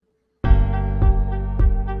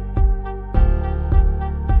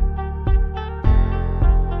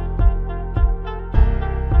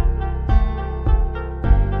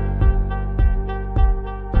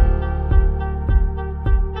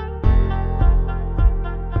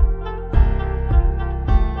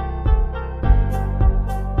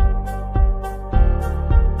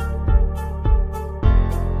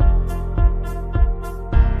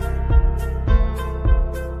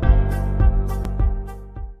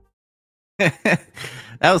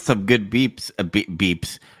That was some good beeps,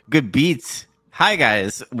 beeps, good beats. Hi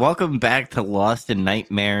guys, welcome back to Lost in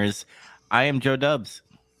Nightmares. I am Joe Dubs.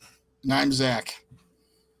 And I'm Zach.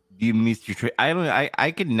 You Mr. I don't.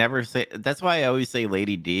 I could never say. That's why I always say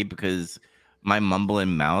Lady D because my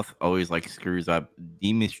mumbling mouth always like screws up.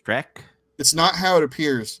 Dimistrek, It's not how it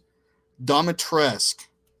appears. Domitresque.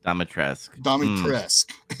 Domitresk.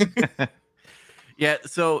 Domitresque. Yeah.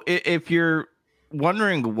 So if you're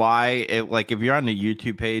wondering why, like, if you're on the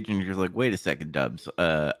YouTube page and you're like, wait a second, Dubs,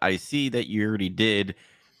 I see that you already did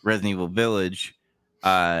Resident Evil Village,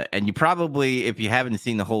 and you probably, if you haven't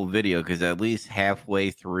seen the whole video, because at least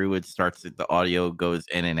halfway through it starts, the audio goes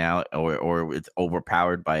in and out, or it's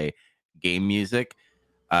overpowered by game music.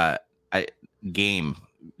 Uh, I game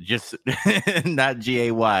just not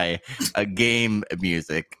GAY, a game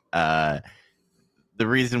music. The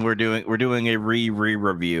reason we're doing a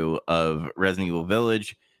review of Resident Evil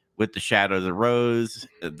Village with the Shadows of Rose,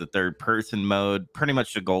 the third person mode, pretty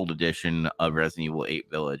much the gold edition of Resident Evil 8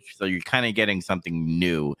 Village. So you're kind of getting something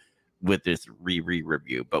new with this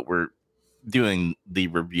review, but we're doing the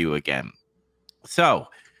review again. So,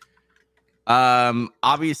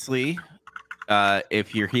 obviously,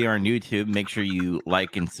 if you're here on YouTube, make sure you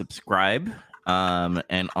like and subscribe.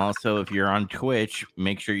 And also, if you're on Twitch,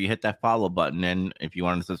 make sure you hit that follow button. And if you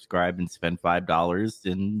want to subscribe and spend $5,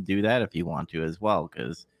 then do that if you want to as well,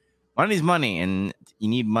 because money's money, and you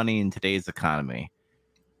need money in today's economy.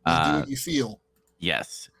 You do what you feel.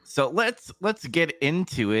 Yes. So let's get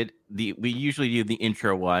into it. We usually do the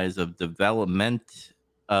intro wise of development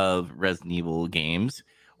of Resident Evil games,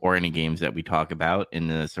 or any games that we talk about in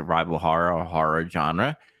the survival horror or horror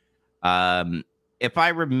genre. If I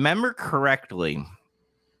remember correctly,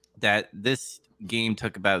 that this game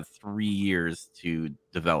took about 3 years to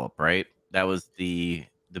develop, right? That was the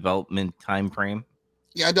development time frame.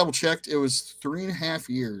 Yeah, I double checked. It was 3.5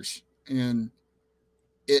 years. And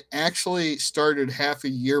it actually started half a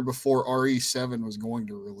year before RE7 was going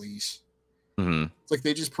to release. Mm-hmm. It's like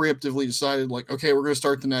they just preemptively decided, like, okay, we're going to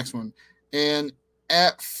start the next one. And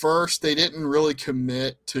at first, they didn't really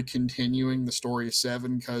commit to continuing the story of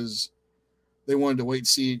 7 because they wanted to wait and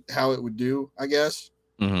see how it would do, I guess.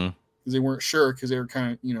 Mm-hmm. Because they weren't sure, because they were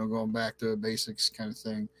kind of, going back to basics kind of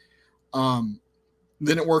thing.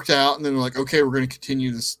 Then it worked out, and then they're like, okay, we're going to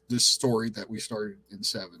continue this story that we started in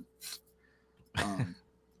 7.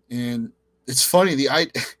 And it's funny, I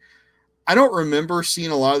don't remember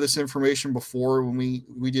seeing a lot of this information before when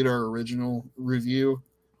we did our original review,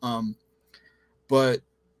 but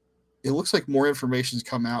it looks like more information's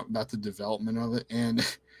come out about the development of it,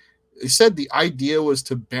 and they said the idea was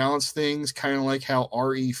to balance things kind of like how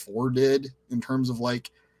RE4 did in terms of like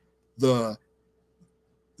the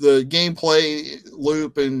gameplay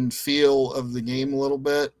loop and feel of the game a little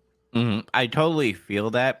bit. Mm-hmm. I totally feel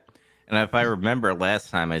that. And if I remember last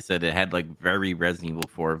time, I said it had like very Resident Evil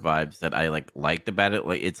 4 vibes that I liked about it.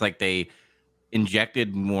 Like, it's like they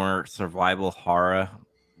injected more survival horror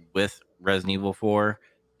with Resident Evil 4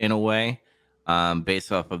 in a way,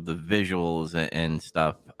 based off of the visuals and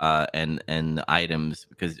stuff, and the items.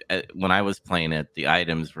 Because when I was playing it, the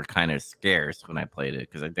items were kind of scarce when I played it,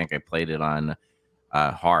 because I think I played it on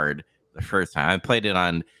hard the first time. I played it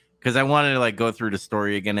on because I wanted to like go through the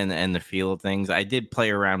story again and the feel of things. I did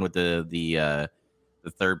play around with the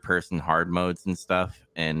third person hard modes and stuff,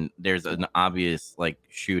 and there's an obvious like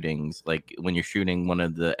shootings, like when you're shooting one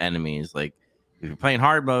of the enemies, like if you're playing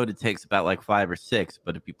hard mode it takes about like 5 or 6,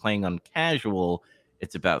 but if you're playing on casual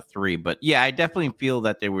it's about 3. But yeah, I definitely feel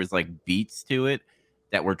that there was like beats to it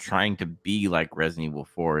that were trying to be like Resident Evil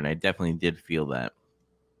 4, and I definitely did feel that.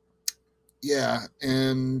 Yeah,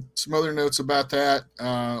 and some other notes about that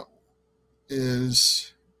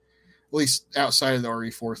is, at least outside of the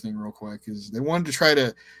RE4 thing real quick, is they wanted to try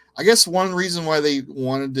to, I guess one reason why they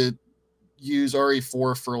wanted to use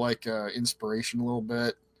RE4 for like inspiration a little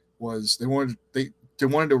bit was they wanted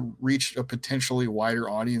to reach a potentially wider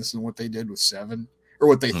audience than what they did with 7, or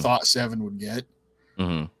what they thought 7 would get.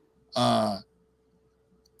 Mm-hmm.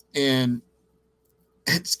 And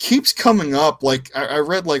it keeps coming up. Like I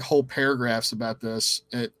read like whole paragraphs about this.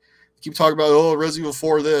 It keep talking about, oh, Resident Evil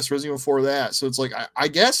 4 this, Resident Evil 4 that. So it's like I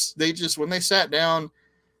guess they just, when they sat down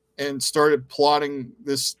and started plotting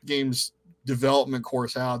this game's development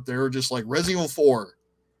course out, they were just like, Resident Evil 4.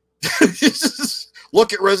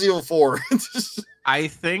 Look at Resident Evil 4. I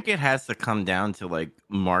think it has to come down to like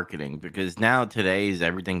marketing, because now today's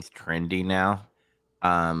everything's trendy now.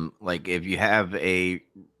 Like if you have a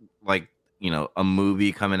like a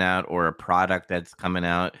movie coming out or a product that's coming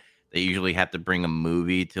out, they usually have to bring a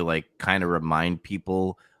movie to like kind of remind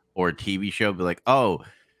people, or a TV show, be like, oh,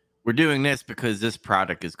 we're doing this because this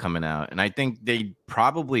product is coming out. And I think they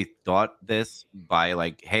probably thought this by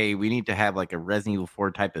like, hey, we need to have like a Resident Evil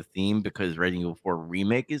 4 type of theme because Resident Evil 4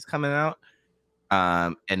 remake is coming out.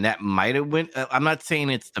 And that might have went. I'm not saying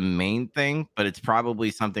it's the main thing, but it's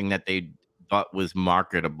probably something that they thought was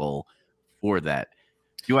marketable for that.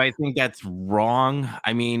 Do I think that's wrong?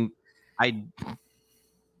 I mean, I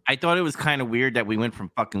I thought it was kind of weird that we went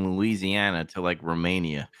from fucking Louisiana to like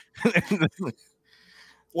Romania.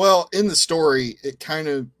 Well, in the story, it kind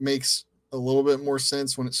of makes a little bit more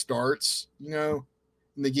sense when it starts, and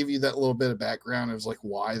they give you that little bit of background of like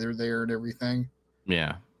why they're there and everything.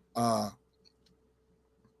 Yeah. Uh,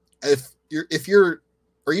 if you're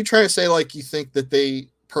are you trying to say like you think that they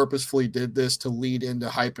purposefully did this to lead into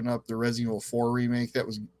hyping up the Resident Evil 4 remake that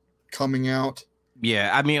was coming out?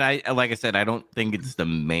 Yeah, I mean, I like I said, I don't think it's the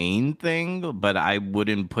main thing, but I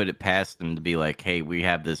wouldn't put it past them to be like, "Hey, we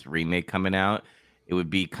have this remake coming out." It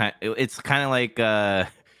would be it's kind of like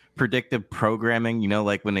predictive programming,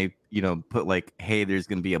 like when they, put like, "Hey, there's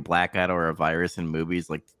going to be a blackout or a virus in movies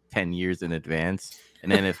like 10 years in advance,"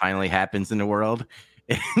 and then it finally happens in the world.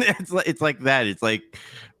 It's like that. It's like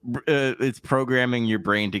it's programming your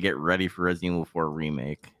brain to get ready for Resident Evil 4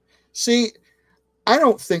 remake. See, I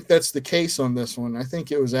don't think that's the case on this one. I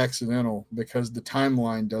think it was accidental because the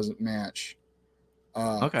timeline doesn't match.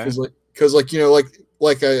 Okay. Because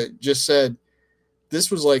like I just said,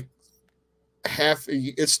 this was like half.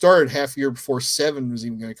 It started half a year before 7 was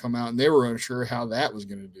even going to come out, and they were unsure how that was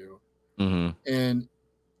going to do. Mm-hmm. And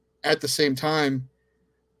at the same time,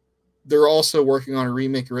 they're also working on a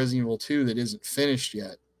remake of Resident Evil 2 that isn't finished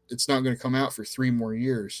yet. It's not going to come out for 3 more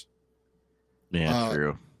years. Yeah, Uh,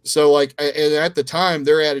 true. so like, and at the time,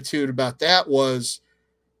 their attitude about that was,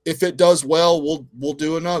 if it does well, we'll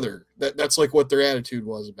do another. That's like what their attitude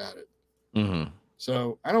was about it. Mm-hmm.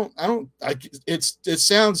 So it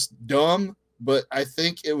sounds dumb, but I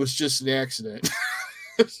think it was just an accident.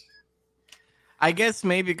 I guess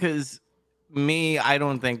maybe because I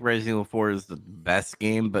don't think Resident Evil 4 is the best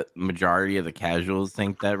game, but majority of the casuals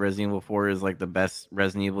think that Resident Evil 4 is like the best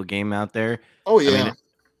Resident Evil game out there. Oh I mean, yeah,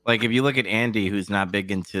 like if you look at Andy, who's not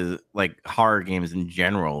big into like horror games in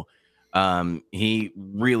general, he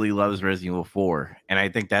really loves Resident Evil 4, and I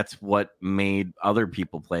think that's what made other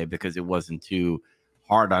people play because it wasn't too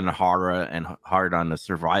hard on the horror and hard on the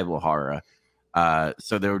survival horror.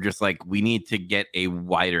 So they were just like, we need to get a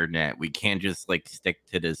wider net. We can't just like stick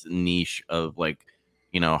to this niche of like,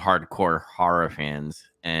 hardcore horror fans.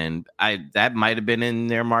 And that might have been in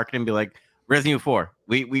their marketing, be like, Resident Evil 4,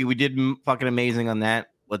 we did fucking amazing on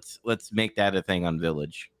that. Let's make that a thing on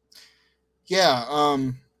Village. yeah.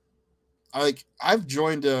 I've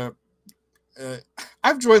joined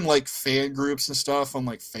I've joined like fan groups and stuff on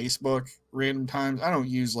like Facebook random times. I don't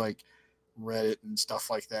use like Reddit and stuff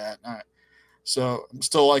like that. So I'm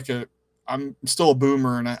still a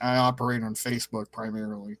boomer, and I operate on Facebook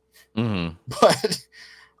primarily. Mm-hmm. But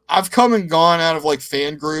I've come and gone out of like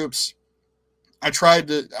fan groups. I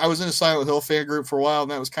was in a Silent Hill fan group for a while,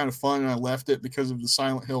 and that was kind of fun, and I left it because of the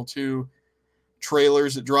Silent Hill 2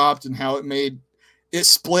 trailers that dropped and how it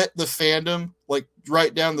split the fandom like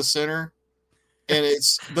right down the center. And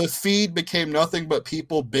the feed became nothing but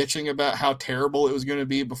people bitching about how terrible it was going to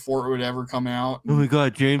be before it would ever come out. Oh my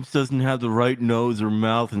god, James doesn't have the right nose or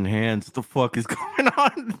mouth and hands. What the fuck is going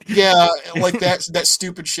on? Yeah, like that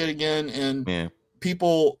stupid shit again, and Yeah.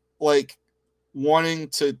 people like wanting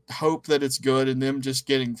to hope that it's good and them just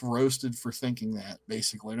getting roasted for thinking that,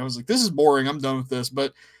 basically. And I was like, this is boring. I'm done with this.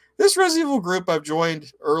 But this Resident Evil group I've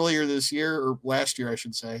joined earlier this year, or last year, I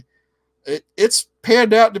should say, it's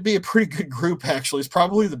panned out to be a pretty good group, actually. It's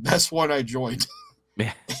probably the best one I joined.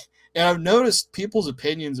 Yeah. And I've noticed people's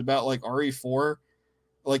opinions about like RE4,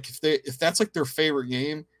 like if that's like their favorite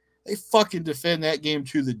game, they fucking defend that game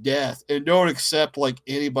to the death and don't accept like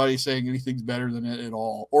anybody saying anything's better than it at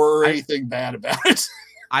all or anything bad about it.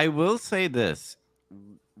 I will say this.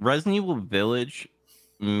 Resident Evil Village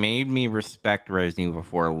made me respect Resident Evil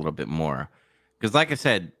 4 a little bit more. Because like I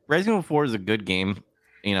said, Resident Evil 4 is a good game.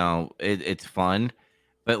 It's fun.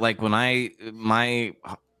 But like when I'm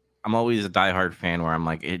always a diehard fan where I'm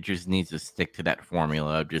like, it just needs to stick to that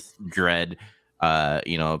formula of just dread,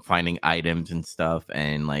 finding items and stuff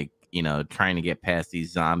and like, trying to get past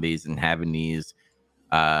these zombies and having these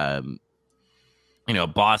um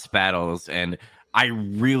boss battles. And I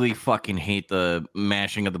really fucking hate the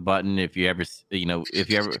mashing of the button. If you ever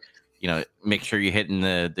make sure you're hitting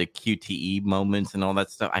the QTE moments and all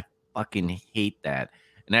that stuff. I fucking hate that.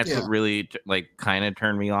 And that's what really like kind of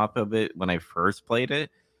turned me off of it when I first played it.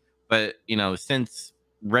 But since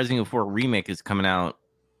Resident Evil 4 remake is coming out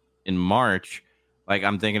in March, Like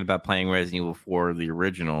I'm thinking about playing Resident Evil 4, the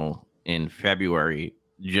original, in February,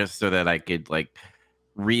 just so that I could like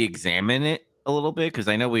re-examine it a little bit because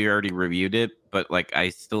I know we already reviewed it, but like I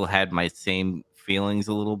still had my same feelings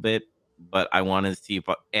a little bit. But I want to see if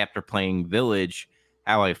after playing Village,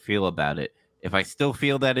 how I feel about it. If I still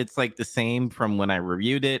feel that it's like the same from when I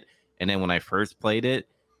reviewed it and then when I first played it,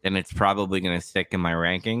 then it's probably going to stick in my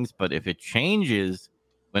rankings. But if it changes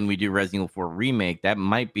when we do Resident Evil 4 remake, that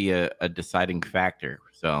might be a deciding factor.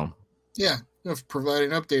 So Yeah, I'll provide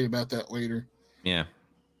an update about that later. yeah.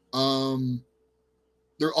 Um,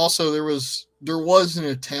 there was an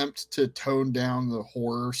attempt to tone down the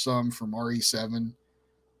horror some from RE7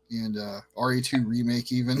 and RE2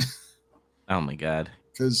 remake even. Oh my god.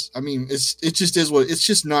 Because I mean, it just is what it's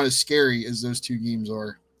just not as scary as those two games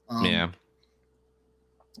are. Yeah.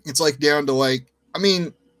 It's like down to like I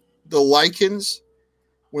mean, the lichens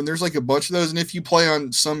when there's like a bunch of those, and if you play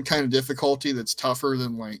on some kind of difficulty that's tougher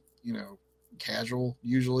than like casual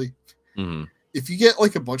usually, Hmm. if you get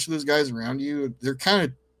like a bunch of those guys around you,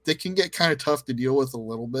 they can get kind of tough to deal with a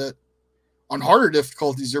little bit. On harder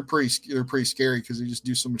difficulties, they're pretty scary because they just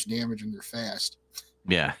do so much damage and they're fast.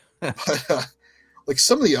 Yeah. But like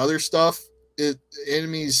some of the other stuff,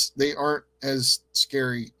 enemies they aren't as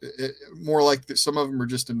scary. More like some of them are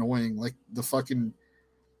just annoying. Like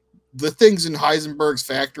the things in Heisenberg's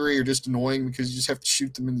factory are just annoying because you just have to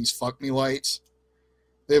shoot them in these fuck me lights.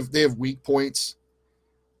 They have weak points.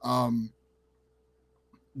 Um,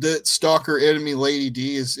 the stalker enemy Lady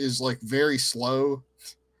D is like very slow,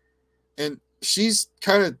 and she's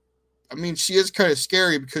kind of I mean, she is kind of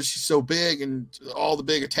scary because she's so big and all the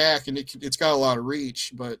big attack, and it's got a lot of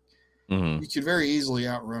reach, but Hmm. you could very easily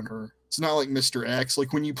outrun her. It's not like Mr. X.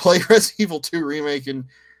 Like when you play Resident Evil 2 Remake, and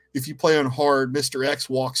if you play on hard, Mr. X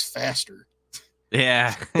walks faster.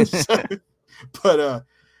 Yeah. So, but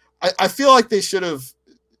I feel like they should have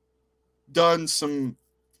done some.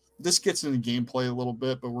 This gets into gameplay a little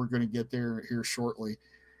bit, but we're going to get there here shortly.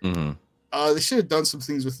 Hmm. They should have done some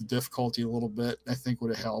things with the difficulty a little bit. I think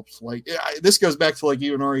would have helped. Like this goes back to like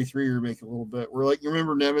even RE3 remake a little bit. Where like you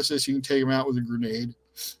remember Nemesis, you can take him out with a grenade.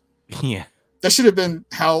 Yeah. That should have been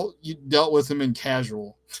how you dealt with him in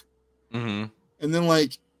casual. Hmm. And then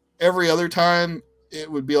like every other time, it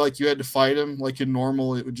would be like you had to fight him. Like in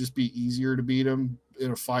normal, it would just be easier to beat him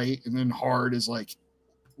in a fight. And then hard is like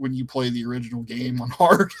when you play the original game on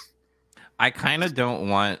hard. I kind of don't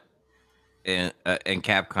want in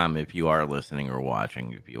Capcom, if you are listening or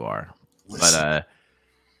watching, if you are, but Listen,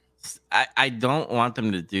 I don't want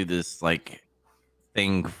them to do this like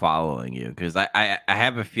thing following you because I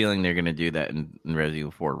have a feeling they're gonna do that in Resident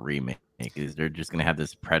Evil 4 remake. Is they're just gonna have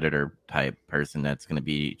this predator type person that's gonna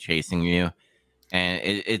be chasing you, and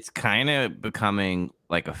it's kind of becoming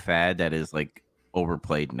like a fad that is like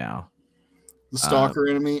overplayed now. the Uh, stalker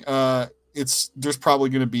enemy. There's probably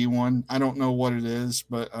going to be one. I don't know what it is,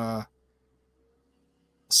 but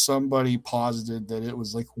somebody posited that it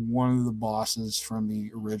was like one of the bosses from the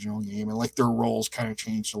original game, and like their roles kind of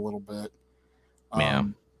changed a little bit. yeah.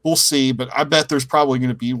 We'll see, but I bet there's probably going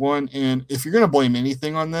to be one. And if you're going to blame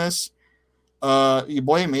anything on this, you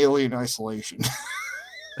blame Alien Isolation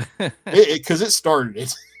because it started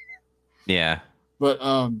it. Yeah. But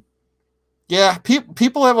yeah,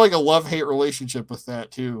 people have like a love hate relationship with that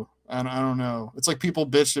too. I don't know. It's like people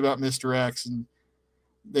bitched about Mr. X and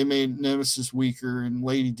they made Nemesis weaker, and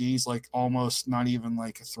Lady D's like almost not even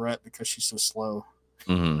like a threat because she's so slow.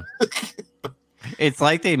 Hmm. It's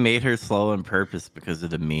like they made her slow on purpose because of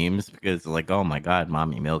the memes, because like, oh my god,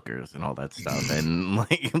 mommy milkers and all that stuff, and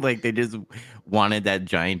like they just wanted that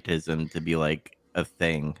giantism to be like a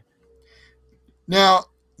thing. Now,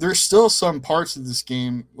 there's still some parts of this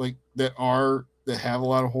game like that have a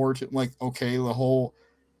lot of horror to like okay, the whole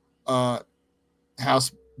uh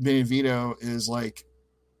House Benevito is like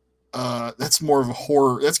that's more of a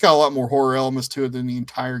horror. That's got a lot more horror elements to it than the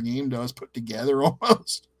entire game does put together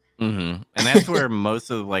almost. Hmm. And that's where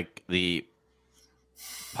most of like the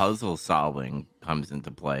puzzle solving comes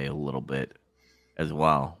into play a little bit as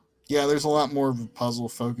well. Yeah, there's a lot more of a puzzle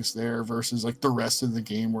focus there versus like the rest of the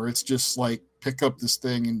game where it's just like pick up this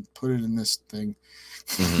thing and put it in this thing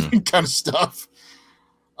Hmm. kind of stuff.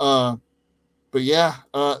 Uh, but yeah,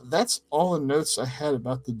 that's all the notes I had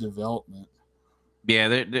about the development.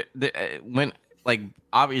 Yeah, when like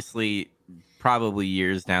obviously probably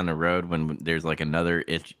years down the road when there's like another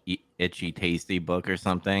itchy tasty book or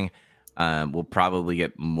something, we'll probably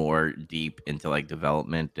get more deep into like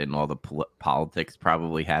development and all the politics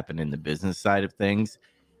probably happen in the business side of things.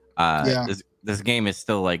 Yeah, This game is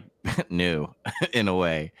still like new in a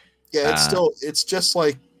way. yeah, Uh, it's just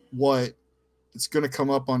like what it's going to come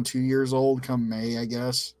up on 2 years old come May, I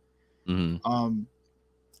guess. Mm-hmm.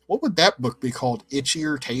 What would that book be called?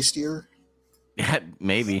 Itchier, Tastier? Yeah,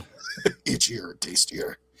 maybe. Itchier,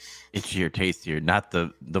 Tastier. Itchier, tastier, not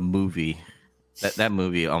the movie. That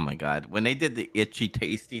movie, oh my god! When they did the itchy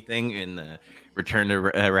tasty thing in the Return to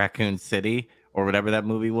Raccoon City or whatever that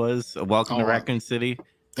movie was, Welcome to Oh, Raccoon City,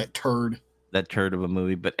 that turd. that turd of a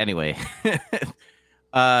movie. But anyway,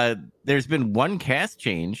 there's been one cast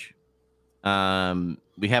change. We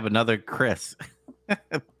have another Chris.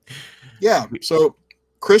 Yeah, so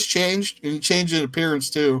Chris changed, and he changed in appearance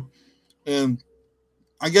too. And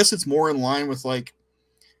I guess it's more in line with like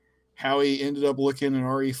how he ended up looking in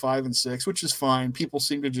RE5 and 6, which is fine. People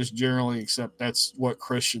seem to just generally accept that's what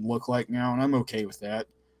Chris should look like now, and I'm okay with that.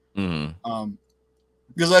 Mm-hmm.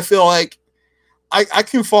 Because I feel like I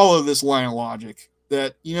can follow this line of logic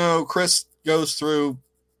that, you know, Chris goes through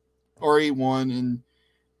RE1 and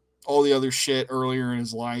all the other shit earlier in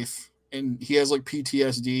his life, and he has like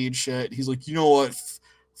PTSD and shit. He's like, you know what?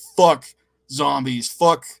 Fuck zombies.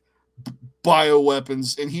 Fuck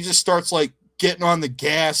bioweapons. And he just starts like getting on the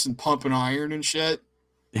gas and pumping iron and shit.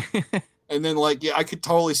 And then like, yeah, I could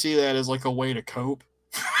totally see that as like a way to cope.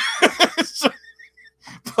 So,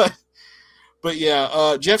 but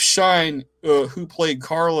yeah, Jeff Shine, who played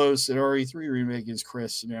Carlos in RE3 remake, is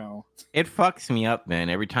Chris now. It fucks me up, man.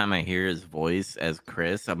 Every time I hear his voice as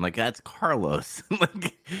Chris, I'm like, that's Carlos.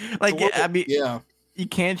 I mean, yeah, you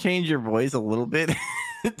can't change your voice a little bit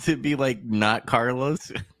to be like not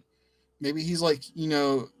Carlos. Maybe he's like, you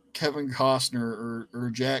know, Kevin Costner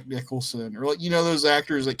or Jack Nicholson, or like, you know, those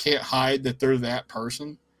actors that can't hide that they're that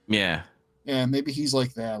person. Yeah. Yeah, maybe he's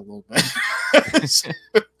like that a little bit.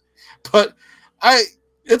 But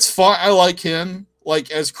it's fine. I like him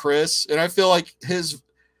like as Chris, and I feel like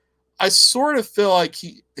I sort of feel like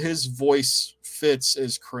his voice fits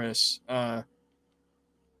as Chris.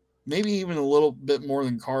 Maybe even a little bit more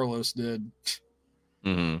than Carlos did.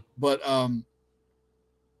 Mm-hmm. But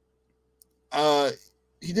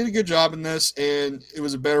he did a good job in this, and it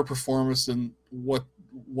was a better performance than what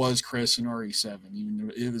was Chris in RE7, even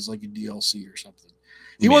though it was like a DLC or something.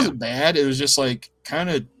 He wasn't bad. It was just like kind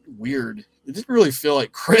of weird. It didn't really feel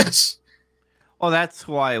like Chris. Well, that's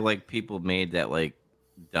why like people made that like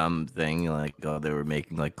dumb thing, like they were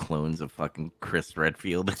making like clones of fucking Chris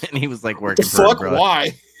Redfield, and he was like working for fuck.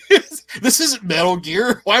 Why? This isn't Metal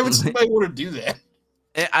Gear. Why would somebody want to do that?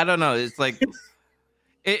 I don't know. It's like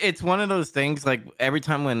it's one of those things. Like every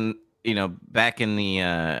time when back in the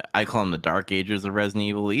I call them the dark ages of Resident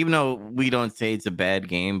Evil, even though we don't say it's a bad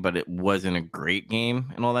game, but it wasn't a great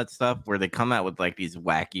game and all that stuff, where they come out with like these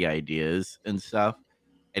wacky ideas and stuff.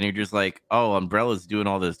 And you're just like, oh, Umbrella's doing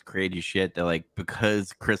all this crazy shit that, like,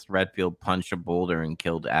 because Chris Redfield punched a boulder and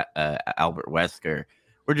killed Albert Wesker,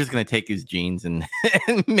 we're just going to take his genes and,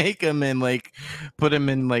 and make him and, like, put him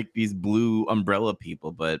in, like, these blue Umbrella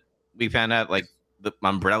people. But we found out, like, the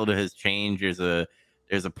Umbrella has changed. There's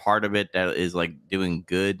a part of it that is, like, doing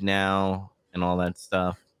good now and all that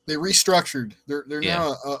stuff. They restructured. They're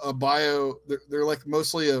now a bio. They're like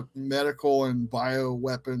mostly a medical and bio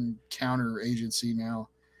weapon counter agency now.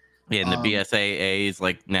 Yeah, and the BSAA is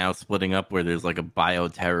like now splitting up where there's like a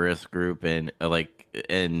bioterrorist group and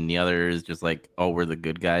and the other is just like, oh, we're the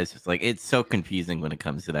good guys. It's like it's so confusing when it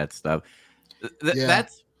comes to that stuff.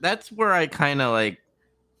 That's where I kind of like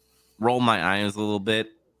roll my eyes a little bit,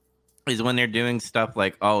 is when they're doing stuff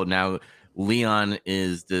like, oh, now Leon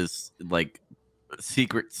is this like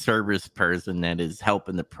Secret Service person that is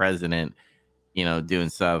helping the president, doing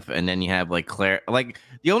stuff. And then you have like Claire, like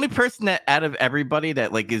the only person that out of everybody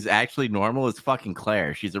that like is actually normal is fucking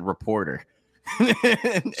Claire. She's a reporter.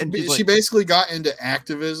 and she basically got into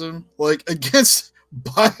activism, like against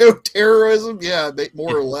bioterrorism. Yeah,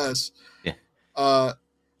 more or less. Yeah.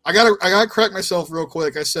 I gotta correct myself real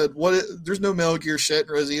quick. I said, there's no Metal Gear shit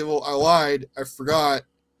in Resident Evil. I lied. I forgot.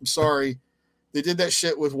 I'm sorry. They did that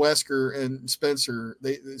shit with Wesker and Spencer.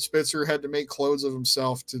 Spencer had to make clones of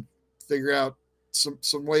himself to figure out some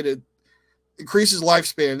way to increase his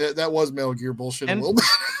lifespan. That was Metal Gear bullshit a little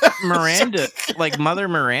bit. Miranda, like Mother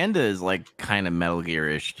Miranda, is like kind of Metal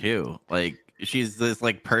Gear-ish too. Like she's this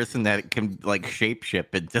like person that can like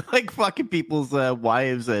shapeshift into like fucking people's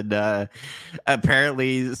wives, and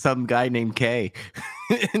apparently some guy named K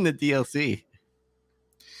in the DLC.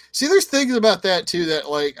 See, there's things about that too that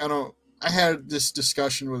like I had this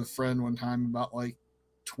discussion with a friend one time about like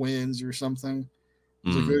twins or something.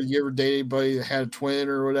 He's like, you ever date anybody that had a twin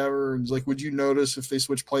or whatever? And he's like, would you notice if they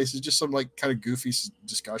switch places? Just some like kind of goofy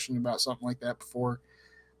discussion about something like that before.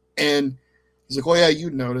 And he's like, well, yeah,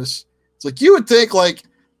 you'd notice. It's like, you would think like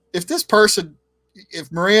if this person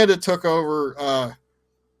if Miranda took over,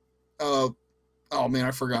 oh man,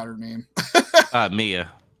 I forgot her name.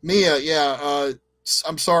 Mia. Mia, yeah.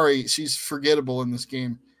 I'm sorry, she's forgettable in this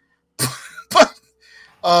game.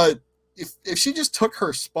 But if she just took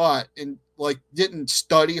her spot and like didn't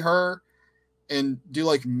study her and do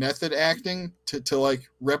like method acting to like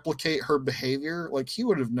replicate her behavior, like he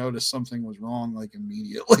would have noticed something was wrong like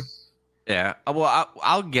immediately. Yeah. Well,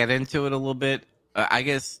 I'll get into it a little bit. I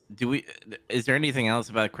guess. Is there anything else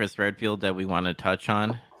about Chris Redfield that we want to touch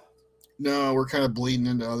on? No, we're kind of bleeding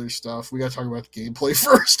into other stuff. We got to talk about the gameplay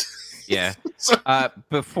first. Yeah. So,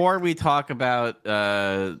 Before we talk about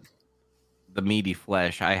the meaty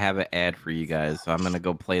flesh, I have an ad for you guys, so I'm gonna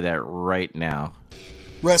go play that right now.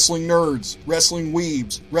 wrestling nerds, wrestling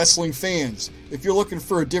weebs, wrestling fans. If you're looking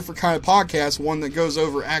for a different kind of podcast, one that goes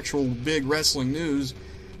over actual big wrestling news,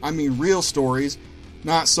 I mean real stories,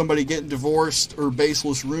 not somebody getting divorced or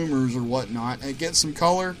baseless rumors or whatnot, and get some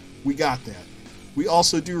color, we got that. We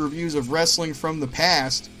also do reviews of wrestling from the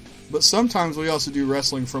past, but sometimes we also do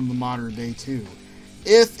wrestling from the modern day too,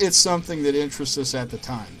 if it's something that interests us at the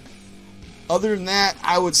time. Other than that,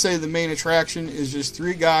 I would say the main attraction is just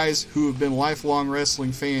three guys who have been lifelong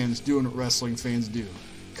wrestling fans doing what wrestling fans do.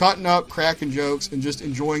 Cutting up, cracking jokes, and just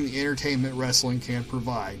enjoying the entertainment wrestling can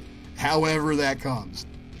provide, however that comes.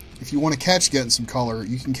 If you want to catch Getting Some Color,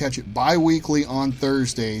 you can catch it bi-weekly on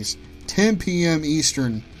Thursdays, 10 p.m.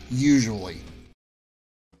 Eastern, usually.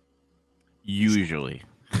 Usually.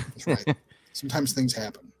 That's right. Sometimes things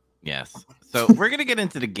happen. Yes. So we're gonna get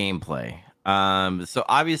into the gameplay. So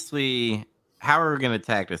obviously, how are we gonna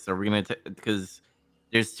attack this? Are we gonna because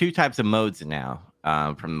there's two types of modes now.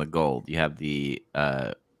 From the gold, you have the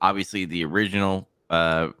obviously the original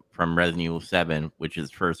from Resident Evil 7, which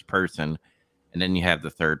is first person, and then you have the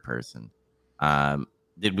third person.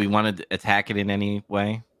 Did we want to attack it in any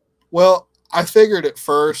way? Well, I figured at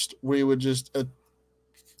first we would just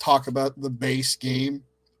talk about the base game.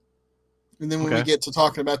 And then when we get to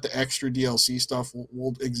talking about the extra DLC stuff,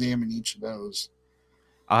 we'll examine each of those.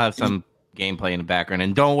 I'll have some gameplay in the background.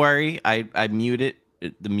 And don't worry, I mute it.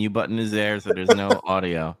 The mute button is there, so there's no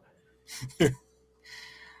audio.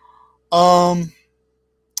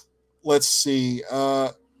 Let's see.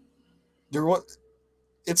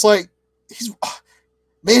 It's like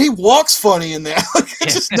he walks funny in that. I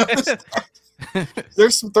just noticed.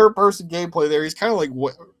 There's some third person gameplay there. He's kind of like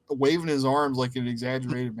waving his arms like in an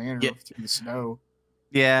exaggerated manner through the snow.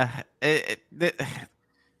 Yeah,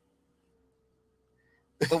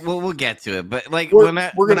 we'll get to it. But like we're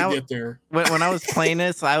gonna get there. When I was playing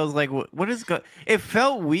this, I was like, "What is going?" It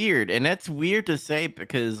felt weird, and that's weird to say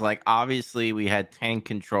because like obviously we had tank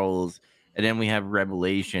controls, and then we have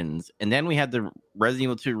Revelations, and then we had the Resident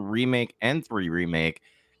Evil 2 remake and 3 remake,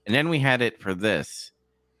 and then we had it for this.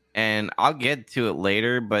 And I'll get to it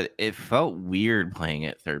later, but it felt weird playing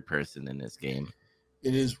it third person in this game.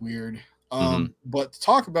 It is weird. But to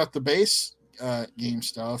talk about the base game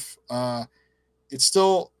stuff, it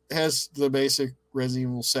still has the basic Resident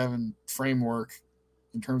Evil 7 framework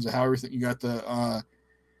in terms of how everything you got the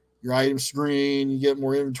your item screen, you get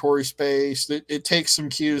more inventory space. It takes some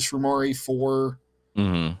cues from RE4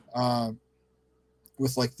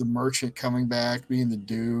 with like the merchant coming back, being the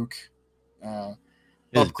Duke.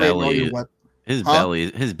 His belly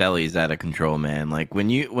is out of control, man. Like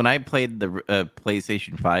when I played the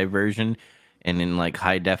PlayStation 5 version and in like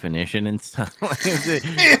high definition and stuff, like,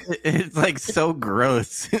 it's like so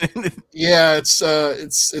gross. Yeah,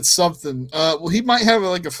 it's something. Well, he might have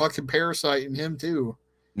like a fucking parasite in him too.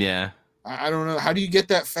 Yeah, I don't know. How do you get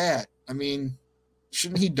that fat? I mean,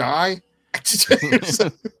 shouldn't he die?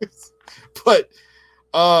 But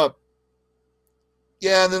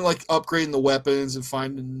yeah, and then like upgrading the weapons and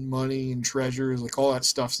finding money and treasures, like all that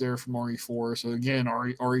stuff's there from RE4. So again,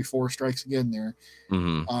 RE4 strikes again there.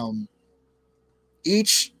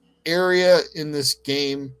 Each area in this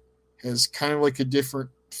game has kind of like a different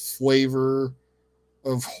flavor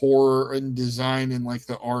of horror and design in like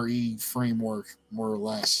the RE framework, more or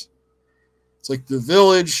less. It's like the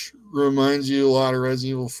village reminds you a lot of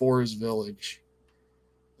Resident Evil 4's village.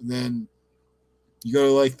 And then you go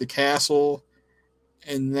to like the castle,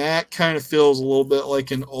 and that kind of feels a little bit like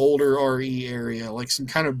an older RE area, like some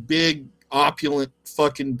kind of big, opulent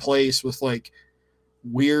fucking place with like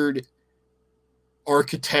weird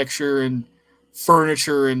architecture and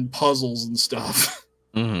furniture and puzzles and stuff.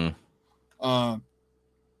 And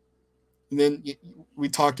then we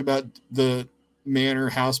talked about the manor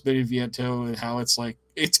house Beneviento and how it's like,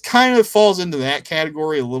 it's kind of falls into that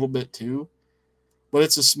category a little bit too, but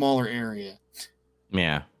it's a smaller area.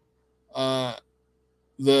 Yeah.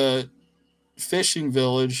 The fishing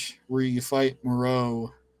village where you fight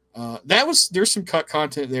Moreau. There's some cut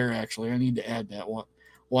content there actually. I need to add that one.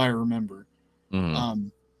 Well, I remember. Mm-hmm.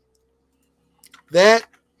 That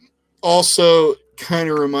also kind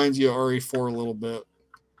of reminds you of RE4 a little bit.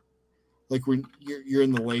 Like when you're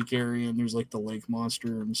in the lake area and there's like the lake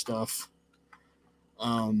monster and stuff.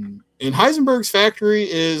 And Heisenberg's factory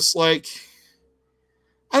is like,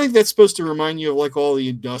 I think that's supposed to remind you of like all the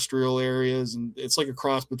industrial areas, and it's like a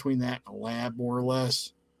cross between that and a lab, more or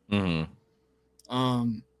less. Mm-hmm.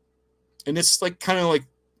 And it's like kind of like,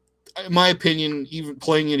 in my opinion, even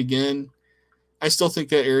playing it again, I still think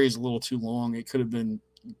that area is a little too long. It could have been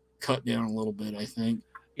cut down a little bit, I think.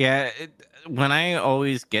 Yeah, when I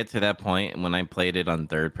always get to that point when I played it on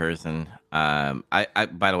third person, I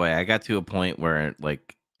by the way, I got to a point where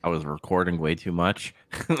like I was recording way too much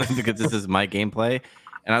because this is my gameplay,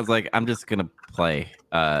 and I was like, I'm just gonna play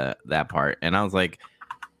that part, and I was like,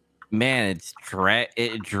 man,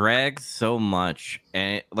 it drags so much,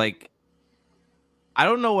 and like I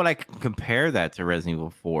don't know what I can compare that to Resident Evil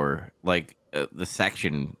 4, like the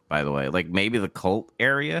section, by the way, like maybe the cult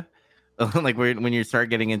area. Like when you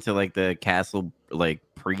start getting into like the castle like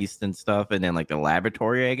priest and stuff, and then like the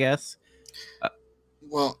laboratory, I guess.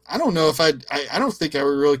 Well, I don't know if I don't think I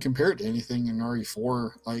would really compare it to anything in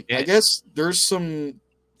RE4. Like, I Yeah, guess there's some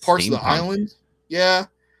parts of the steampunk. island. Yeah,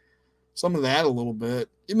 some of that a little bit.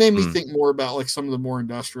 It made me Mm. think more about like some of the more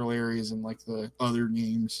industrial areas and like the other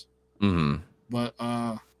games. Mm-hmm. But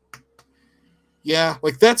yeah,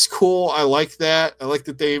 like that's cool. I like that. I like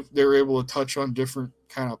that they're able to touch on different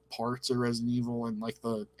kind of parts of Resident Evil and like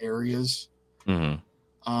the areas. Mm-hmm.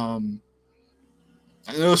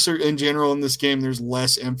 I know in general in this game there's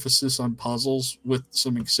less emphasis on puzzles with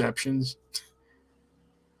some exceptions.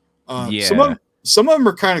 Yeah. Some of them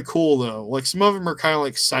are kind of cool though. Like some of them are kind of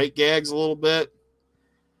like sight gags a little bit.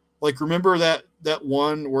 Like remember that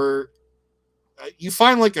one where you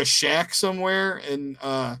find like a shack somewhere and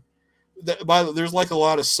there's like a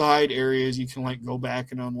lot of side areas you can like go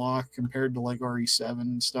back and unlock compared to like RE7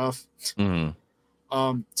 and stuff. Mm-hmm.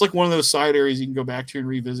 It's like one of those side areas you can go back to and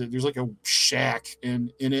revisit. There's like a shack,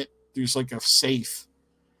 and in it there's like a safe,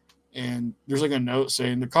 and there's like a note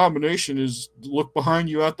saying the combination is look behind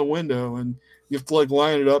you out the window, and you have to like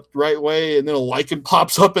line it up the right way, and then a lichen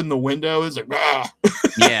pops up in the window. It's like ah.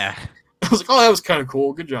 Yeah. I was like, oh, that was kind of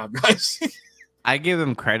cool. Good job, guys. I give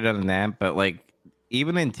them credit on that, but like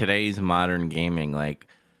even in today's modern gaming, like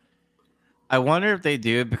I wonder if they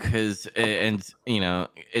do it because, and you know,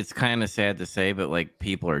 it's kind of sad to say, but like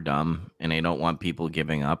people are dumb and they don't want people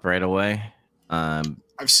giving up right away. I've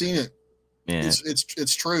seen it. Yeah.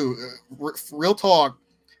 It's true. Real talk.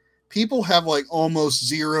 People have like almost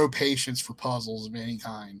zero patience for puzzles of any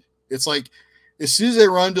kind. It's like as soon as they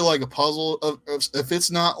run to like a puzzle, if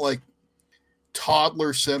it's not like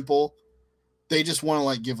toddler simple, they just want to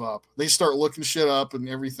like give up. They start looking shit up and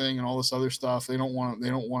everything and all this other stuff. They don't want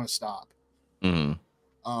to stop.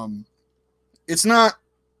 Mm-hmm. It's not.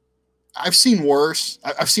 I've seen worse.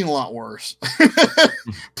 I've seen a lot worse,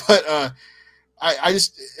 but I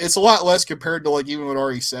just it's a lot less compared to like even what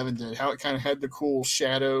RE7 did. How it kind of had the cool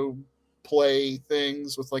shadow play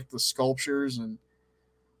things with like the sculptures and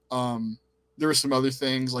there were some other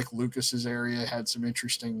things like Lucas's area had some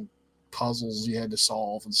interesting puzzles you had to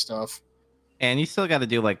solve and stuff. And you still got to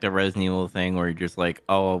do like the Resident Evil thing where you're just like,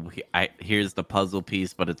 oh, here's the puzzle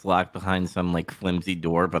piece, but it's locked behind some like flimsy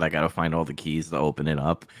door, but I got to find all the keys to open it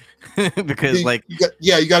up because like,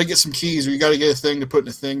 you got to get some keys or you got to get a thing to put in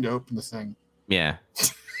a thing to open the thing. Yeah.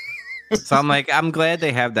 So I'm like, I'm glad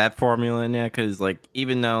they have that formula in there because like,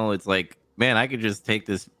 even though it's like, man, I could just take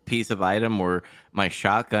this piece of item or my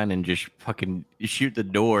shotgun and just fucking shoot the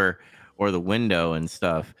door or the window and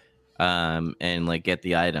stuff. And like get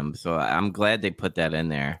the item. So I'm glad they put that in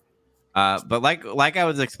there. But like I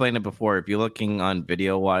was explaining before, if you're looking on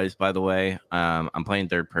video wise, by the way, I'm playing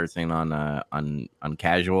third person on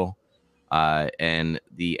casual, and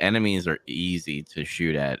the enemies are easy to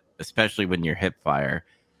shoot at, especially when you're hip fire.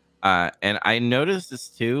 And I noticed this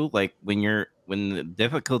too, like when the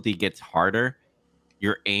difficulty gets harder,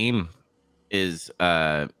 your aim is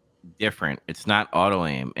different. It's not auto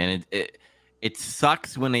aim, and it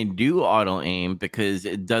sucks when they do auto aim because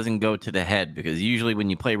it doesn't go to the head. Because usually when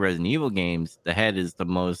you play Resident Evil games, the head is the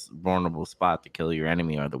most vulnerable spot to kill your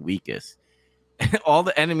enemy or the weakest. All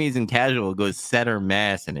the enemies in casual go center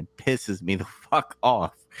mass, and it pisses me the fuck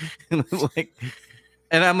off. Like,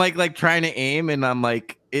 and I'm like trying to aim, and I'm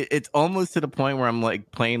like, it's almost to the point where I'm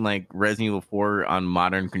like playing like Resident Evil 4 on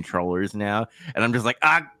modern controllers now, and I'm just like,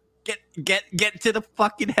 get to the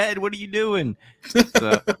fucking head. What are you doing?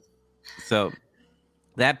 So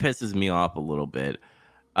That pisses me off a little bit.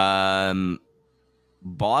 Um,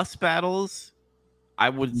 boss battles, I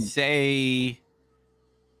would say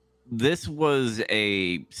this was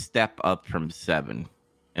a step up from 7,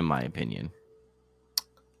 in my opinion.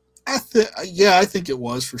 Yeah, I think it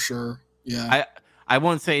was for sure. Yeah. I I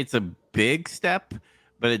won't say it's a big step,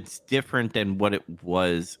 but it's different than what it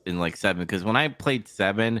was in like 7. Because when I played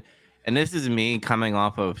 7, and this is me coming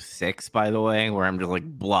off of 6, by the way, where I'm just like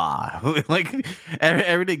blah, like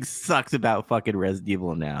everything sucks about fucking Resident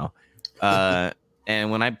Evil now. Uh, and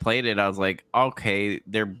when I played it, I was like, okay,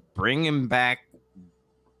 they're bringing back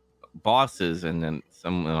bosses, and then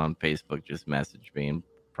someone on Facebook just messaged me, and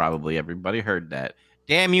probably everybody heard that.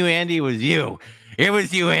 Damn you, Andy! It was you. It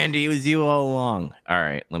was you, Andy. It was you all along. All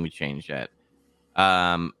right, let me change that.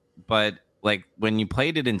 Um, but like when you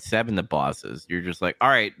played it in 7, the bosses, you're just like, all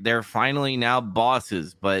right, they're finally now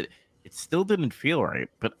bosses, but it still didn't feel right.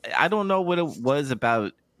 But I don't know what it was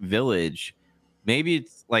about Village. Maybe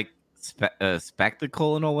it's like a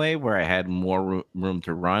spectacle in a way where I had more room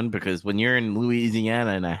to run, because when you're in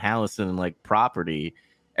Louisiana in a house and like property,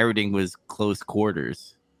 everything was close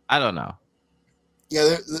quarters. I don't know.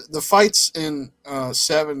 Yeah, the fights in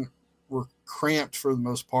 7 were cramped for the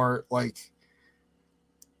most part. Like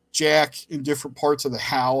Jack in different parts of the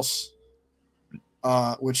house,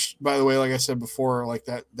 which, by the way, like I said before, like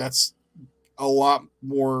that's a lot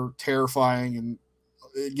more terrifying, and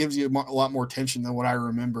it gives you a lot more tension than what I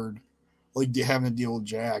remembered. Like having to deal with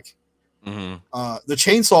Jack. Mm-hmm. The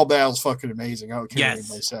chainsaw battle is fucking amazing. I don't care what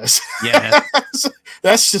anybody Yes. says. Yeah.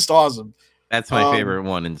 That's just awesome. That's my favorite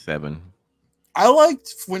one in 7. I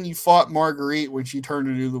liked when you fought Marguerite when she turned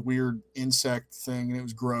into the weird insect thing, and it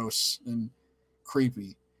was gross and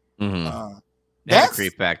creepy. Mm-hmm. That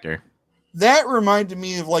Creep factor. that reminded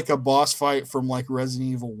me of like a boss fight from like Resident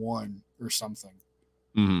Evil 1 or something.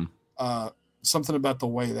 Mm-hmm. Something about the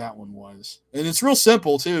way that one was, and it's real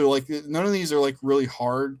simple too. Like none of these are like really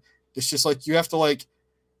hard. It's just like you have to like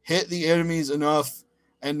hit the enemies enough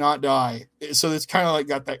and not die. So it's kind of like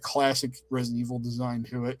got that classic Resident Evil design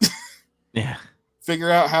to it. Yeah.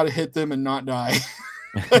 Figure out how to hit them and not die.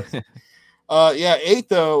 Yeah, 8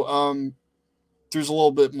 though. There's a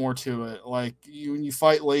little bit more to it. Like when you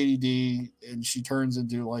fight Lady D and she turns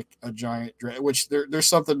into like a giant dragon, which there's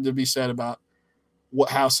something to be said about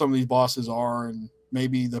how some of these bosses are, and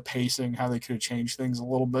maybe the pacing, how they could have changed things a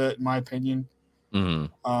little bit, in my opinion.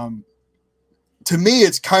 Mm-hmm. To me,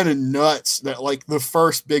 it's kind of nuts that like the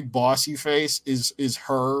first big boss you face is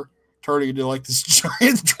her turning into like this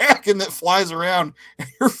giant dragon that flies around, and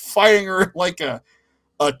you're fighting her in like a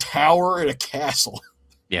tower in a castle.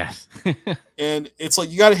 Yes. And it's like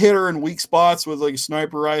you got to hit her in weak spots with like a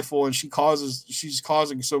sniper rifle, and she's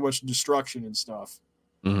causing so much destruction and stuff.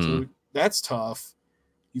 Mm-hmm. So that's tough.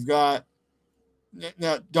 You've got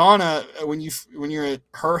now Donna, when you're at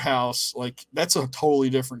her house, like that's a totally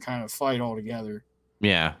different kind of fight altogether.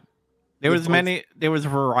 Yeah. There was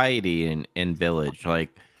variety in Village.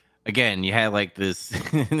 Like again, you had like this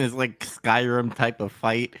this like Skyrim type of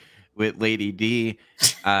fight with Lady D.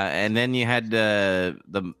 And then you had the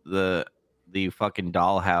fucking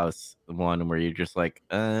dollhouse one where you're just like,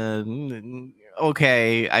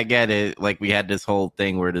 okay, I get it. Like we had this whole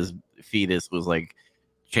thing where this fetus was like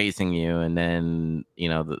chasing you, and then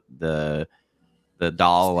the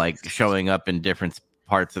doll like showing up in different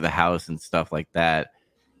parts of the house and stuff like that.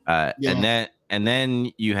 Yeah. And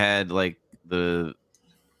then you had like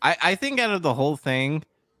I think out of the whole thing,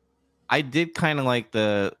 I did kind of like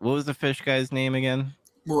what was the fish guy's name again?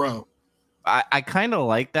 Moreau. I kind of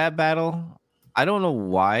like that battle. I don't know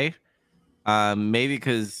why. Maybe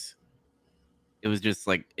because it was just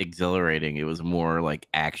like exhilarating. It was more like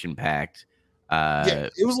action packed. Yeah,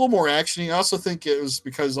 it was a little more actiony. I also think it was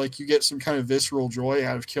because like you get some kind of visceral joy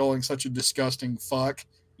out of killing such a disgusting fuck.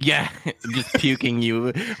 Yeah, just puking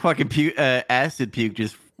you, fucking acid puke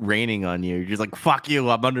just raining on you. You're just like, fuck you,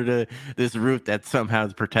 I'm under this roof that somehow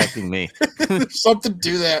is protecting me. Something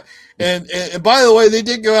to that. And by the way, they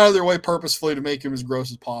did go out of their way purposefully to make him as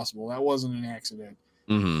gross as possible. That wasn't an accident.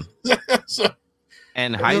 Mm-hmm.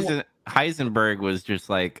 And Heisenberg was just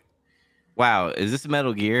like, wow, is this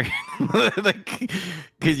Metal Gear? Like,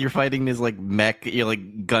 because you're fighting this like mech, you're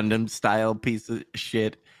like Gundam style piece of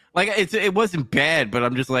shit. Like it wasn't bad, but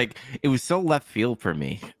I'm just like, it was so left field for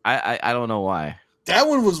me. I don't know why. That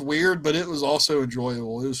one was weird, but it was also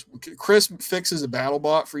enjoyable. It was Chris fixes a battle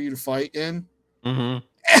bot for you to fight in.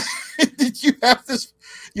 Mm-hmm. Did you have this?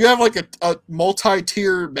 You have like a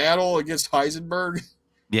multi-tier battle against Heisenberg.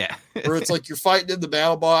 Yeah. Where it's like you're fighting in the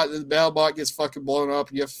battle bot, and the battle bot gets fucking blown up,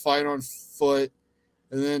 and you have to fight on foot,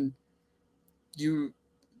 and then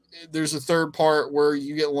there's a third part where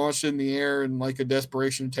you get launched in the air in like a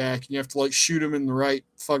desperation attack, and you have to like shoot him in the right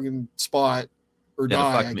fucking spot or Yeah,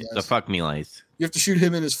 die. I the guess fuck me lights. you have to shoot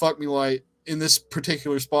him in his fuck me light in this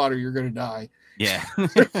particular spot, or you're gonna die. Yeah.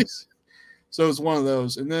 So it's one of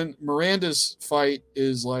those. And then Miranda's fight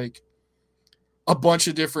is like a bunch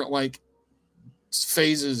of different like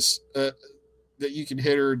phases that you can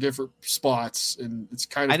hit her different spots, and it's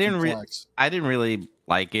kind of complex. I didn't really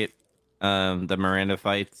like it, the Miranda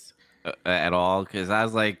fights at all, because I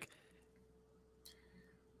was like,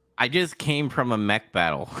 I just came from a mech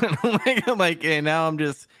battle, and now I'm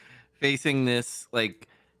just facing this. Like,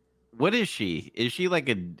 what is she? Is she like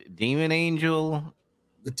a demon angel?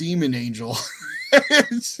 The demon angel. I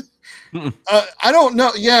don't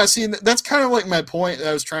know. Yeah, see, that's kind of like my point that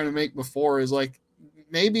I was trying to make before. Is like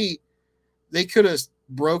maybe they could have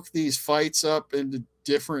broke these fights up into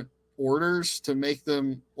different orders to make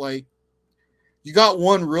them like you got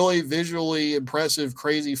one really visually impressive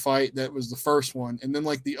crazy fight that was the first one, and then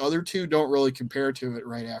like the other two don't really compare to it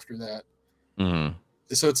right after that. Mm-hmm.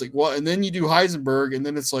 So it's like, well, and then you do Heisenberg, and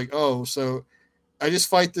then it's like, oh, so I just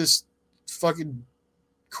fight this fucking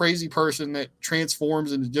crazy person that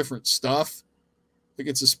transforms into different stuff. Like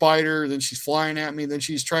it's a spider, then she's flying at me, then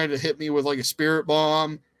she's trying to hit me with like a spirit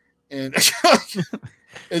bomb, and it's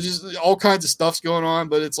just all kinds of stuff's going on.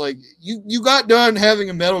 But it's like you got done having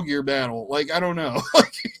a Metal Gear battle. Like I don't know.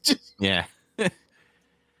 Yeah.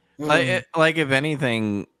 Like if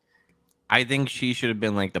anything, I think she should have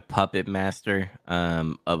been like the puppet master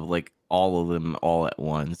of like all of them all at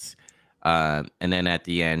once. And then at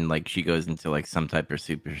the end, like she goes into like some type of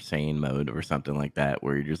Super Saiyan mode or something like that,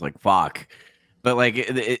 where you're just like, fuck. But like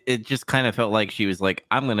it just kind of felt like she was like,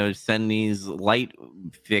 I'm gonna send these light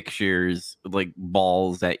fixtures like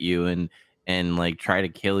balls at you and like try to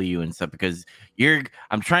kill you and stuff because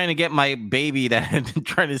I'm trying to get my baby that I've been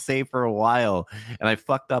trying to save for a while, and I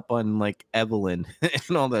fucked up on like Evelyn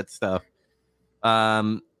and all that stuff.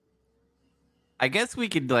 I guess we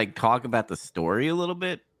could like talk about the story a little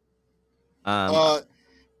bit.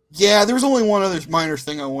 Yeah, there was only one other minor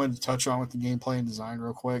thing I wanted to touch on with the gameplay and design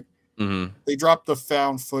real quick. Mm-hmm. They dropped the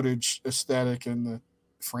found footage aesthetic and the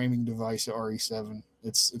framing device at RE7.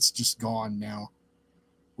 It's just gone now,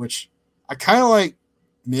 which I kind of like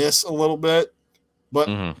miss a little bit, but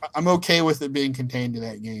I'm okay with it being contained to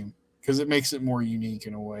that game because it makes it more unique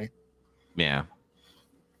in a way. Yeah.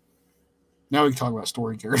 Now we can talk about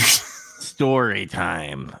story characters. Story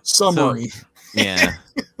time. Summary. So, yeah.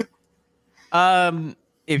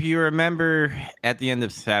 If you remember at the end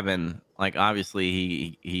of 7, like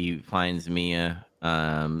obviously he finds Mia,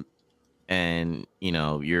 and you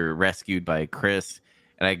know you're rescued by Chris,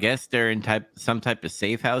 and I guess they're in some type of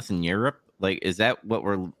safe house in Europe. Like, is that what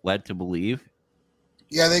we're led to believe?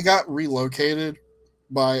 Yeah, they got relocated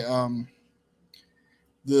by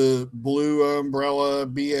the Blue Umbrella,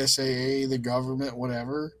 BSAA, the government,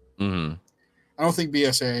 whatever. Mm-hmm. I don't think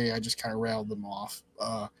BSAA. I just kind of railed them off.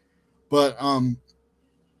 But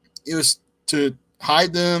it was to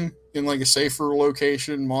hide them in like a safer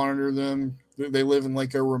location, monitor them. They live in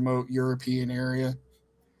like a remote European area.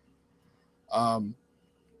 And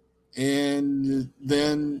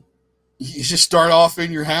then you just start off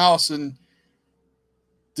in your house, and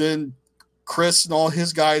then Chris and all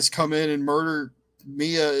his guys come in and murder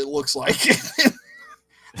Mia, it looks like.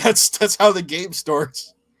 That's how the game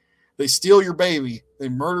starts. They steal your baby. They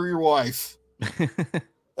murder your wife.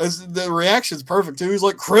 The reaction's perfect too. He's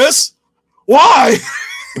like, Chris, why?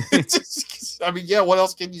 I mean, yeah, what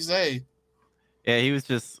else can you say? Yeah,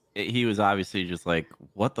 he was obviously just like,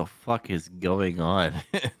 what the fuck is going on?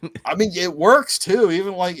 I mean, it works too.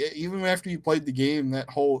 Even after you played the game,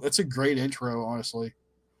 that's a great intro, honestly.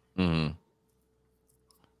 Mm-hmm.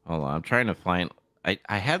 Hold on, I'm trying to find.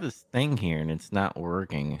 I have this thing here and it's not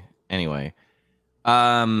working. Anyway,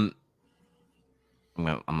 I'm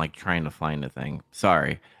like trying to find a thing.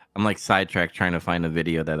 Sorry, I'm like sidetracked trying to find a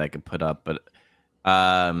video that I could put up. But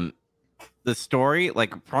the story,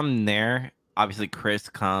 like from there, obviously Chris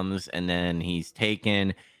comes and then he's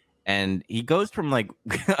taken, and he goes from like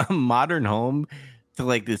a modern home to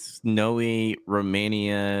like this snowy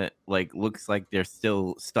Romania. Like looks like they're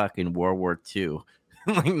still stuck in World War II,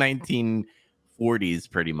 like 1940s,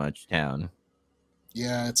 pretty much town.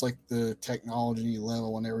 Yeah, it's like the technology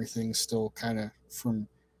level and everything's still kind of from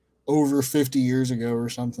over 50 years ago or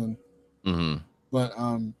something. Mm-hmm. But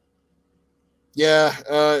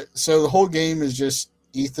yeah. So the whole game is just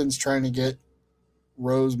Ethan's trying to get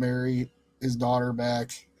Rosemary, his daughter,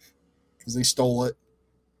 back because they stole it,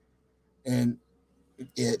 and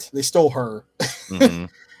they stole her. Mm-hmm.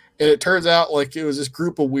 And it turns out like it was this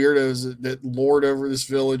group of weirdos that lord over this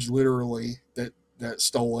village, literally, that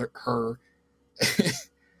stole her.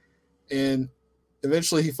 And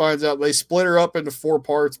eventually he finds out they split her up into 4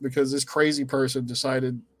 parts because this crazy person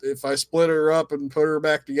decided, if I split her up and put her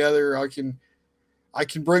back together, I can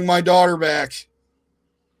bring my daughter back.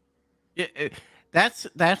 Yeah, that's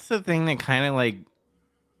the thing that kind of like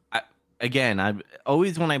again, I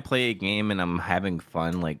always when I play a game and I'm having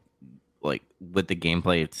fun, like with the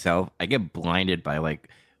gameplay itself, I get blinded by like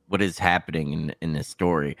what is happening in this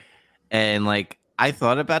story, and like I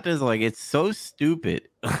thought about this, like it's so stupid,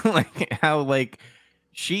 like how like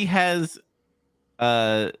she has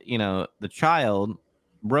the child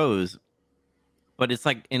Rose, but it's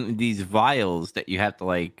like in these vials that you have to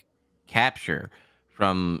like capture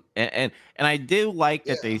from and I do like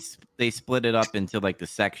Yeah. that they split it up into like the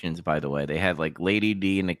sections. By the way, they had like Lady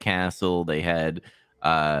D in the castle, they had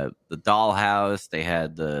the dollhouse, they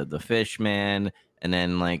had the fishman, and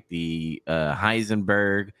then like the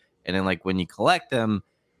Heisenberg, and then like when you collect them,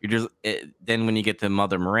 then when you get to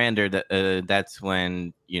Mother Miranda, that's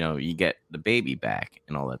when you get the baby back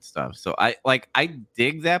and all that stuff. So I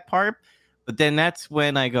dig that part, but then that's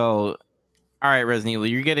when I go, all right, Resident Evil,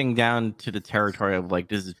 you're getting down to the territory of like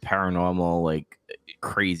this is paranormal, like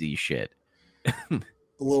crazy shit. A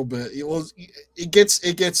little bit. It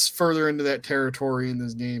gets further into that territory in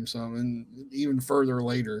this game, some, and even further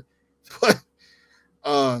later. But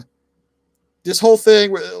uh, this whole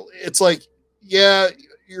thing, it's like, yeah,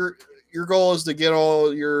 your goal is to get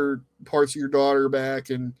all your parts of your daughter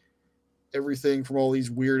back and everything from all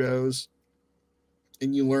these weirdos,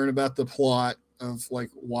 and you learn about the plot of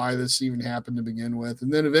like why this even happened to begin with,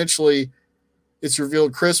 and then eventually it's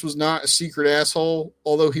revealed Chris was not a secret asshole.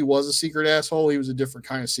 Although he was a secret asshole, he was a different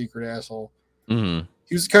kind of secret asshole. Mm-hmm.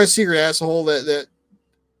 He was the kind of secret asshole that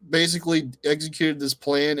basically executed this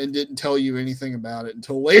plan and didn't tell you anything about it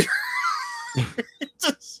until later.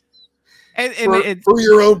 For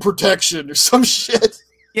your own protection or some shit.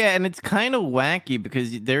 Yeah, and it's kind of wacky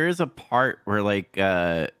because there is a part where like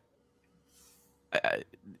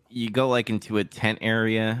you go like into a tent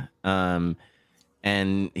area,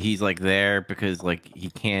 and he's like there because like he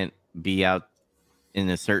can't be out in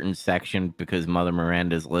a certain section because Mother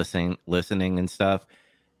Miranda's listening and stuff.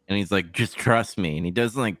 And he's like, just trust me. And he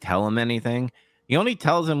doesn't like tell him anything. He only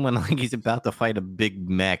tells him when like he's about to fight a big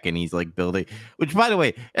mech and he's like building, which by the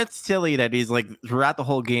way, that's silly that he's like throughout the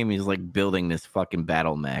whole game, he's like building this fucking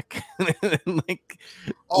battle mech. Like,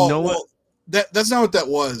 that's not what that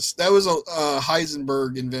was. That was a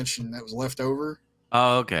Heisenberg invention that was left over.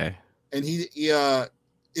 Oh, okay. And the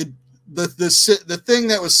thing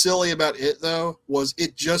that was silly about it though was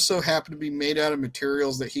it just so happened to be made out of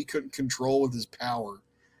materials that he couldn't control with his power.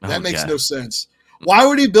 That makes no sense. Why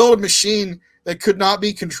would he build a machine that could not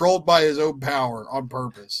be controlled by his own power on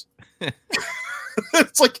purpose?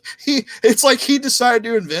 It's like he decided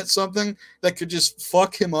to invent something that could just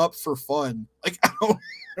fuck him up for fun. Like I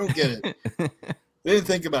don't get it. They didn't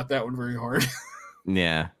think about that one very hard.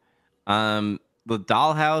 Yeah. The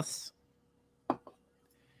dollhouse.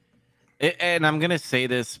 And I'm gonna say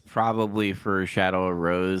this probably for Shadow of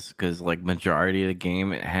Rose because like majority of the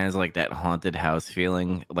game it has like that haunted house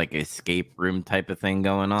feeling, like escape room type of thing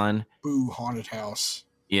going on. Boo, haunted house.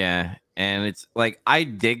 Yeah, and it's like I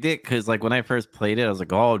digged it because like when I first played it, I was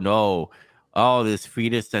like, oh no, oh this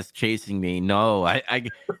fetus that's chasing me. No,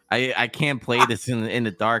 I can't play this in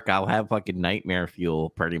the dark. I'll have fucking nightmare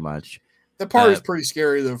fuel pretty much. That part is pretty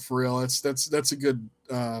scary though, for real. That's a good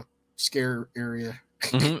scare area.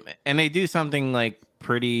 Mm-hmm. And they do something like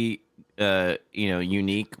pretty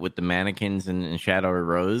unique with the mannequins in Shadow of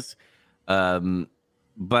Rose,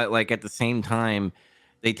 but like at the same time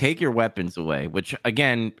they take your weapons away, which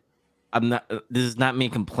again I'm not this is not me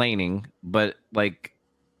complaining, but like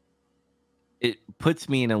it puts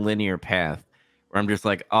me in a linear path where I'm just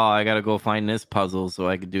like, oh, I gotta go find this puzzle so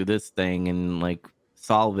I could do this thing and like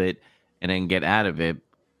solve it and then get out of it.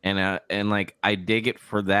 And like I dig it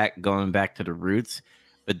for that, going back to the roots.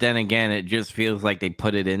 But then again, it just feels like they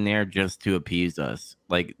put it in there just to appease us.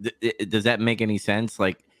 Like, does that make any sense?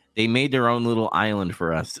 Like, they made their own little island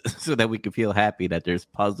for us so that we could feel happy that there's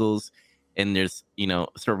puzzles and there's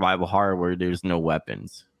survival horror where there's no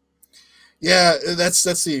weapons. Yeah, that's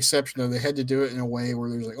the exception though. They had to do it in a way where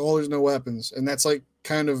there's like, oh, there's no weapons, and that's like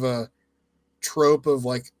kind of a trope of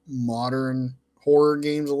like modern horror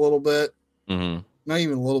games a little bit. Mm-hmm. Not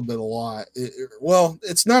even a little bit, a lot. Well,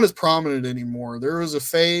 it's not as prominent anymore. There was a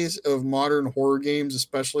phase of modern horror games,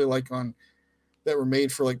 especially like that were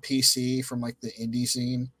made for like PC from like the indie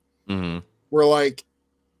scene, mm-hmm. where like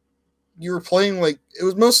you were playing like it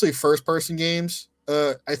was mostly first person games,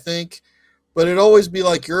 I think. But it'd always be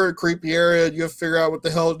like you're in a creepy area, and you have to figure out what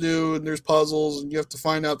the hell to do, and there's puzzles, and you have to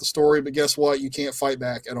find out the story. But guess what? You can't fight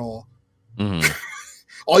back at all. Mm-hmm.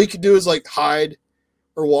 All you can do is like hide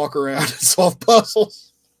or walk around and solve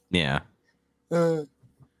puzzles. Yeah. And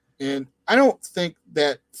I don't think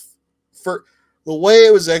that for the way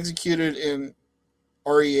it was executed in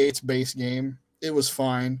RE8's base game, it was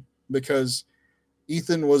fine because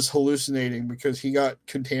Ethan was hallucinating because he got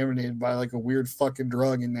contaminated by like a weird fucking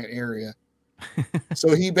drug in that area.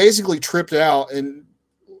 So he basically tripped out, and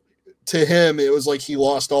to him, it was like he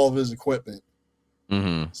lost all of his equipment.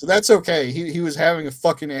 Mm-hmm. So that's okay. He was having a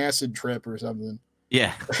fucking acid trip or something.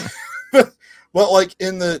 Yeah. But like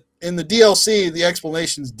in the DLC, the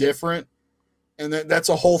explanation's different, and that's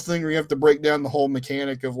a whole thing where you have to break down the whole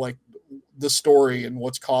mechanic of like the story and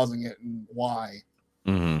what's causing it and why.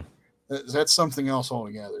 Mm-hmm. That's something else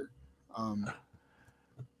altogether.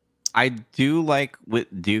 I do like with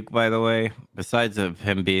Duke, by the way, besides of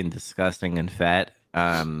him being disgusting and fat,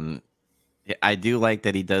 I do like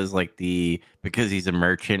that he does like because he's a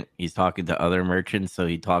merchant, he's talking to other merchants, so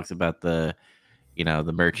he talks about the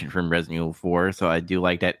merchant from Resident Evil 4. So I do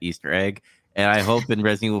like that Easter egg. And I hope in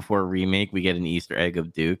Resident Evil 4 remake we get an Easter egg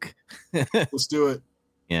of Duke. Let's do it.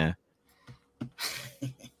 Yeah.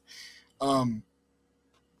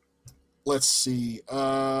 Let's see.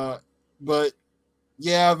 But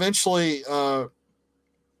yeah, eventually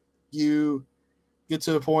you get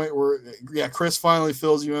to the point where Chris finally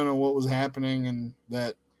fills you in on what was happening, and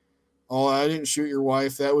that I didn't shoot your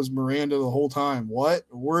wife. That was Miranda the whole time. What?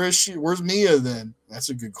 Where is she? Where's Mia then? That's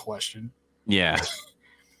a good question. Yeah.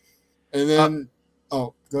 And then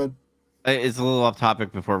go ahead. It's a little off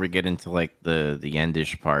topic before we get into like the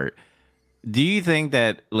endish part. Do you think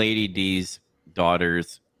that Lady D's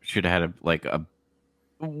daughters should have had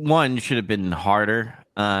one should have been harder,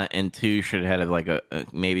 and two should have had a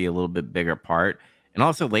maybe a little bit bigger part, and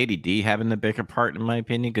also Lady D having a bigger part in my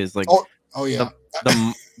opinion, because like yeah,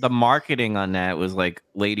 the marketing on that was like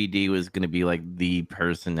Lady D was going to be like the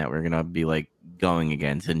person that we're going to be like going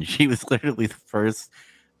against, and she was literally the first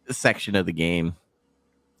section of the game.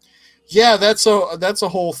 Yeah, that's a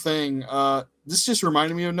whole thing. This just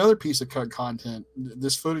reminded me of another piece of cut content.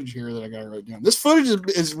 This footage here that I got to write down. This footage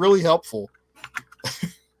is really helpful.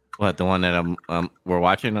 What, the one that we're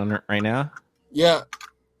watching on right now? Yeah.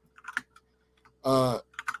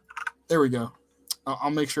 There we go.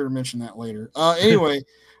 I'll make sure to mention that later. Anyway,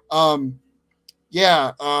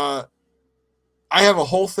 yeah. I have a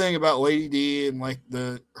whole thing about Lady D and like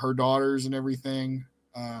her daughters and everything.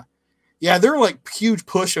 Yeah, they're like huge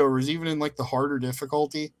pushovers, even in like the harder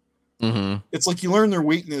difficulty. Mm-hmm. It's like you learn their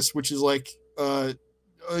weakness, which is like when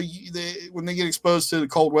they get exposed to the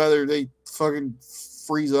cold weather, they fucking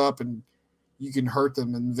freeze up, and you can hurt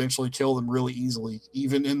them and eventually kill them really easily,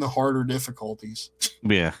 even in the harder difficulties.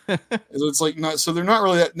 Yeah. It's like not so they're not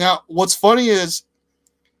really that. Now, what's funny is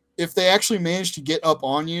if they actually manage to get up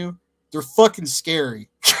on you, they're fucking scary.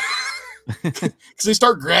 Because they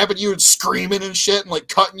start grabbing you and screaming and shit and like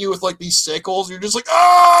cutting you with like these sickles. You're just like,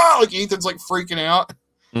 ah, like Ethan's like freaking out.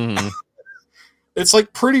 Mm-hmm. It's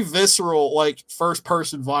like pretty visceral, like first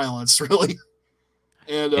person violence, really.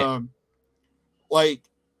 And like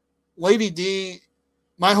Lady D,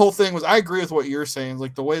 my whole thing was I agree with what you're saying.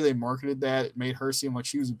 Like the way they marketed that, it made her seem like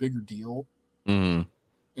she was a bigger deal. Mm-hmm.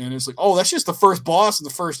 And it's like, oh, that's just the first boss in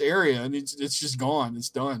the first area, and it's just gone. It's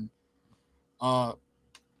done.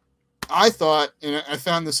 I thought, and I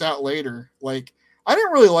found this out later, like, I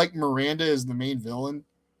didn't really like Miranda as the main villain.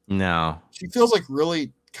 No. She feels like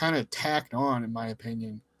really kind of tacked on, in my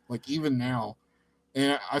opinion, like even now.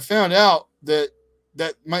 And I found out that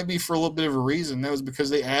might be for a little bit of a reason. That was because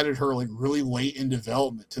they added her like really late in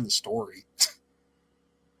development to the story.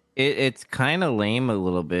 It's kind of lame a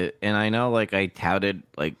little bit, and I know like I touted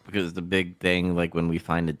like because the big thing like when we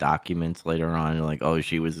find the documents later on, like, oh,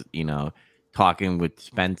 she was talking with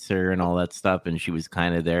Spencer and all that stuff, and she was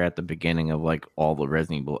kind of there at the beginning of like all the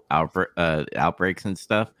Resident Evil outbreaks and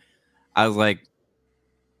stuff. I was like,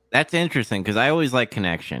 that's interesting because I always like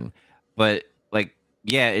connection, but like,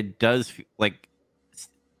 yeah, it does like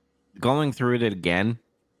going through it again.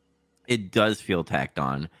 It does feel tacked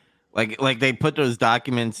on, like they put those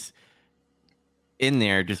documents in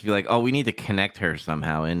there just to be like, oh, we need to connect her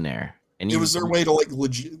somehow in there, and it was their way to like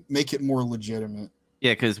make it more legitimate.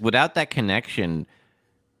 Yeah, because without that connection,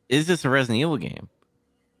 is this a Resident Evil game?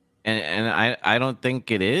 And I don't think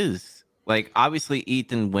it is. Like, obviously,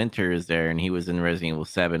 Ethan Winter is there, and he was in Resident Evil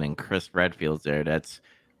 7, and Chris Redfield's there.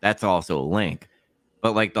 That's also a link.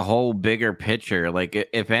 But, like, the whole bigger picture, like,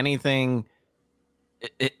 if anything,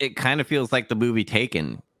 it kind of feels like the movie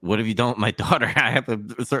Taken. what have you done with my daughter? I have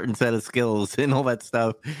a certain set of skills and all that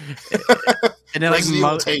stuff. And then like Resident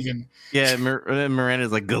Evil taken. yeah,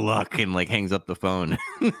 Miranda's like, good luck, and like hangs up the phone.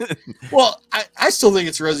 Well, I still think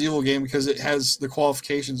it's a Resident Evil game because it has the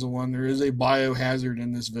qualifications of one. There is a biohazard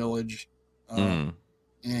in this village,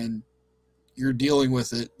 and you're dealing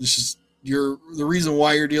with it. It's just the reason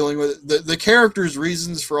why you're dealing with it. The character's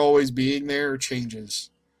reasons for always being there changes.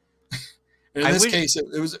 And in this case,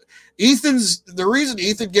 it was the reason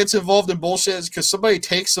Ethan gets involved in bullshit is because somebody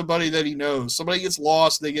takes somebody that he knows. Somebody gets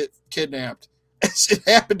lost, they get kidnapped. It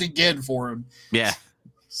happened again for him. Yeah.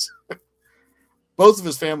 Both of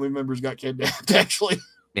his family members got kidnapped, actually.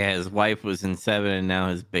 Yeah, his wife was in 7 and now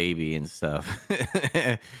his baby and stuff.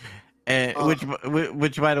 And,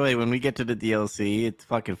 which, by the way, when we get to the DLC, it's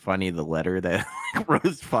fucking funny, the letter that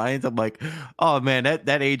Rose finds. I'm like, oh, man,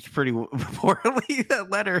 that aged pretty poorly, that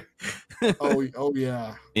letter. oh,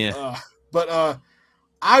 yeah. Yeah. But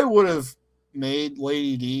I would have made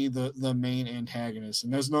Lady D the main antagonist.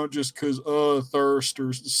 And that's not just because, thirst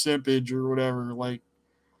or simpage or whatever. Like,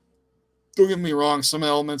 don't get me wrong, some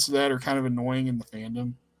elements of that are kind of annoying in the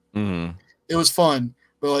fandom. Mm-hmm. It was fun,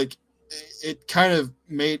 but like it kind of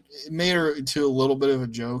made her into a little bit of a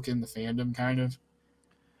joke in the fandom, kind of.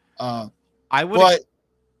 I would.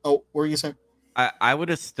 What were you saying? I would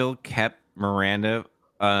have still kept Miranda,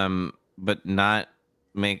 but not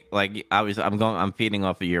make like I'm feeding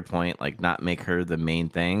off of your point, like not make her the main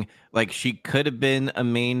thing. Like she could have been a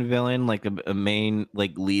main villain, like a main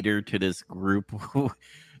like leader to this group.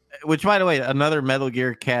 Which, by the way, another Metal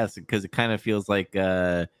Gear cast because it kind of feels like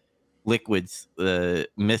Liquid's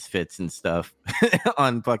misfits and stuff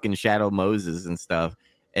on fucking Shadow Moses and stuff,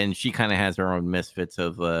 and she kind of has her own misfits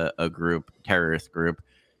of a group, terrorist group,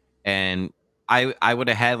 and I would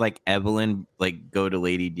have had like Evelyn like go to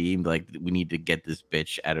Lady D and be like, we need to get this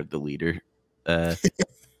bitch out of the leader, yeah,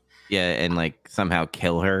 and like somehow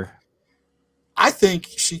kill her. I think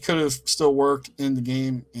she could have still worked in the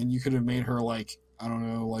game, and you could have made her like, I don't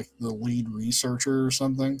know, like the lead researcher or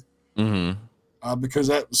something. Mm-hmm.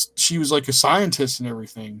 Because she was like a scientist and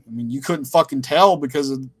everything. I mean, you couldn't fucking tell because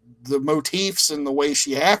of the motifs and the way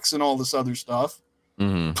she acts and all this other stuff.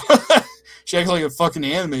 Mm-hmm. She acts like a fucking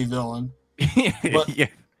anime villain. But, yeah.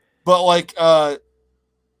 But like I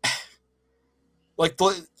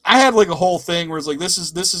had like a whole thing where it's like this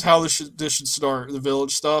is how this should start, the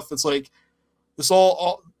village stuff. It's like this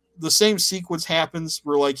all the same sequence happens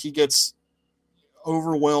where like he gets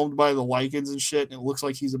overwhelmed by the lichens and shit, and it looks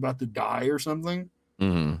like he's about to die or something.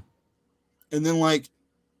 Mm-hmm. And then like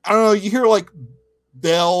I don't know, you hear like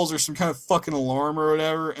bells or some kind of fucking alarm or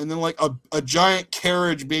whatever, and then like a giant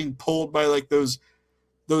carriage being pulled by like those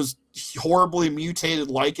horribly mutated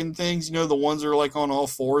lichen things, you know, the ones that are like on all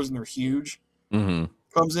fours and they're huge. Mm-hmm.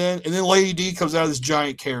 Comes in, and then Lady D comes out of this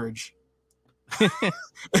giant carriage.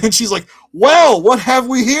 And she's like, well, what have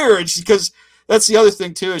we here? And because that's the other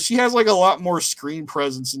thing too, is she has like a lot more screen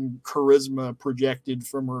presence and charisma projected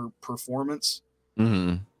from her performance.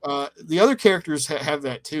 Mm-hmm. The other characters have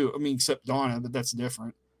that too. I mean, except Donna, but that's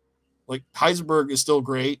different. Like Heisenberg is still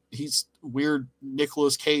great. He's weird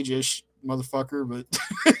Nicolas Cage-ish motherfucker, but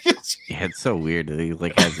yeah, it's so weird that he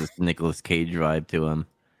like has this Nicolas Cage vibe to him.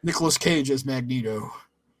 Nicolas Cage as Magneto.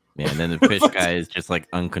 Yeah, and then the fish guy is just like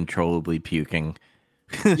uncontrollably puking.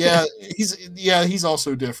 Yeah, he's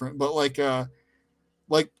also different, but like and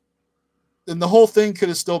the whole thing could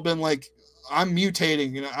have still been like, I'm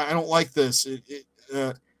mutating and I don't like this.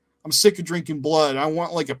 I'm sick of drinking blood. I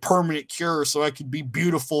want like a permanent cure so I could be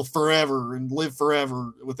beautiful forever and live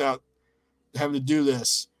forever without having to do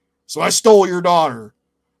this. So I stole your daughter.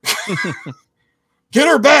 Get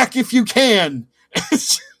her back if you can.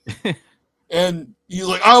 And he's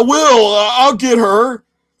like, I will. I'll get her.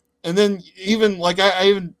 And then even like I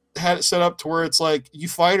even had it set up to where it's like you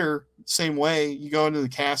fight her the same way. You go into the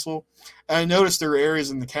castle. And I noticed there are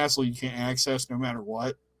areas in the castle you can't access no matter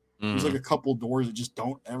what. There's like a couple doors that just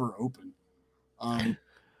don't ever open.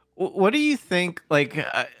 What do you think? Like,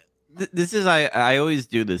 this is I always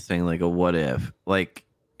do this thing like a what if. Like,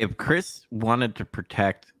 if Chris wanted to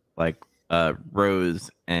protect like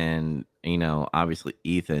Rose and obviously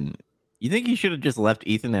Ethan, you think he should have just left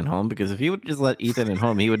Ethan at home? Because if he would just let Ethan at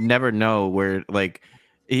home, he would never know where like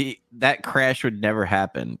that crash would never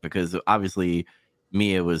happen. Because obviously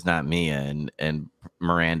Mia was not Mia, and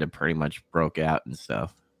Miranda pretty much broke out and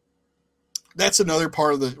stuff. That's another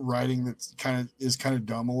part of the writing that's kind of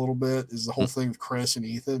dumb a little bit, is the whole thing with Chris and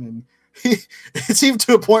Ethan. And it's even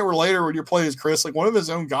to a point where later when you're playing as Chris, like one of his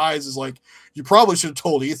own guys is like, you probably should have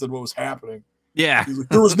told Ethan what was happening. Yeah. Like,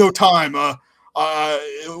 there was no time.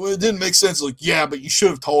 It didn't make sense. Like, yeah, but you should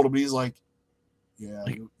have told him. And he's like, yeah,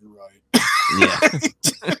 right. Yeah.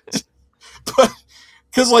 But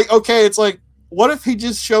because like, okay, it's like, what if he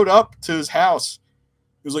just showed up to his house?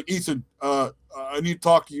 He was like, Ethan, I need to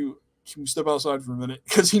talk to you. Can you step outside for a minute?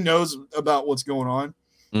 Because he knows about what's going on.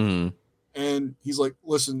 Mm-hmm. And he's like,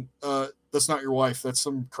 listen, that's not your wife. That's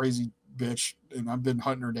some crazy bitch. And I've been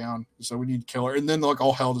hunting her down. So we need to kill her. And then like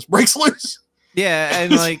all hell just breaks loose. Yeah,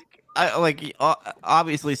 and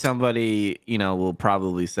obviously somebody, will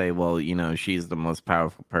probably say, well, she's the most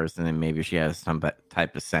powerful person and maybe she has some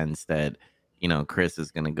type of sense that, Chris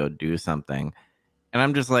is going to go do something. And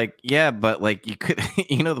I'm just like, yeah, but like you could,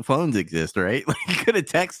 the phones exist, right? Like you could have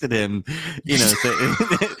texted him,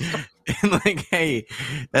 and like, hey,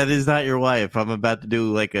 that is not your wife. I'm about to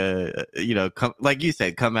do like come, like you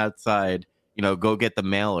said, come outside, go get the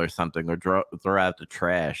mail or something, or throw out the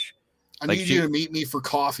trash. I need you to meet me for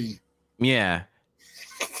coffee. Yeah.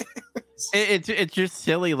 It's just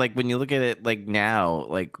silly. Like when you look at it, like now,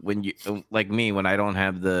 like when you, like me, when I don't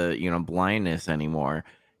have the, blindness anymore,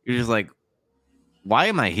 you're just like, why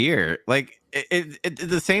am I here? Like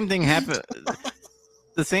the same thing happened.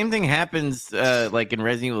 The same thing happens, like in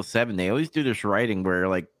Resident Evil 7. They always do this writing where,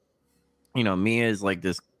 like, Mia is like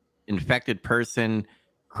this infected person,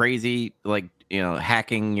 crazy, like,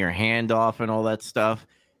 hacking your hand off and all that stuff.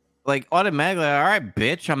 Like automatically, all right,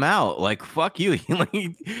 bitch, I'm out. Like, fuck you. Like,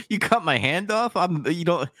 you cut my hand off. I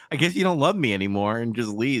guess you don't love me anymore, and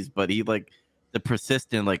just leaves. But he like the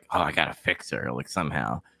persistent, like, oh, I gotta fix her, like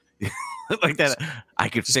somehow. Like that, I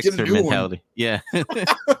could just fix her mentality. One. Yeah.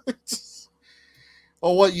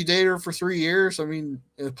 Oh, what, you dated her for 3 years? I mean,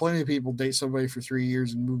 plenty of people date somebody for 3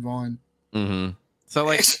 years and move on. Mm-hmm. So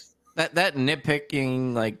like that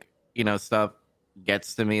nitpicking, like, stuff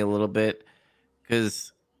gets to me a little bit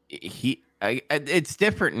because it's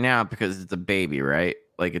different now because it's a baby, right?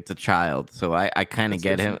 Like it's a child. So I kind of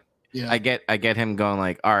get him. Yeah. I get him going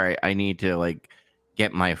like, all right, I need to like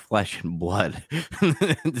get my flesh and blood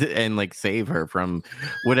and like save her from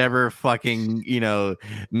whatever fucking,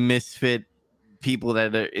 misfit people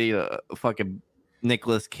that are, fucking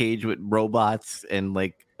Nicolas Cage with robots and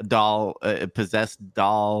like a doll, a possessed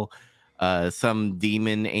doll, some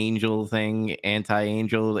demon angel thing,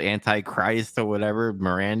 anti-angel, anti-Christ or whatever,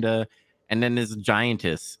 Miranda, and then there's a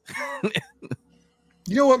giantess.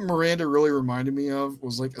 You know what Miranda really reminded me of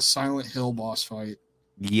was like a Silent Hill boss fight.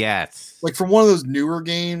 Yes. Like from one of those newer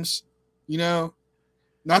games, not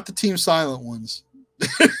the Team Silent ones.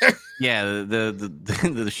 Yeah, the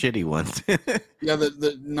shitty ones. Yeah,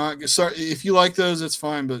 the not sorry. If you like those, it's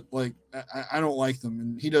fine, but like I don't like them,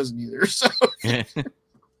 and he doesn't either. So,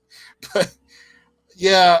 but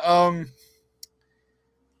yeah,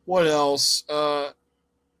 what else? Oh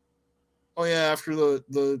yeah, after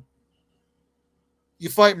the you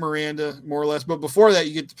fight Miranda more or less, but before that,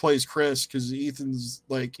 you get to play as Chris because Ethan's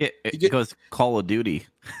like it goes Call of Duty.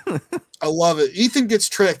 I love it. Ethan gets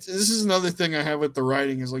tricked. This is another thing I have with the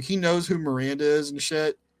writing is like he knows who Miranda is and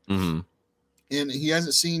shit, mm-hmm. and he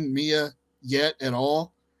hasn't seen Mia yet at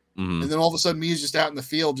all. Mm-hmm. And then all of a sudden, Mia's just out in the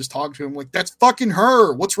field, just talking to him like, "That's fucking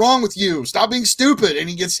her. What's wrong with you? Stop being stupid." And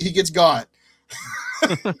he gets got.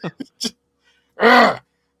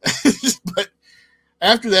 But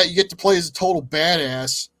after that, you get to play as a total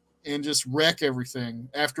badass and just wreck everything.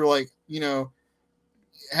 After like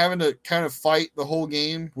having to kind of fight the whole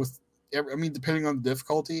game with, depending on the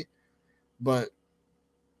difficulty. But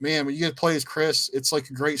man, when you get to play as Chris, it's like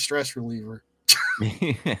a great stress reliever.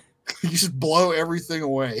 You just blow everything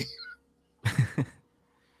away.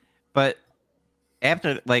 But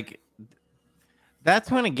after like, that's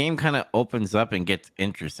when a game kind of opens up and gets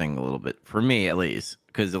interesting a little bit for me, at least,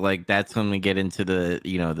 because like that's when we get into the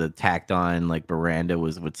the tacked on like Miranda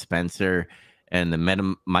was with Spencer and the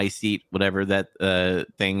metamycete, whatever that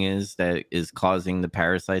thing is that is causing the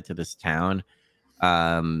parasite to this town.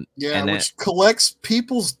 Which collects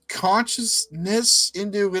people's consciousness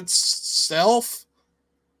into itself.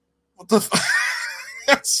 What the?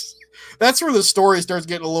 That's where the story starts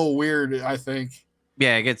getting a little weird, I think.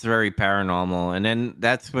 Yeah, it gets very paranormal, and then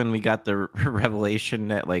that's when we got the revelation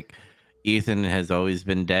that like Ethan has always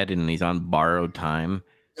been dead and he's on borrowed time.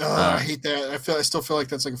 I hate that. I still feel like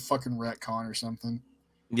that's like a fucking retcon or something.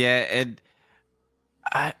 Yeah, and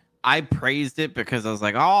I praised it because I was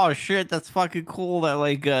like, oh shit, that's fucking cool that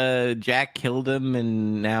like Jack killed him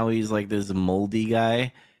and now he's like this moldy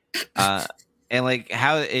guy. And like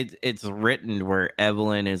how it's written where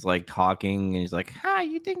Evelyn is like talking and he's like, "Hi,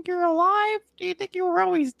 you think you're alive? Do you think you were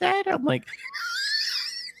always dead?" I'm like,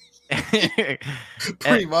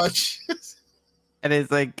 pretty much. And it's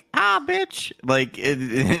like, bitch. Like,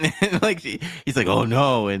 like he's like, "Oh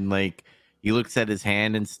no," and like he looks at his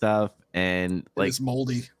hand and stuff, and like it's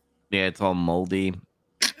moldy. Yeah, it's all moldy.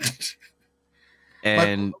 my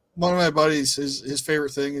And One of my buddies, his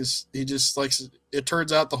favorite thing is he just likes. It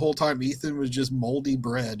turns out the whole time Ethan was just moldy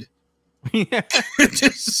bread. yeah. It's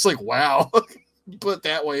just like wow. You put it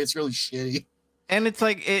that way, it's really shitty. And it's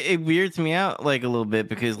like it weirds me out like a little bit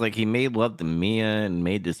because like he made love to Mia and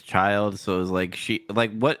made this child, so it's like she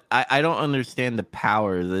like what I don't understand the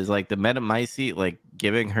powers. Is like the Metamycete like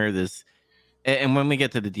giving her this, and when we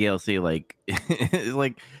get to the DLC, like it's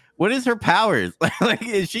like what is her powers? Like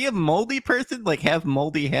is she a moldy person? Like half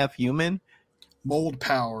moldy, half human? Mold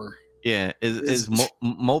power Yeah, is,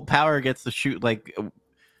 mold power gets to shoot like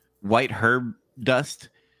white herb dust?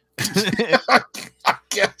 I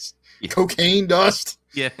guess, Yeah. cocaine dust.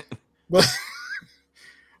 Yeah. But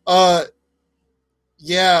uh,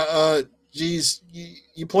 yeah, geez,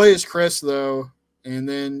 you play as Chris though, and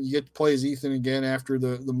then you get to play as Ethan again after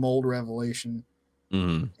the mold revelation.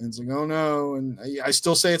 Mhm. And it's like, oh no. And I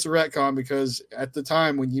still say it's a retcon because at the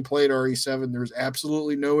time when you played RE7, there was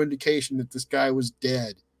absolutely no indication that this guy was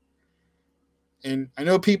dead. And I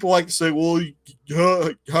know people like to say, well,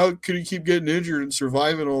 how could he keep getting injured and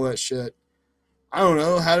surviving all that shit? I don't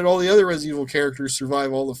know. How did all the other Resident Evil characters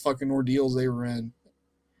survive all the fucking ordeals they were in?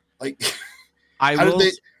 Like, I how did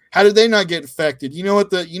will. they not get infected? You know what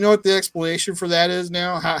the explanation for that is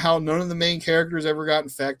now? How none of the main characters ever got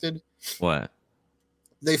infected? What?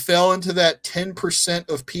 They fell into that 10%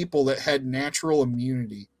 of people that had natural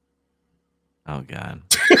immunity. Oh God.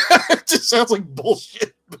 It just sounds like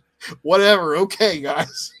bullshit. Whatever. Okay,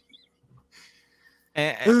 guys.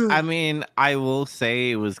 I mean, I will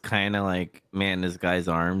say it was kind of like, man, this guy's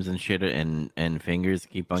arms and shit and fingers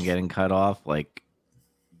keep on getting cut off. Like,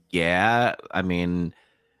 yeah, I mean,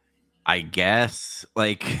 I guess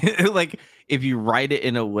like like if you write it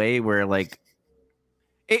in a way where like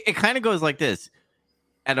it kind of goes like this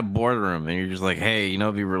at a boardroom and you're just like, hey, you know,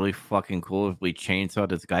 it'd be really fucking cool if we chainsaw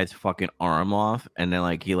this guy's fucking arm off and then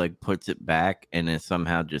like he like puts it back and it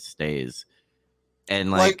somehow just stays.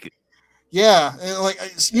 And Like, like, yeah, and like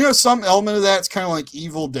some element of that's kind of like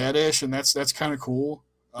Evil Dead-ish, and that's kind of cool.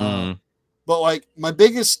 mm, But like my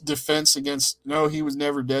biggest defense against no, he was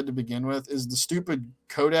never dead to begin with is the stupid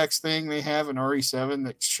codex thing they have in RE7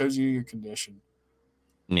 that shows you your condition.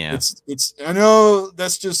 yeah, It's I know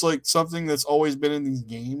that's just like something that's always been in these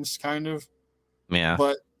games, kind of, yeah,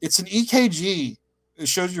 but it's an EKG. It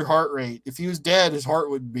shows your heart rate. If he was dead, his heart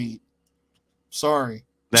would beat. Sorry.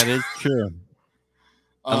 that is true.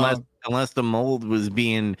 unless Uh, unless the mold was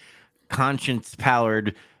being conscience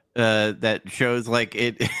powered, that shows like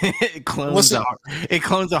it it clones listen, a heart, it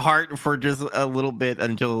clones a heart for just a little bit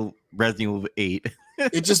until Resident Evil 8.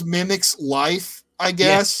 it just mimics life, I Yeah.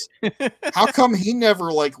 guess. How come he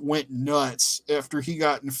never like went nuts after he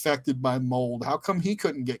got infected by mold? How come he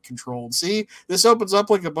couldn't get controlled? See, this opens up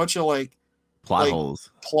like a bunch of Plot like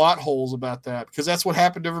holes. plot holes about that because that's what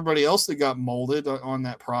happened to everybody else that got molded on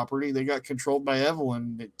that property. They got controlled by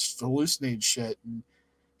Evelyn. It just hallucinated shit, and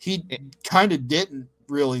he kind of didn't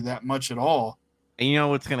really that much at all. And you know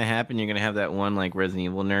what's gonna happen? You're gonna have that one like Resident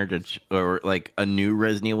Evil nerd, or like a new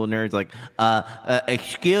Resident Evil nerd, like,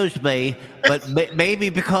 excuse me, but maybe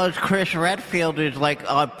because Chris Redfield is like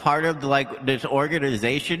a part of like this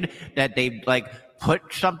organization that they like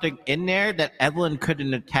put something in there that Evelyn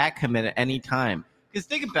couldn't attack him at any time. Because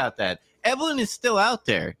think about that, Evelyn is still out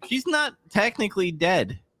there. She's not technically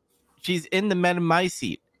dead. She's in the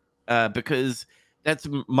Metamycete, because that's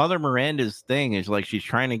Mother Miranda's thing. Is like she's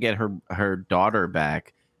trying to get her daughter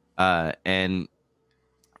back, and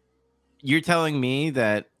you're telling me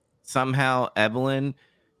that somehow Evelyn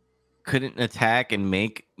couldn't attack and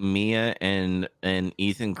make Mia and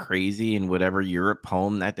Ethan crazy in whatever Europe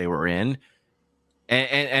home that they were in,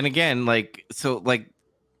 and again, like, so like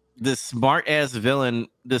the smart ass villain,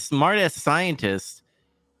 the smart ass scientist,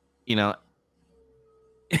 you know,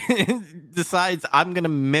 decides I'm gonna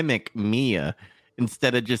mimic Mia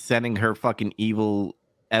instead of just sending her fucking evil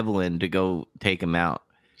Evelyn to go take him out.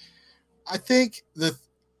 I think the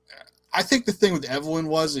thing with Evelyn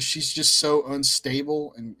was is she's just so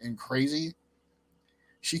unstable and crazy.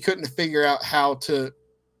 She couldn't figure out how to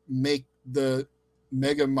make the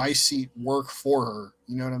mega mycete work for her.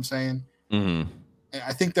 You know what I'm saying? Mm-hmm. And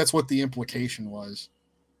I think that's what the implication was.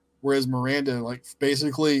 Whereas Miranda, like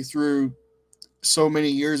basically through so many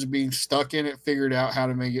years of being stuck in it, figured out how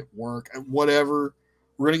to make it work. Whatever.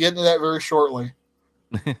 We're gonna get into that very shortly.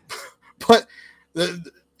 But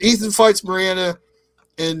Ethan fights Miranda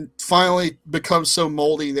and finally becomes so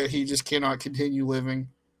moldy that he just cannot continue living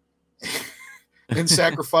and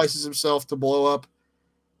sacrifices himself to blow up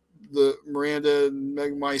the Miranda and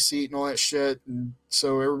Meg My Seat and all that shit, and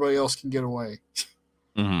so everybody else can get away.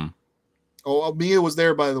 Mm-hmm. Oh, Mia was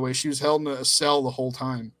there, by the way. She was held in a cell the whole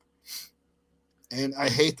time. And I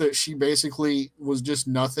hate that she basically was just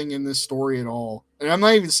nothing in this story at all. And I'm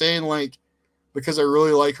not even saying like because I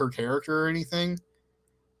really like her character or anything.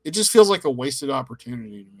 It just feels like a wasted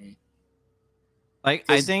opportunity to me. Like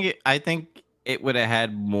Because I think it would have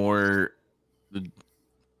had more,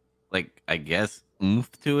 like I guess, oomph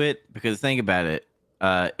to it. Because think about it.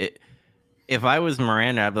 It if I was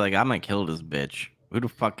Miranda, I'd be like, I'm gonna kill this bitch. Who the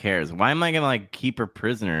fuck cares? Why am I gonna like keep her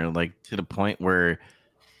prisoner like to the point where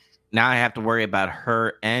now I have to worry about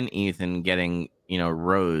her and Ethan getting,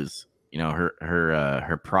 Rose,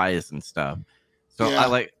 her prize and stuff. So I yeah,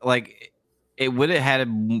 like it would have had a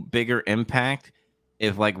bigger impact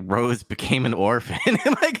if like Rose became an orphan.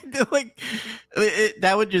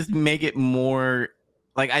 That would just make it more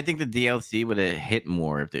like I think the DLC would have hit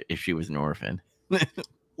more if she was an orphan.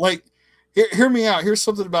 like hear me out. Here's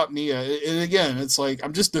something about Mia. And again, it's like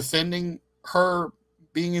I'm just defending her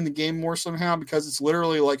being in the game more somehow because it's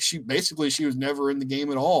literally like she was never in the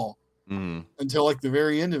game at all Mm. until like the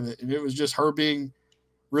very end of it, and it was just her being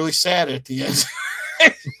really sad at the end.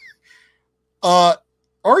 uh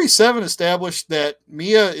RE7 established that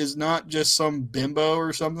Mia is not just some bimbo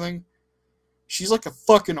or something. She's like a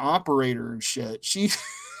fucking operator and shit.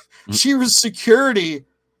 She was security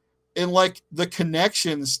and like the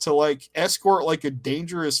connections to like escort like a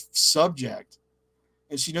dangerous subject.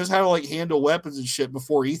 And she knows how to like handle weapons and shit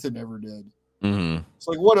before Ethan ever did. Mm-hmm. It's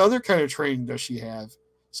like, what other kind of training does she have?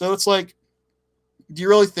 So it's like, do you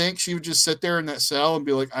really think she would just sit there in that cell and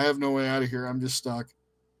be like, I have no way out of here. I'm just stuck.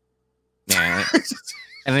 Yeah.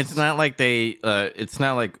 And it's not like it's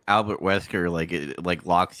not like Albert Wesker, like it like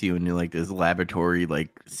locks you into like this laboratory, like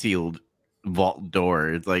sealed vault door.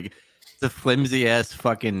 It's like it's a flimsy ass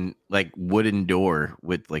fucking like wooden door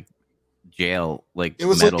with like jail, like It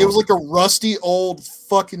metal. was like a rusty old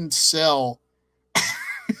fucking cell,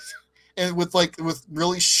 and with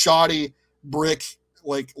really shoddy brick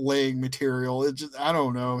like laying material. It just I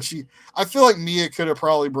don't know. I feel like Mia could have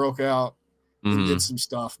probably broke out and did Mm-hmm. some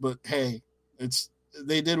stuff, but hey, it's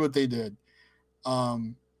they did what they did.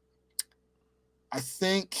 Um, I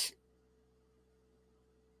think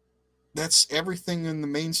that's everything in the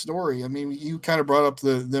main story. I mean, you kind of brought up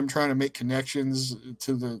them trying to make connections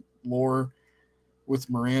to the lore with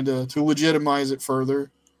Miranda to legitimize it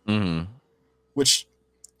further, Mm-hmm. which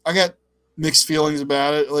I got mixed feelings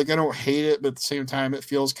about it. Like I don't hate it, but at the same time, it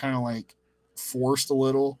feels kind of like forced a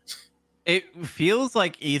little. It feels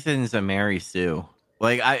like Ethan's a Mary Sue.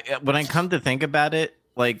 Like when I come to think about it,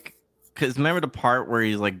 like because remember the part where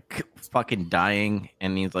he's like fucking dying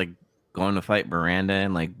and he's like going to fight Miranda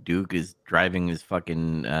and like Duke is driving his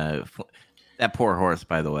fucking that poor horse,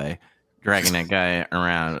 by the way, dragging that guy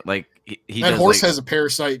around. Like he That does horse like has a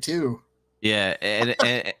parasite too. yeah,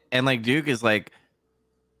 and like Duke is like,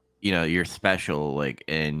 you're special, like,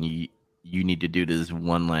 and you need to do this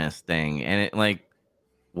one last thing, and it like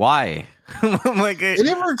why? Like They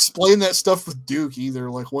never explained that stuff with Duke either.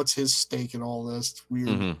 Like, what's his stake in all this? It's weird.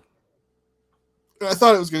 mhm. I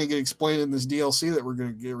thought it was going to get explained in this DLC that we're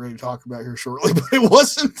going to get ready to talk about here shortly, but it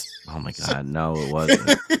wasn't. Oh my god, no, it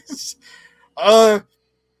wasn't. uh,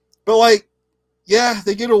 but like, yeah,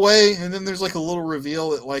 they get away, and then there's like a little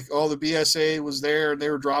reveal that like, oh, the BSA was there and they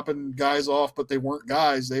were dropping guys off, but they weren't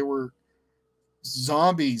guys; they were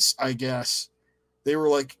zombies, I guess. They were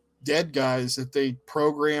like dead guys that they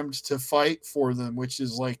programmed to fight for them, which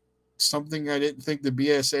is like something I didn't think the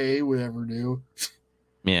BSAA would ever do.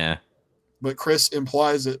 Yeah. But Chris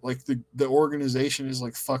implies that like the organization is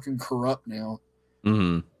like fucking corrupt now.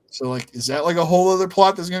 Mhm. So like, is that like a whole other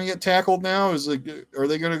plot that's going to get tackled now? Is like, are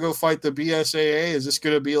they going to go fight the BSAA? Is this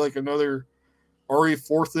going to be like another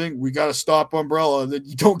RE4 thing? We got to stop Umbrella. Then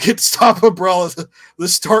you don't get to stop Umbrella. The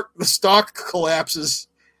stock collapses,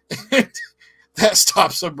 and that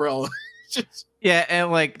stops Umbrella. Just, Yeah,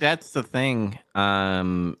 and like that's the thing.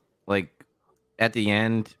 Like at the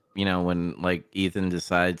end, when like Ethan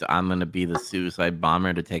decides I'm gonna be the suicide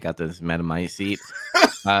bomber to take out this Metamite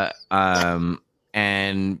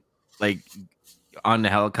and like on the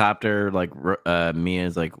helicopter, like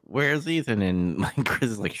Mia's like, "Where's Ethan?" And like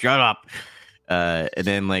Chris is like, "Shut up." And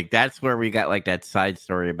then like that's where we got like that side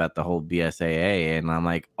story about the whole BSAA, and I'm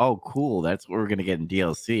like, "Oh, cool, that's what we're gonna get in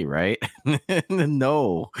DLC, right?"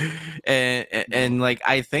 No, and like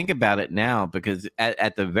I think about it now because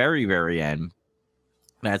at the very very end,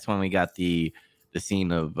 that's when we got the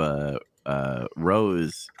scene of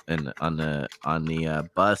Rose and on the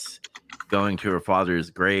bus going to her father's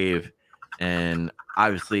grave, and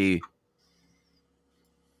obviously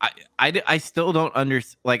I still don't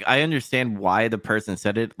understand. Like, I understand why the person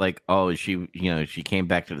said it. Like, oh, she came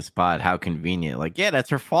back to the spot. How convenient. Like, yeah, that's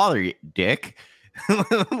her father, you dick.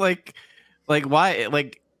 like, like why?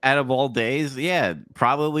 Like, out of all days, yeah,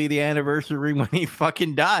 probably the anniversary when he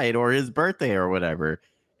fucking died or his birthday or whatever.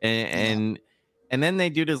 And Yeah. and then they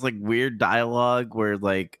do this like weird dialogue where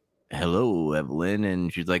like, hello, Evelyn,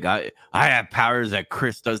 and she's like, I have powers that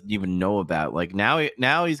Chris doesn't even know about. Like now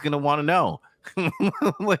he's gonna want to know.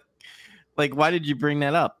 like, like, why did you bring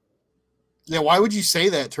that up? Yeah, why would you say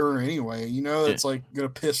that to her anyway? You know, Yeah. it's like gonna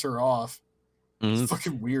piss her off. It's Mhm.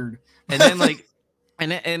 fucking weird. And then like,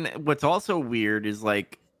 and what's also weird is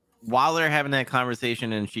like while they're having that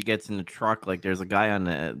conversation and she gets in the truck, like there's a guy on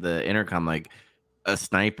the intercom, like a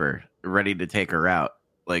sniper, ready to take her out.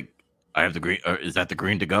 Like, I have the green. Is that the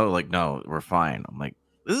green to go? Like, no, we're fine. I'm like,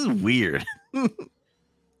 this is weird. It's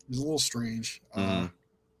a little strange. Mhm.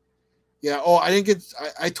 Yeah. Oh, I didn't get.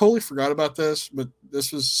 I totally forgot about this, but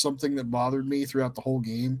this was something that bothered me throughout the whole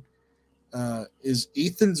game. Is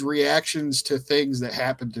Ethan's reactions to things that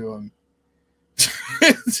happen to him?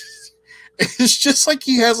 It's just like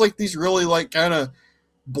he has like these really like kind of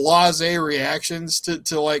blasé reactions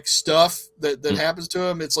to like stuff that Mm. happens to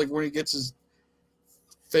him. It's like when he gets his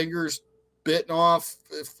fingers bitten off.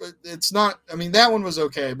 It's not. I mean, that one was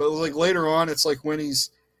okay, but like later on, it's like when he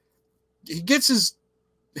gets his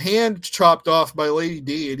hand chopped off by Lady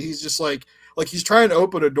D, and he's just like he's trying to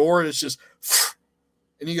open a door, and it's just,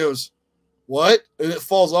 and he goes, "What?" And it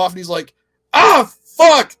falls off, and he's like, "Ah,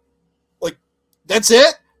 fuck!" Like, that's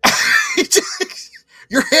it.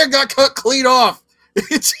 Your hand got cut clean off.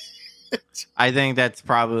 I think that's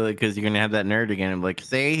probably because you're gonna have that nerd again. Like,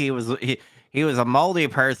 say he was a moldy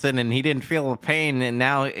person and he didn't feel the pain, and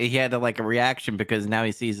now he had like a reaction because now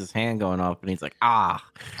he sees his hand going off, and he's like, ah.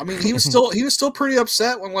 I mean, he was still pretty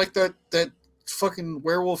upset when like that fucking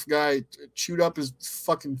werewolf guy chewed up his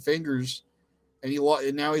fucking fingers, and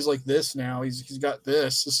and now he's like this. Now he's got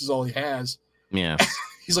this. This is all he has. Yeah.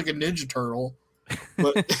 He's like a Ninja Turtle,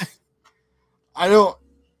 but I don't.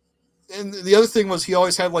 And the other thing was he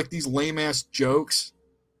always had like these lame ass jokes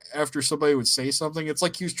after somebody would say something. It's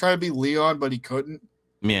like he was trying to be Leon, but he couldn't.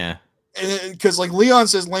 Yeah. Because like Leon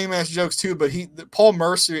says lame ass jokes too, but Paul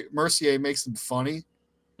Mercier makes them funny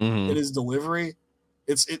in Hmm. his delivery.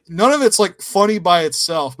 None of it's like funny by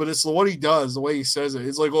itself, but it's what he does, the way he says it.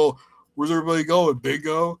 It's like, oh, where's everybody going?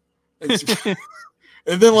 Bingo. And,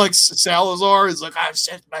 and then like Salazar is like, I've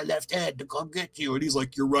sent my left hand to come get you, and he's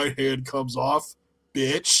like, your right hand comes off,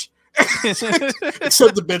 bitch.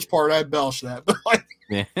 Except the bitch part, I embellished that. But like,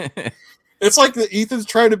 Yeah. it's like the Ethan's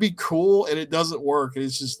trying to be cool and it doesn't work, and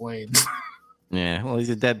it's just lame. Yeah. Well, he's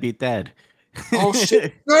a deadbeat dad. Oh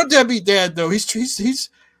shit! Not deadbeat dad though. He's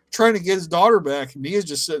trying to get his daughter back. Mia's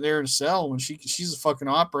just sitting there in a cell when she's a fucking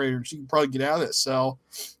operator, and she can probably get out of that cell.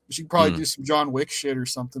 She can probably do some John Wick shit or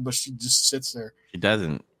something, but she just sits there. She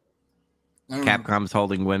doesn't. I don't know. Capcom's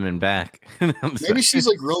holding women back. Maybe she's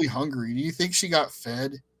like really hungry. Do you think she got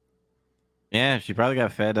fed? Yeah, she probably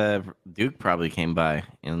got fed. Duke probably came by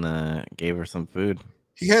and gave her some food.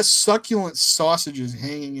 He has succulent sausages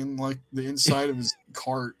hanging in like the inside of his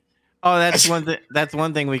cart. Oh, that's one thing. That's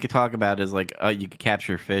one thing we could talk about is like, oh, you could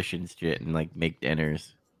capture fish and shit and like make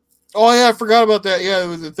dinners. Oh yeah, I forgot about that. Yeah, it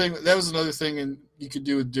was the thing. That was another thing, and you could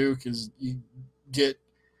do with Duke is you get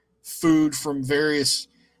food from various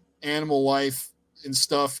animal life and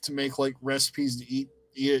stuff to make like recipes to eat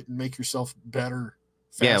it and make yourself better,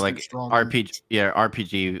 faster, Yeah, like stronger. RPG. Yeah,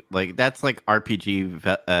 RPG. Like that's like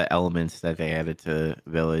RPG elements that they added to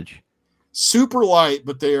Village. Super light,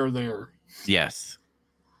 but they are there. Yes.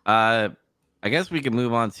 I guess we can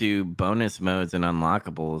move on to bonus modes and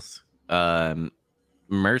unlockables.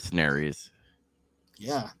 Mercenaries.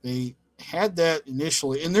 Yeah, they had that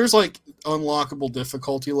initially, and there's like unlockable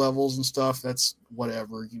difficulty levels and stuff. That's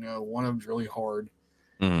whatever, you know. One of them's really hard.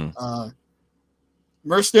 Mm-hmm.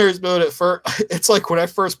 Mercenaries mode at first, it's like when I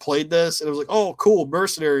first played this, and it was like, oh, cool,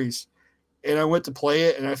 mercenaries. And I went to play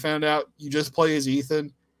it, and I found out you just play as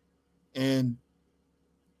Ethan, and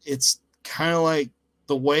it's kind of like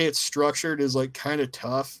the way it's structured is like kind of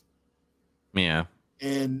tough. Yeah.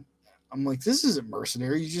 And I'm like, this isn't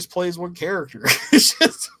mercenary. You just play as one character. It's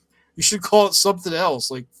just, you should call it something else,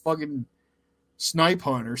 like fucking snipe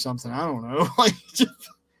hunt or something. I don't know. Like,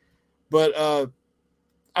 but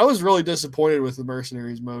I was really disappointed with the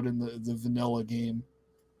mercenaries mode in the vanilla game.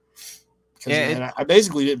 Yeah, I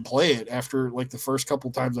basically didn't play it after like the first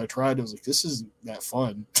couple times I tried. I was like, this isn't that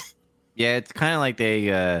fun. Yeah, it's kind of like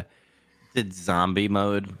they did zombie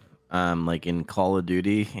mode, like in Call of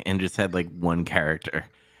Duty, and just had like one character.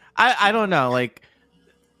 I don't know, like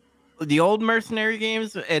the old mercenary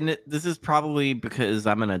games, and this is probably because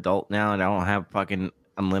I'm an adult now and I don't have fucking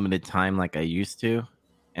unlimited time like I used to.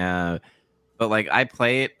 Uh, but like I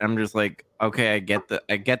play it, I'm just like, okay, I get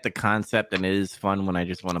the concept, and it is fun when I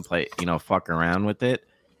just want to play, fuck around with it,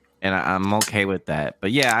 and I'm okay with that.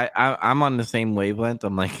 But yeah, I'm on the same wavelength.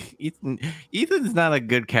 I'm like Ethan's not a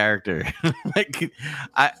good character. Like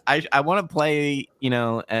I want to play,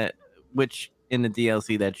 which in the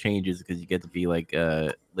DLC that changes because you get to be like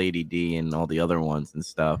Lady D and all the other ones and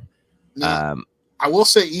stuff. Now, Um, I will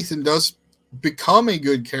say Ethan does become a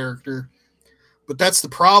good character, but that's the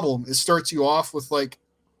problem. It starts you off with like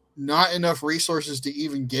not enough resources to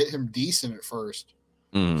even get him decent at first.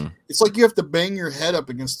 mm, It's like you have to bang your head up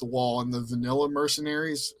against the wall in the vanilla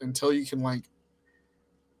mercenaries until you can like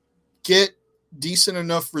get decent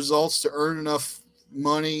enough results to earn enough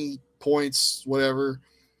money, points, whatever,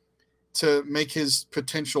 to make his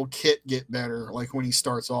potential kit get better. Like when he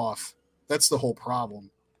starts off, that's the whole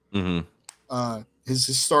problem. mm-hmm.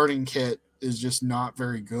 His starting kit is just not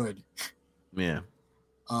very good. Yeah.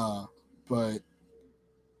 But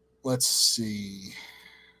let's see.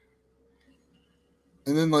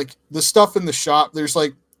 And then like the stuff in the shop, there's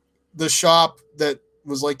like the shop that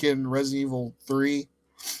was like in Resident Evil 3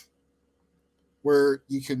 where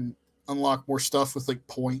you can unlock more stuff with like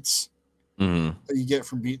points Mm-hmm. that you get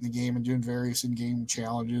from beating the game and doing various in-game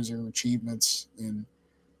challenges or achievements, and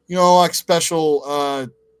like special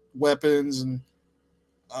weapons and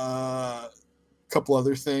a couple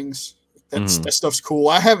other things. Mm-hmm. That stuff's cool.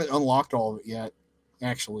 I haven't unlocked all of it yet,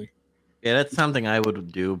 actually. Yeah, that's something I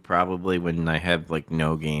would do probably when I have like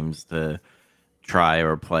no games to try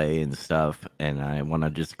or play and stuff, and I want to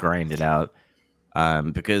just grind it out.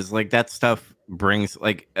 Because like that stuff brings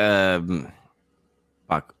like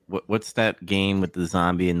fuck, what's that game with the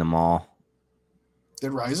zombie in the mall?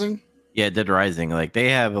 Dead Rising. Yeah, Dead Rising. Like they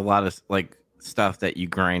have a lot of like stuff that you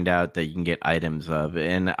grind out that you can get items of,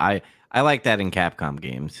 and I like that in Capcom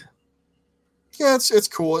games. Yeah, it's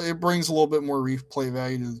cool. It brings a little bit more replay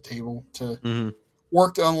value to the table to Mm-hmm.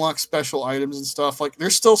 work to unlock special items and stuff. Like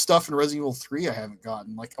there's still stuff in Resident Evil 3 I haven't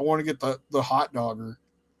gotten. Like I want to get the hot dogger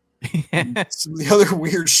and some of the other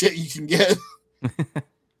weird shit you can get.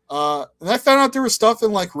 And I found out there was stuff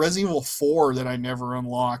in like Resident Evil 4 that I never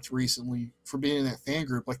unlocked recently for being in that fan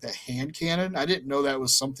group, like that hand cannon. I didn't know that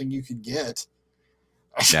was something you could get.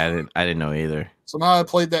 Yeah, I didn't know either. Somehow I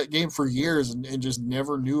played that game for years and just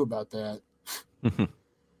never knew about that.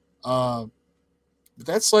 But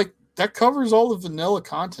that's like that covers all the vanilla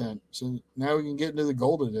content. So now we can get into the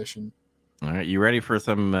gold edition. All right, you ready for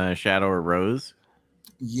some Shadow or Rose?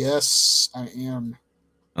 Yes, I am.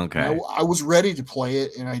 Okay. I was ready to play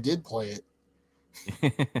it, and I did play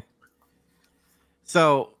it.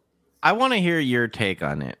 So I want to hear your take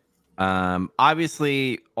on it.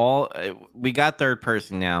 Obviously, all we got third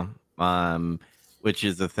person now, which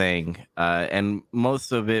is a thing, and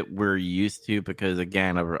most of it we're used to because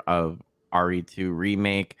again of RE2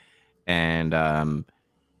 remake and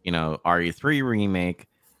RE3 remake.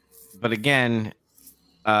 But again,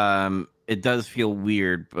 it does feel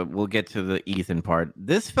weird. But we'll get to the Ethan part.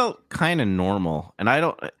 This felt kind of normal, and I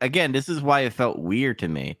don't. Again, this is why it felt weird to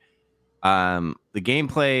me. The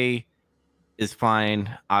gameplay is fine.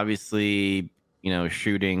 Obviously,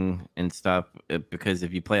 shooting and stuff. Because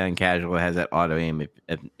if you play on casual, it has that auto aim.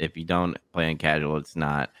 If you don't play on casual, it's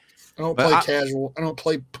not. I don't But play casual. I don't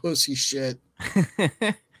play pussy shit.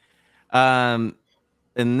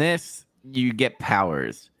 In this, you get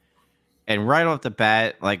powers, and right off the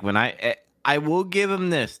bat, like when I will give him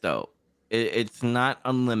this though, it's not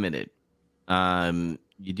unlimited.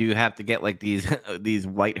 You do have to get like these these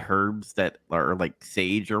white herbs that are like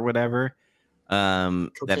sage or whatever.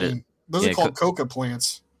 Cocaine. Those are called coca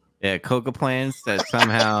plants. Yeah, coca plants that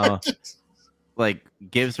somehow like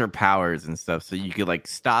gives her powers and stuff. So you could like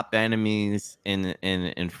stop enemies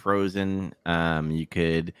in Frozen. You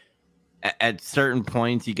could at certain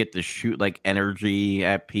points you get to shoot like energy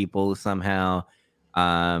at people somehow.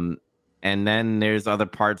 And then there's other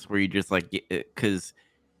parts where you just like because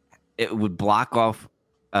it would block off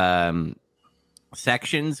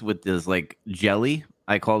sections with this like jelly.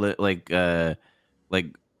 I called it like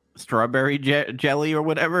strawberry jelly or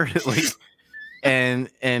whatever. Like and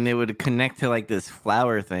it would connect to like this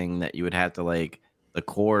flower thing that you would have to like the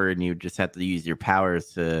core, and you just have to use your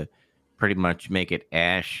powers to pretty much make it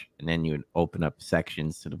ash, and then you would open up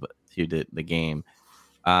sections to the game.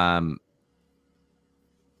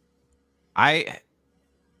 I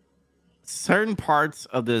certain parts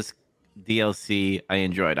of this DLC I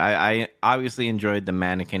enjoyed. I obviously enjoyed the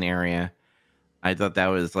mannequin area. I thought that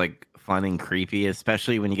was like fun and creepy,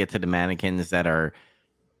 especially when you get to the mannequins that are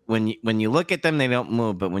when you look at them, they don't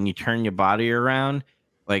move, but when you turn your body around,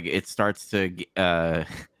 like it starts to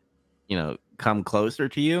come closer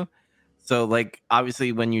to you. So like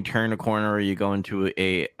obviously when you turn a corner or you go into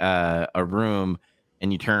a room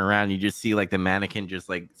and you turn around, you just see like the mannequin just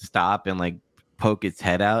like stop and like poke its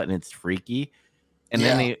head out, and it's freaky. And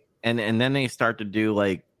then Yeah. they start to do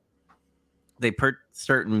like they put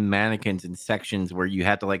certain mannequins in sections where you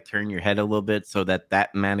have to like turn your head a little bit so that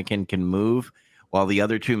that mannequin can move, while the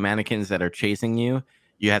other two mannequins that are chasing you,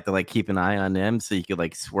 you have to like keep an eye on them so you could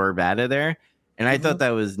like swerve out of there. And I thought Mhm. that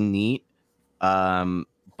was neat.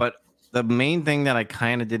 But the main thing that I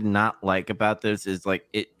kind of did not like about this is like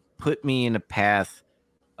it put me in a path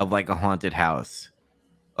of like a haunted house.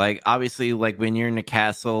 Like obviously, like when you're in a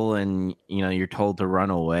castle and you're told to run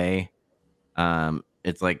away,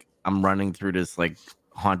 it's like I'm running through this like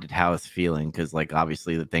haunted house feeling because like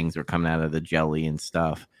obviously the things are coming out of the jelly and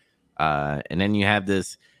stuff. And then you have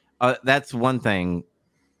this. That's one thing.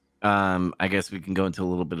 I guess we can go into a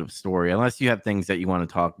little bit of story, unless you have things that you want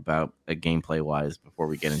to talk about gameplay wise before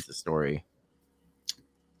we get into story.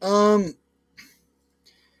 Um,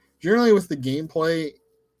 Generally with the gameplay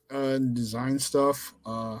and design stuff,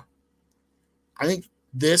 I think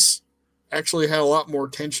this actually had a lot more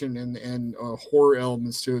tension and horror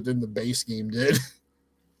elements to it than the base game did.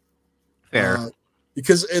 Fair.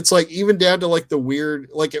 Because it's like even down to like the weird,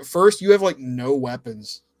 like at first you have like no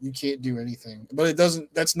weapons, you can't do anything, but it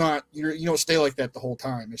doesn't. That's not you don't stay like that the whole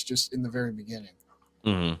time. It's just in the very beginning,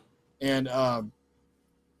 Mm-hmm. and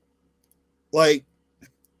like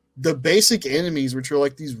the basic enemies, which are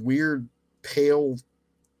like these weird pale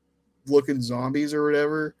looking zombies or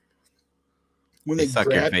whatever, when They they suck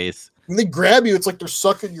your grab face. when they grab you, it's like they're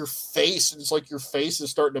sucking your face, and it's like your face is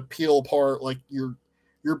starting to peel apart, like you're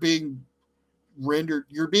being rendered,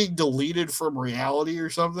 you're being deleted from reality or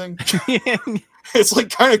something. It's like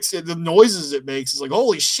kind of the noises it makes. It's like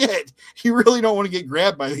holy shit, you really don't want to get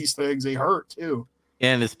grabbed by these things. They hurt too.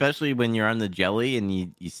 And especially when you're on the jelly and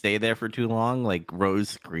you stay there for too long, like Rose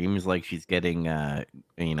screams like she's getting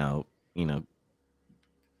you know, you know,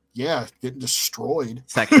 Yeah, getting destroyed.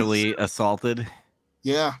 sexually assaulted.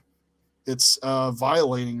 Yeah, it's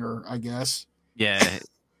violating her, I guess. Yeah,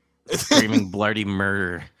 screaming bloody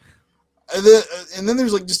murder. And then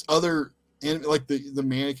there's like just other, like the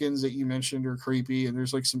mannequins that you mentioned are creepy, and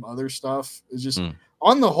there's like some other stuff. It's just Mm.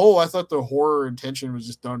 on the whole, I thought the horror intention was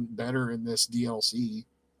just done better in this DLC.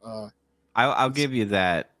 I'll give you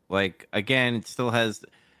that. Like again,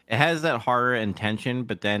 it has that horror intention,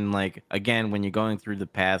 but then like again, when you're going through the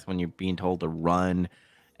path, when you're being told to run,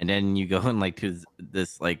 and then you go in like to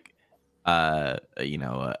this like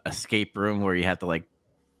escape room where you have to like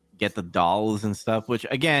get the dolls and stuff. Which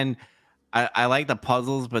again, I like the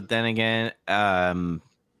puzzles, but then again, I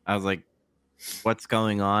was like, what's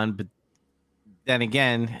going on? But then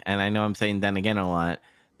again, and I know I'm saying then again a lot,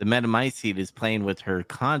 the Metamycete is playing with her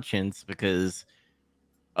conscience because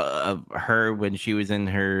of her when she was in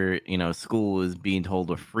her school was being told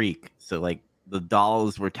a freak. So like the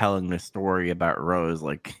dolls were telling the story about Rose.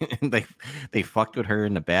 Like they fucked with her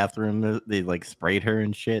in the bathroom. They like sprayed her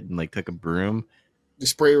and shit and like took a broom. The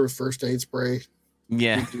spray with first aid spray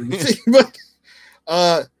Yeah. didn't do anything, but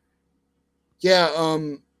uh, yeah.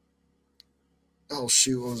 Oh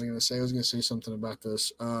shoot, what was I going to say? I was going to say something about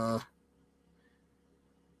this. I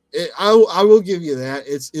will give you that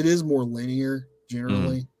it is more linear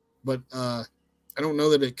generally, but I don't know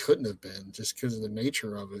that it couldn't have been just because of the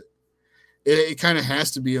nature of it. It kind of has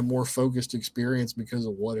to be a more focused experience because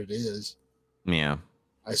of what it is. Yeah.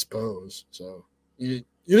 I suppose so. It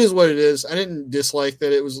is what it is. I didn't dislike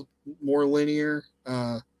that it was more linear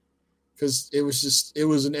because it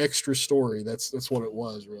was an extra story. That's what it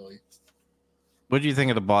was really. What do you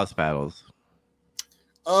think of the boss battles?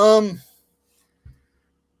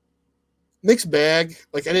 Mixed bag.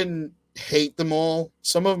 Like I didn't hate them all.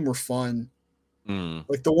 Some of them were fun. Mm.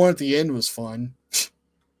 Like the one at the end was fun.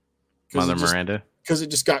 Mother Miranda? Because it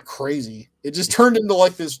just got crazy. It just turned into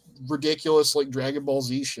like this ridiculous like Dragon Ball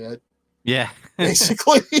Z shit. Yeah.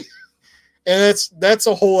 Basically. And that's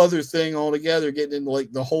a whole other thing altogether, getting into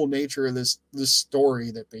like the whole nature of this story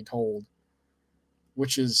that they told.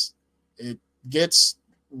 Which is it gets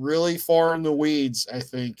really far in the weeds, I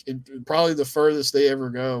think. Probably the furthest they ever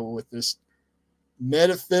go with this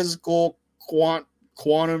metaphysical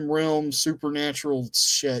quantum realm supernatural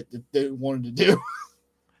shit that they wanted to do.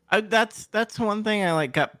 That's one thing I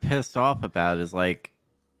like got pissed off about is like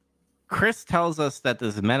Chris tells us that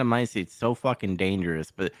this Metamycete is so fucking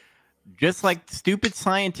dangerous, but just like stupid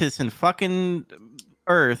scientists in fucking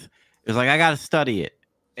Earth is like I gotta study it,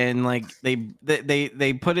 and like they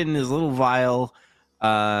put it in this little vial,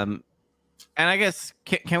 Um, and I guess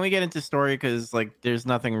can we get into story, because like there's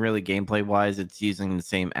nothing really gameplay wise. It's using the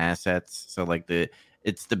same assets, so like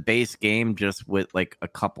it's the base game just with like a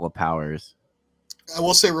couple of powers. I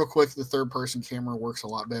will say real quick, the third person camera works a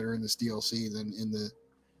lot better in this DLC than in the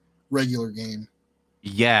regular game.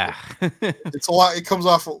 Yeah. It's a lot. It comes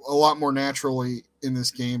off a lot more naturally in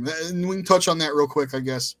this game, and we can touch on that real quick, I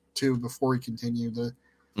guess, too, before we continue.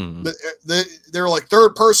 Mm. They're like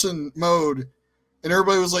third person mode, and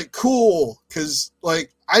everybody was like, cool, because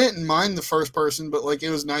like I didn't mind the first person, but like it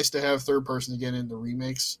was nice to have third person again in the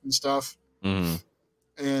remakes and stuff. Mm.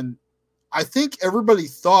 And I think everybody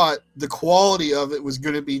thought the quality of it was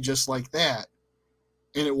going to be just like that,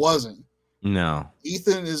 and it wasn't. No.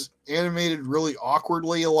 Ethan is animated really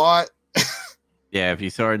awkwardly a lot. Yeah, if you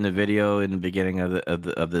saw it in the video in the beginning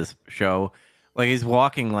of this show, like he's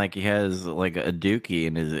walking like he has like a dookie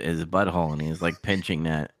in his butthole, and he's like pinching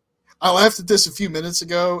that. I laughed at this a few minutes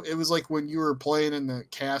ago. It was like when you were playing in the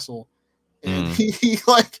castle, and he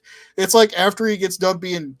like it's like after he gets done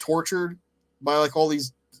being tortured by like all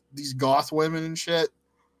these goth women and shit.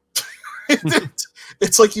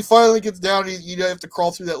 It's like he finally gets down. And you have to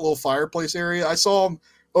crawl through that little fireplace area. I saw him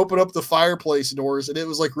open up the fireplace doors, and it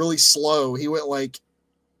was like really slow. He went like,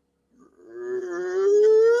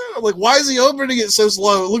 I'm like, why is he opening it so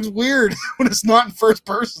slow? It looks weird when it's not in first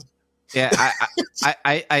person. Yeah,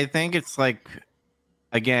 I think it's like,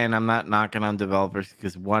 again, I'm not knocking on developers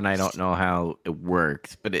because one, I don't know how it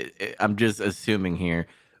works, but I'm just assuming here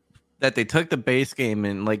that they took the base game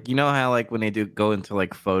and like, you know how like when they do go into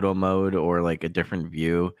like photo mode or like a different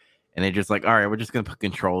view, and they just like, all right, we're just gonna put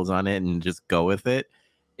controls on it and just go with it.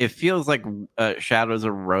 It feels like Shadows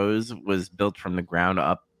of Rose was built from the ground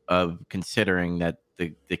up, of considering that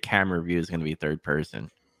the camera view is going to be third person.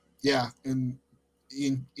 Yeah, and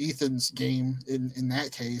in Ethan's game, in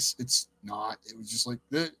that case, it's not. It was just like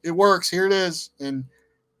it works. Here it is, and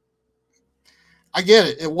I get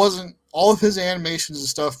it. It wasn't all of his animations and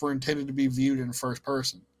stuff were intended to be viewed in first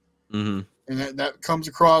person, Mm-hmm. and that comes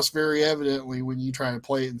across very evidently when you try to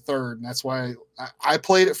play it in third. And that's why I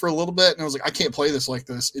played it for a little bit, and I was like, I can't play this like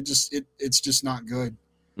this. It's just not good.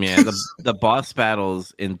 Yeah, the boss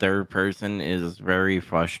battles in third person is very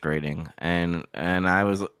frustrating, and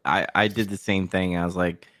I did the same thing. I was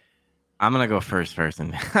like, I'm gonna go first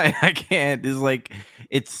person. I can't. It's like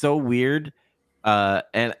it's so weird,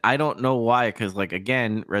 and I don't know why. Because like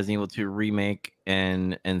again, Resident Evil 2 remake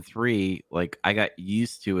and 3, like I got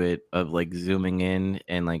used to it of like zooming in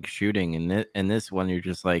and like shooting, and this one you're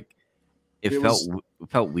just like it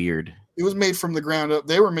felt weird. It was made from the ground up.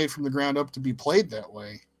 They were made from the ground up to be played that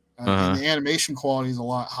way. And Uh-huh. the animation quality is a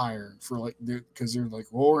lot higher for like because they're like,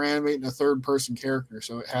 well, we're animating a third person character,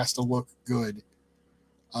 so it has to look good.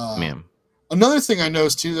 Man. Another thing I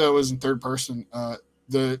noticed too, though, was in third person.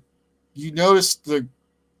 The you notice the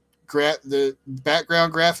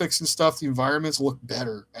background graphics and stuff. The environments look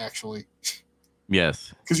better actually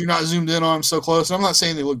Yes. because you're not zoomed in on them so close. And I'm not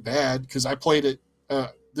saying they look bad because I played it.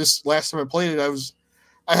 This last time I played it,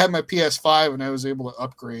 I had my PS5 and I was able to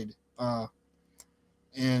upgrade.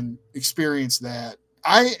 And experience that.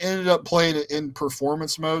 I ended up playing it in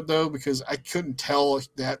performance mode though because I couldn't tell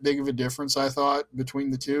that big of a difference. I thought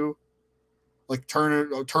between the two, like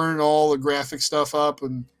turning all the graphic stuff up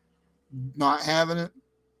and not having it.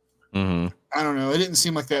 Mm-hmm. I don't know. It didn't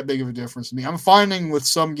seem like that big of a difference to me. I'm finding with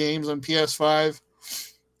some games on PS5,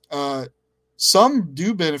 some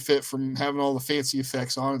do benefit from having all the fancy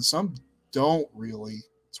effects on, and some don't really.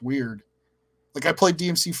 It's weird. Like I played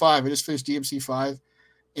DMC5. I just finished DMC5.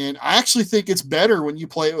 And I actually think it's better when you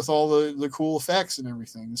play it with all the cool effects and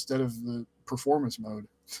everything instead of the performance mode.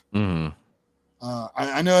 Mm-hmm.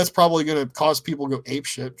 I know that's probably going to cause people to go ape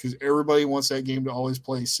shit because everybody wants that game to always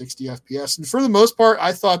play 60 FPS. And for the most part,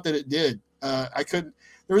 I thought that it did. I couldn't.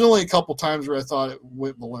 There was only a couple times where I thought it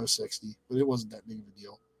went below 60, but it wasn't that big of a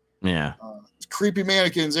deal. Yeah. Creepy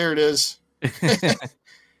mannequins. There it is.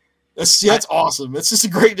 That's awesome. It's just a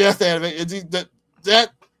great death anime.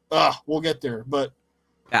 We'll get there, but.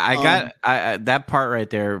 I got that part right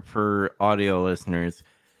there for audio listeners.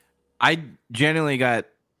 I genuinely got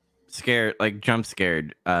scared, like jump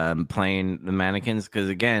scared, playing the mannequins because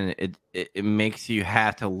again, it makes you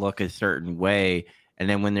have to look a certain way, and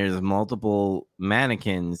then when there's multiple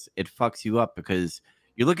mannequins, it fucks you up because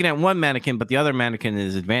you're looking at one mannequin, but the other mannequin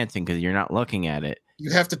is advancing because you're not looking at it. You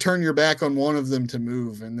have to turn your back on one of them to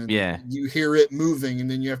move, and then you hear it moving, and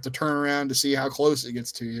then you have to turn around to see how close it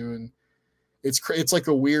gets to you, and it's like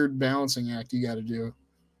a weird balancing act you got to do.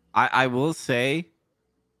 I will say,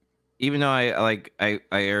 even though I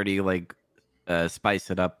already like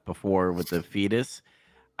spice it up before with the fetus,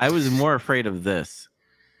 I was more afraid of this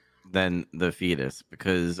than the fetus,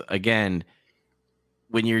 because again,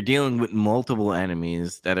 when you're dealing with multiple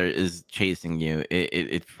enemies that is chasing you,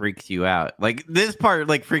 it freaks you out. Like this part,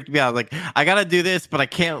 like freaked me out. Like I gotta do this, but I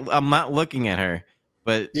can't. I'm not looking at her.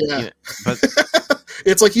 But Yeah. you know, but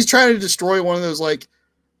It's like he's trying to destroy one of those like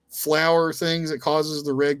flower things that causes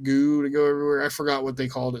the red goo to go everywhere. I forgot what they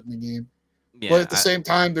called it in the game. But yeah, at the same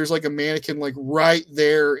time, there's like a mannequin like right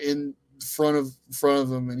there in front of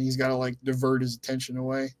him, and he's got to like divert his attention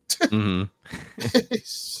away. mm-hmm.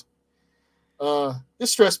 It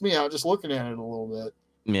stressed me out just looking at it a little bit.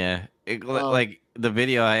 Yeah. Um, Like the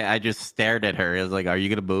video, I just stared at her. I was like, "Are you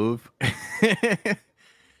gonna move?" and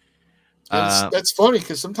uh, that's funny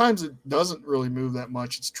because sometimes it doesn't really move that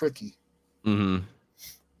much. It's tricky. mm-hmm.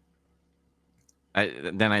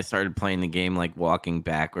 Then I started playing the game like walking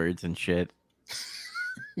backwards and shit.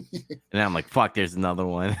 And I'm like, fuck, there's another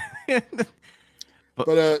one.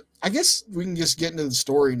 But I guess we can just get into the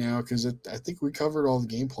story now because I think we covered all the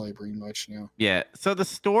gameplay pretty much now. Yeah. So the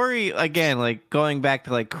story, again, like going back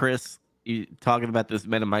to like Chris talking about this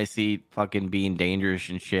Metamycete fucking being dangerous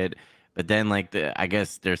and shit. But then like I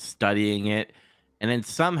guess they're studying it. And then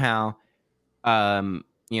somehow,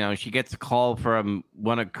 she gets a call from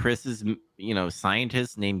one of Chris's,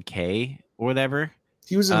 scientists named Kay or whatever.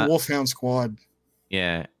 He was in Uh, Wolfhound Squad.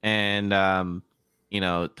 Yeah, and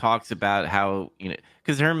talks about how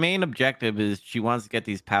because her main objective is she wants to get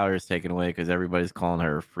these powers taken away because everybody's calling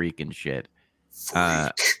her a freak and shit.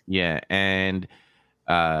 Freak. Yeah, and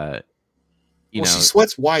Well, she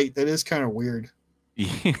sweats white. That is kind of weird.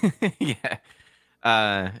 yeah,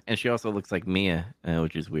 and she also looks like Mia,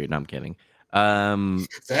 which is weird. No, I'm kidding.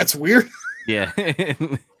 That's weird. Yeah.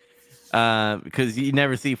 Because you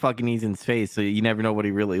never see fucking Ethan's face, so you never know what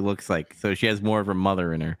he really looks like. So she has more of her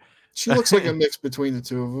mother in her. She looks like a mix between the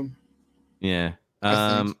two of them. Yeah.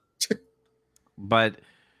 I think. But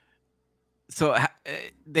so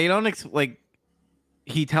they don't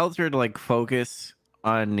he tells her to like focus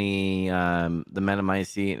on the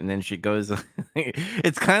Metamycete, and then she goes.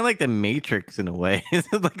 It's kind of like the Matrix in a way.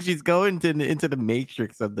 It's like she's going into the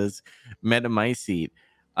Matrix of this Metamycete,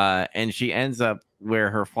 and she ends up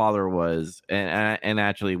where her father was, and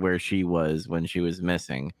actually where she was when she was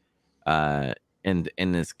missing, in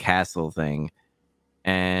this castle thing,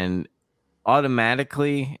 and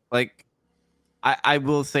automatically, like, I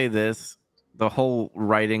will say this: the whole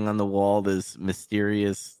writing on the wall, this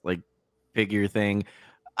mysterious like figure thing,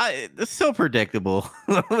 it's so predictable.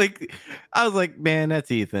 Like, I was like, man,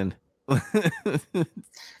 that's Ethan.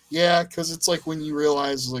 Yeah, because it's like when you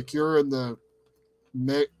realize like you're in the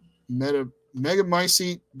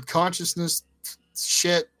megamycete consciousness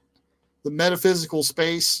shit, the metaphysical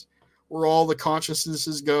space where all the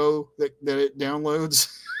consciousnesses go that it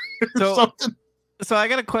downloads or something. So I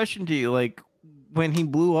got a question to you. Like, when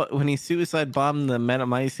he suicide bombed the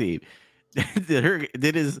Metamycete,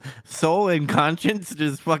 did his soul and conscience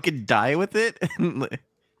just fucking die with it?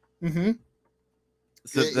 Mm-hmm.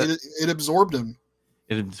 So it absorbed him.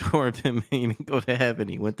 It absorbed him. He didn't go to heaven.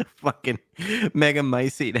 He went to fucking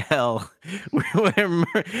Megamycete hell,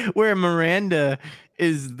 where Miranda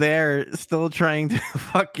is there still trying to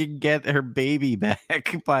fucking get her baby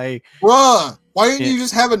back by. Bruh, why didn't you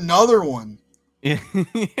just have another one? Yeah.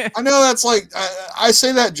 I know that's like I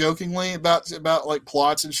say that jokingly about like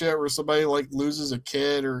plots and shit where somebody like loses a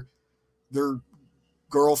kid or their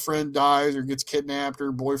girlfriend dies or gets kidnapped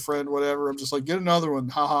or boyfriend, whatever. I'm just like, get another one.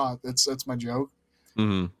 Haha. That's my joke.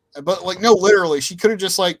 Mm-hmm. But like, no, literally, she could have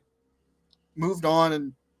just like moved on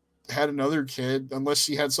and had another kid, unless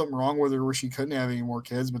she had something wrong with her where she couldn't have any more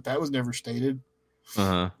kids. But that was never stated.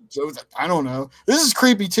 Uh-huh. So I don't know. This is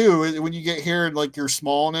creepy too when you get here and like you're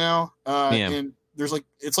small now, and there's like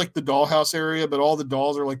it's like the dollhouse area, but all the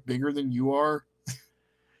dolls are like bigger than you are.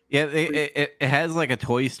 Yeah, it has like a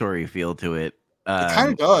Toy Story feel to it. It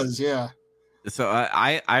kind of does, yeah. So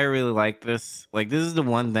I really like this. Like, this is the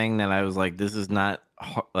one thing that I was like, this is not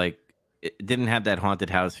like, it didn't have that haunted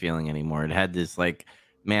house feeling anymore. It had this like,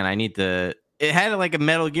 man, it had like a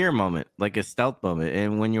Metal Gear moment, like a stealth moment.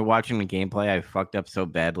 And when you're watching the gameplay, I fucked up so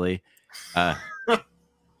badly, because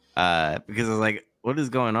I was like, what is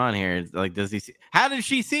going on here? It's like, how did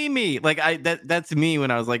she see me? Like, that's me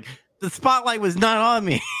when I was like, the spotlight was not on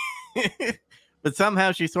me, but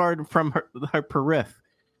somehow she saw it from her periph.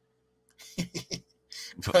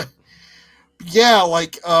 But, yeah,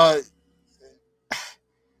 like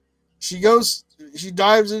she dives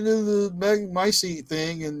into the Megamycete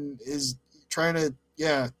thing and is trying to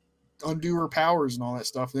undo her powers and all that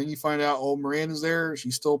stuff. And then you find out, Miranda's there.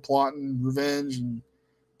 She's still plotting revenge and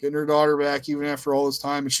getting her daughter back even after all this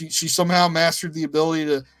time. And she somehow mastered the ability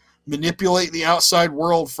to manipulate the outside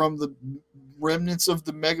world from the remnants of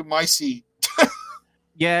the Megamycete.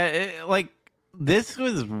 Yeah, like this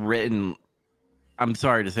was written. I'm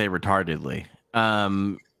sorry to say, retardedly.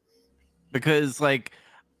 Because like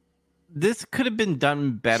this could have been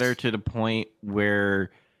done better to the point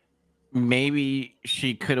where maybe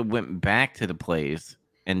she could have went back to the place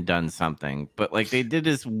and done something. But like they did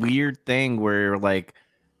this weird thing where like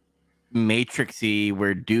Matrixy,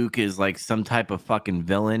 where Duke is like some type of fucking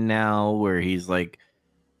villain now, where he's like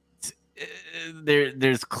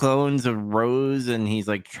there's clones of Rose and he's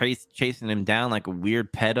like chasing him down like a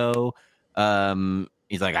weird pedo.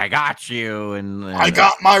 He's like, I got you, and I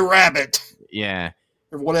got my rabbit. yeah,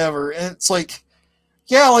 or whatever. And it's like,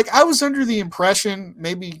 yeah, like I was under the impression,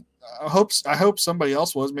 maybe I hope somebody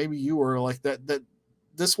else was, maybe you were, like that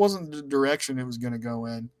this wasn't the direction it was going to go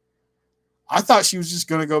in. I thought she was just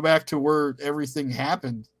going to go back to where everything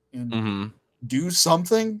happened and do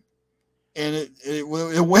something, and it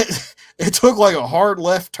went it took like a hard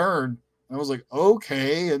left turn. I was like,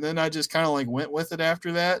 okay, and then I just kind of like went with it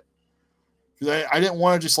after that because I didn't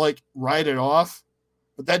want to just like write it off,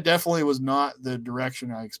 but that definitely was not the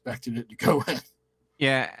direction I expected it to go in.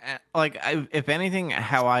 yeah. Like, if anything,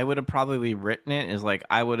 how I would have probably written it is like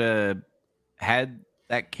I would have had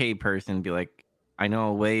that K person be like, I know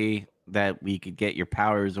a way that we could get your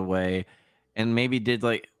powers away, and maybe did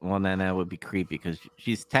like, well, then that would be creepy because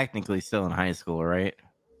she's technically still in high school, right?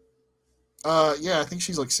 Yeah, I think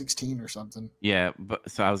she's like 16 or something. Yeah, but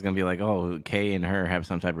so I was gonna be like, oh, Kay and her have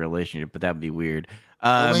some type of relationship, but that would be weird.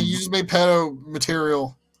 Well, then you just made pedo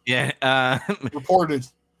material. Yeah, reported.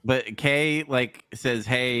 But Kay like says,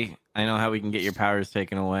 "Hey, I know how we can get your powers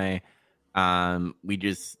taken away. We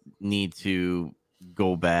just need to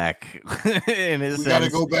go back." We got to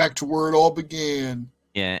go back to where it all began.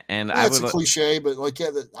 Yeah, and that's a cliche, but like, yeah,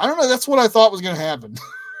 I don't know. That's what I thought was gonna happen.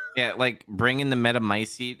 Yeah, like bring in the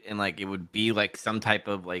Metamycete, and like it would be like some type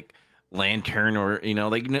of like lantern, or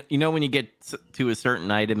like when you get to a certain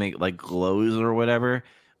item, it like glows or whatever.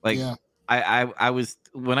 Like yeah. I was,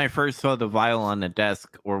 when I first saw the vial on the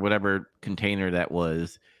desk or whatever container that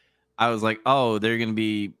was, I was like, oh, they're gonna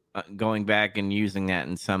be going back and using that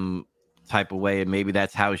in some type of way, and maybe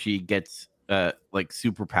that's how she gets like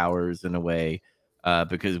superpowers in a way.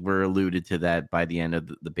 Because we're alluded to that by the end of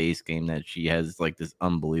the base game, that she has like this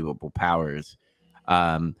unbelievable powers,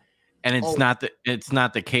 and it's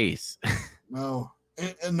not the case. No.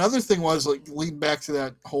 And another thing was like leading back to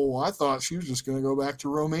that whole. I thought she was just going to go back to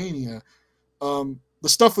Romania. The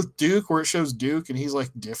stuff with Duke, where it shows Duke and he's like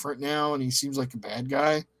different now, and he seems like a bad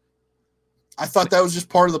guy. I thought that was just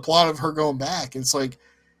part of the plot of her going back. It's like,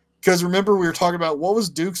 because remember we were talking about what was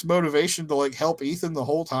Duke's motivation to like help Ethan the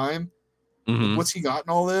whole time. Like, what's he got in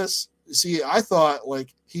all this? See, I thought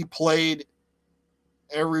like he played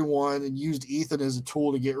everyone and used Ethan as a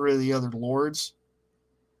tool to get rid of the other lords,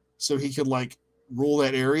 so he could like rule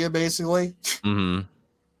that area basically. And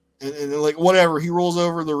like whatever, he rules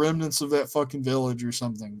over the remnants of that fucking village or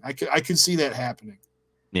something. I could see that happening.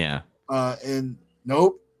 Yeah. And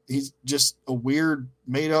nope, he's just a weird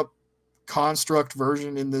made up construct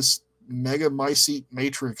version in this Megamycete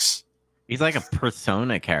matrix. He's like a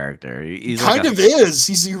Persona character. He's kind of is.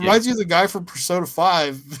 He reminds you of the guy from Persona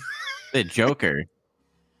 5. The Joker.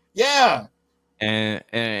 Yeah. And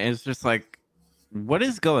it's just like, what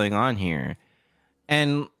is going on here?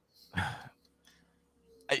 And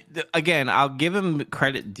again, I'll give him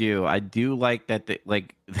credit due. I do like that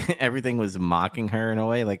like everything was mocking her in a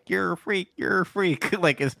way, like you're a freak,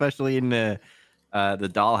 like especially in the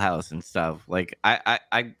dollhouse and stuff. Like I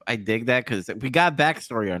dig that because we got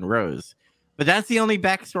backstory on Rose, but that's the only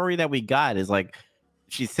backstory that we got, is like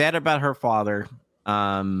she's sad about her father,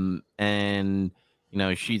 and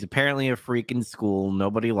she's apparently a freak in school,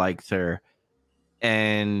 nobody likes her,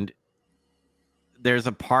 and there's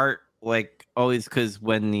a part like always, because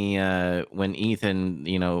when Ethan,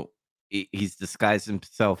 he's disguised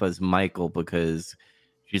himself as Michael, because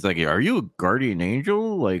she's like, are you a guardian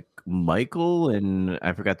angel like Michael? And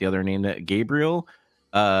I forgot the other name, that Gabriel,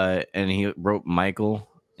 and he wrote Michael,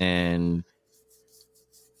 and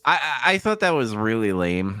I thought that was really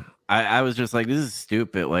lame. I was just like, this is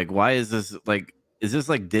stupid. Like, why is this like, is this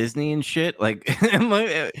like Disney and shit? Like,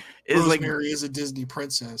 is Rosemary is a Disney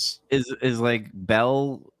princess. Is like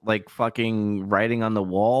Belle like fucking writing on the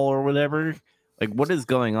wall or whatever? Like, what is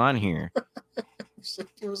going on here?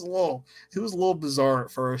 It was a little bizarre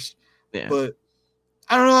at first, yeah. But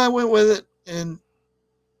I don't know. I went with it, and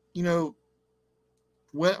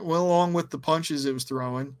went along with the punches it was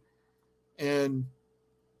throwing, and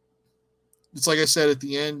it's like I said at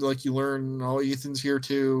the end, like you learn, oh, Ethan's here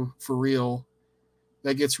too for real.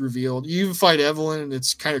 that gets revealed. You even fight Evelyn, and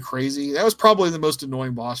it's kind of crazy. That was probably the most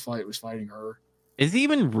annoying boss fight, was fighting her. Is he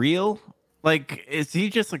even real? Like, is he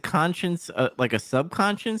just a conscience, like a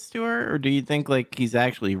subconscious to her, or do you think like he's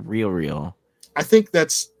actually real, real? I think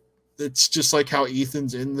it's just like how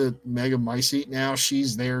Ethan's in the Mega Mycete now.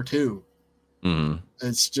 She's there too. Mm.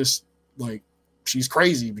 It's just like she's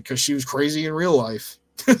crazy because she was crazy in real life.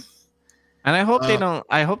 And I hope they Uh, don't.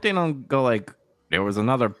 I hope they don't go like there was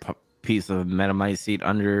another piece of metamycete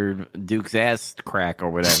under Duke's ass crack or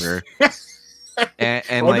whatever, and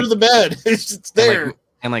under like the bed, it's and like there.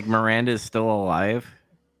 and like Miranda's still alive.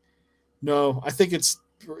 No, I think it's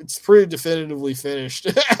pretty definitively finished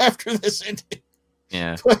after this ending.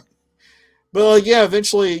 Yeah. But like, yeah,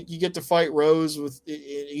 eventually you get to fight Rose with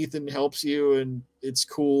Ethan helps you, and it's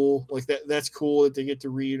cool. Like that's cool that they get to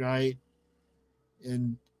reunite.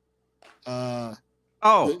 And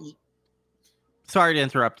Oh, sorry to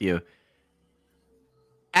interrupt you.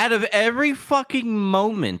 Out of every fucking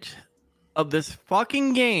moment of this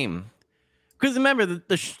fucking game, because remember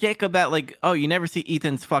the shtick about like, oh, you never see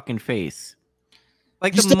Ethan's fucking face.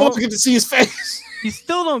 Like you still don't get to see his face. You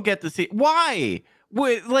still don't get to see why.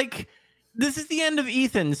 Wait, like this is the end of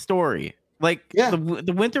Ethan's story. Like Yeah.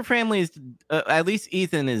 the Winter family is at least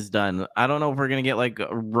Ethan is done. I don't know if we're gonna get like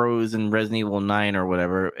Rose and Resident Evil 9 or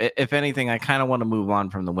whatever. If anything, I kind of want to move on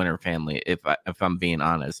from the Winter family. If I'm being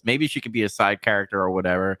honest, maybe she could be a side character or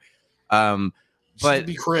whatever. But she could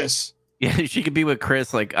be Chris. Yeah, she could be with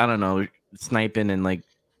Chris. Like I don't know, sniping and like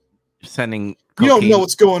sending. You don't know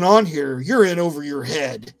what's going on here. You're in over your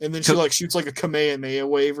head, and then she like shoots like a Kamehameha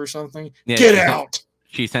wave or something. Yeah, get out.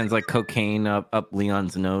 She sends like cocaine up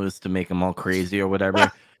Leon's nose to make him all crazy or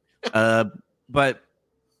whatever. But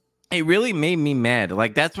it really made me mad.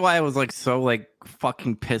 Like that's why I was like so like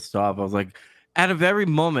fucking pissed off. I was like, out of every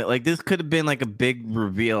moment, like this could have been like a big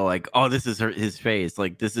reveal. Like, oh, this is his face.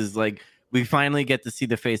 Like this is like we finally get to see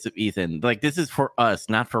the face of Ethan. Like this is for us,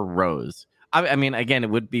 not for Rose. I mean, again, it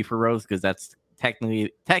would be for Rose because that's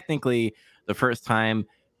technically the first time,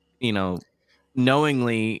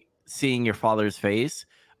 knowingly seeing your father's face,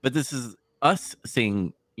 but this is us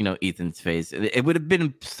seeing Ethan's face. It would have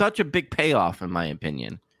been such a big payoff in my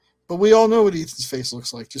opinion. But we all know what Ethan's face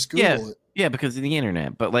looks like. Just Google it. Because of the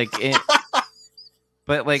internet. But like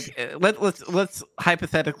let's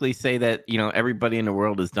hypothetically say that everybody in the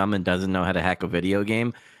world is dumb and doesn't know how to hack a video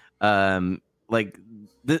game. Like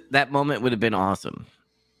that moment would have been awesome.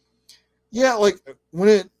 Yeah, like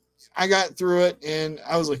when I got through it and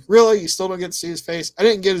I was like, really? You still don't get to see his face? I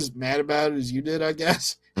didn't get as mad about it as you did, I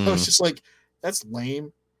guess. I was just like, that's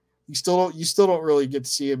lame. You still don't really get to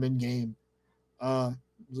see him in game. I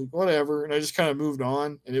was like, whatever. And I just kind of moved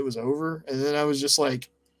on and it was over. And then I was just like,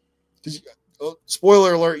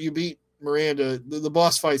 spoiler alert, you beat Miranda. The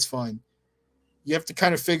boss fight's fun. You have to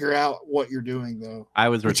kind of figure out what you're doing, though. I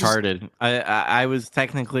was retarded. I was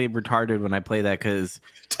technically retarded when I played that because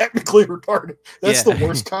technically retarded. That's the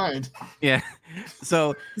worst kind. Yeah.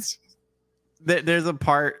 So there's a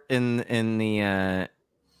part in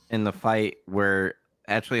the fight where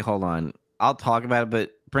actually, hold on, I'll talk about it,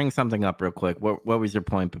 but bring something up real quick. What was your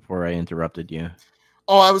point before I interrupted you?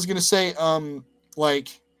 Oh, I was gonna say, like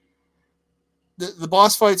the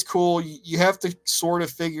boss fight's cool. You have to sort of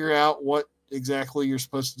figure out what exactly you're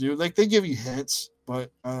supposed to do. Like they give you hints,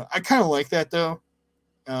 but I kind of like that though,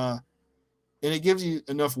 and it gives you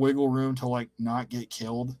enough wiggle room to like not get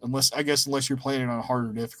killed, unless you're playing it on a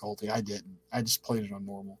harder difficulty. I didn't. I just played it on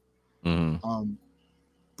normal. Mm-hmm.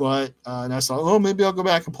 But and I thought, oh, maybe I'll go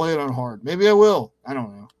back and play it on hard. Maybe I will. I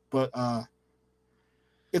don't know. But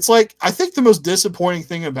it's like I think the most disappointing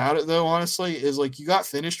thing about it, though, honestly, is like you got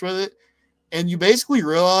finished with it. And you basically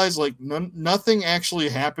realize like nothing actually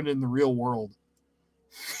happened in the real world.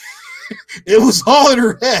 It was all in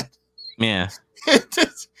her head. Yeah.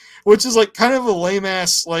 Which is like kind of a lame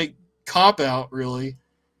ass like cop out, really.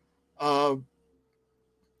 And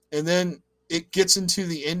then it gets into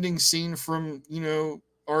the ending scene from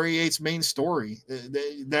RE8's main story.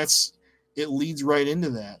 It leads right into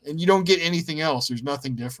that, and you don't get anything else. There's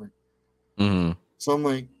nothing different. Mm-hmm. So I'm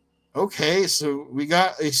like, okay, so we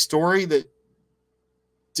got a story that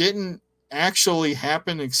didn't actually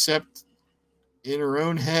happen except in her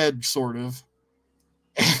own head, sort of.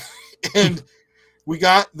 And we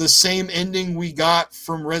got the same ending we got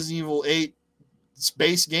from Resident Evil 8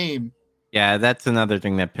 base game. Yeah, that's another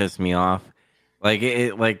thing that pissed me off. Like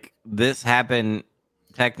like this happened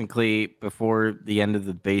technically before the end of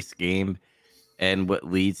the base game, and what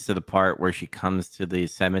leads to the part where she comes to the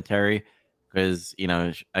cemetery, because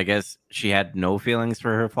I guess she had no feelings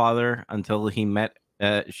for her father until he met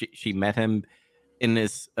she met him in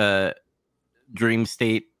this dream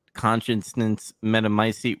state consciousness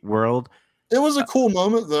metamycete world. It was a cool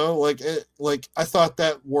moment though. Like I thought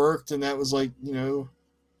that worked, and that was like, you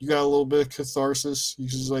got a little bit of catharsis.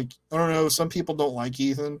 He's just like, I don't know. Some people don't like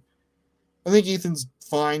Ethan. I think Ethan's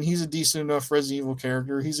fine. He's a decent enough Resident Evil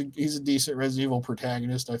character. He's a decent Resident Evil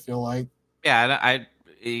protagonist. I feel like. Yeah,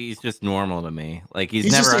 he's just normal to me. Like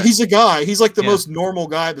He's a guy. He's like the Yeah. most normal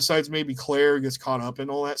guy besides maybe Claire, who gets caught up in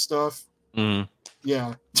all that stuff. Mhm.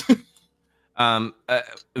 Yeah.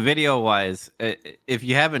 Video wise, if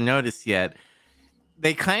you haven't noticed yet,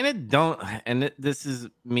 they kind of don't. And this is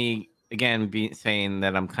me again saying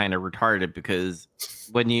that I'm kind of retarded, because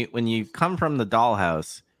when you come from the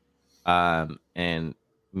dollhouse, and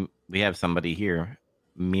we have somebody here,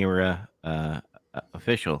 Mira,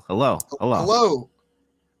 official. Hello.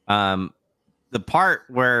 The part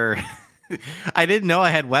where I didn't know I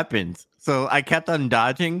had weapons, so I kept on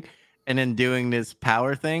dodging and then doing this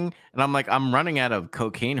power thing, and I'm like, I'm running out of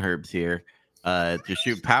cocaine herbs here to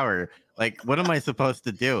shoot power. Like, what am I supposed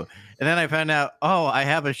to do? And then I found out, oh, I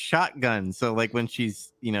have a shotgun. So like when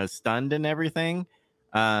she's stunned and everything,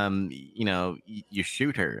 you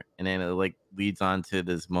shoot her, and then it like leads on to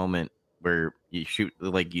this moment where you shoot,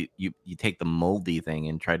 like you take the moldy thing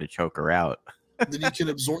and try to choke her out. Then you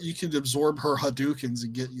can absorb her Hadoukens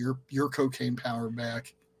and get your cocaine power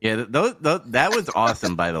back. Yeah, that was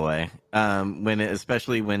awesome, by the way.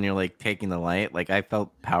 Especially when you're like taking the light, like I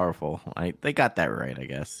felt powerful. They got that right, I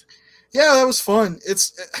guess. Yeah, that was fun.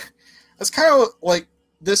 It's kind of like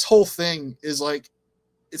this whole thing is like,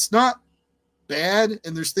 it's not bad,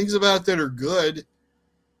 and there's things about it that are good.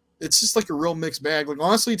 It's just like a real mixed bag. Like,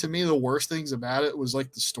 honestly, to me, the worst things about it was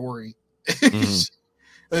like the story. Mm-hmm.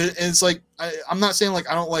 And it's like, I'm not saying like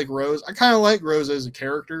I don't like Rose. I kind of like Rose as a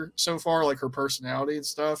character so far, like her personality and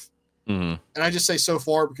stuff. Mm-hmm. And I just say so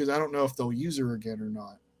far because I don't know if they'll use her again or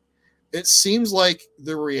not. It seems like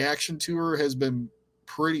the reaction to her has been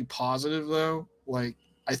pretty positive, though. Like,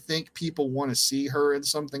 I think people want to see her in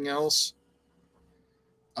something else.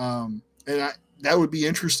 And that would be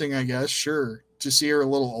interesting, I guess. Sure, to see her a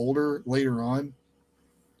little older later on.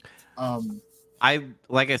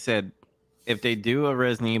 Like I said, if they do a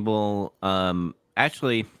Resident Evil,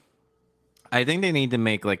 actually, I think they need to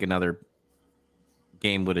make like another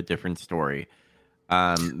game with a different story.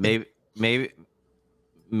 Maybe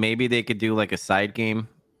they could do like a side game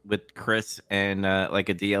with Chris and like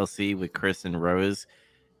a DLC with Chris and Rose,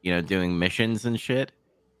 doing missions and shit.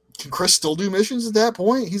 Can Chris still do missions at that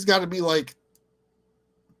point? He's got to be like,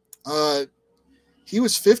 he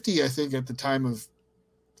was 50, I think, at the time of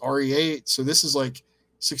RE8. So this is like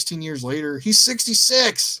 16 years later. He's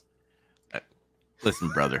 66. Listen,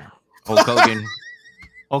 brother, Hulk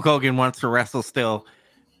Hogan wants to wrestle still.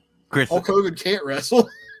 Chris, Hulk Hogan can't wrestle.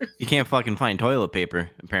 You can't fucking find toilet paper,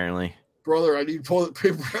 apparently. Brother, I need toilet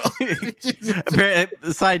paper.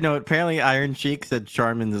 Side note, apparently Iron Sheik said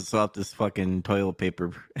Charmin has swapped his fucking toilet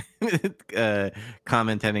paper,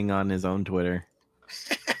 commenting on his own Twitter.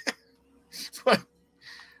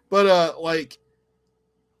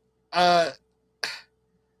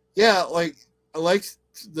 Yeah, like, I liked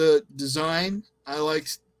the design. I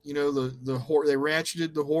liked, the horror. They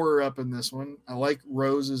ratcheted the horror up in this one. I like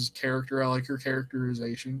Rose's character. I like her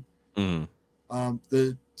characterization. Mm.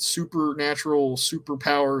 The supernatural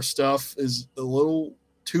superpower stuff is a little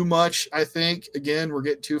too much, I think. Again, we're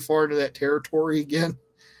getting too far into that territory again.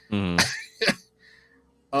 Mm.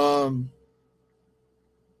 I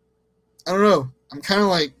don't know. I'm kind of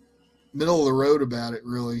like middle of the road about it,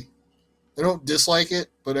 really. I don't dislike it,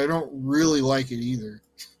 but I don't really like it either.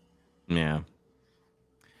 Yeah.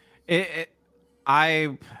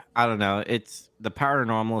 I don't know. It's the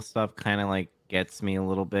paranormal stuff kind of like gets me a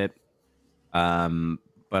little bit.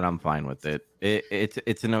 But I'm fine with it.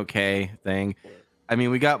 It's an okay thing. I mean,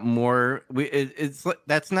 we got more. It's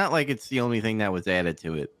that's not like it's the only thing that was added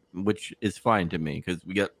to it, which is fine to me, because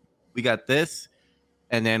we got this,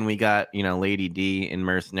 and then we got Lady D in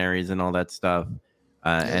Mercenaries and all that stuff,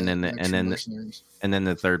 and then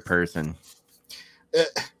the third person. And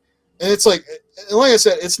it's like I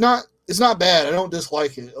said, it's not bad. I don't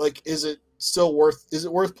dislike it. Like, is it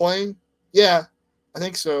worth playing? Yeah, I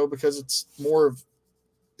think so, because it's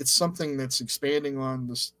something that's expanding on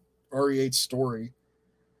this RE8 story.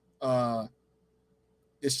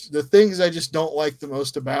 It's the things I just don't like the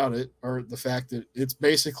most about it are the fact that it's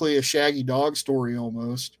basically a Shaggy Dog story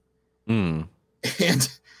almost. Mm.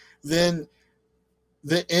 And then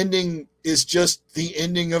the ending is just the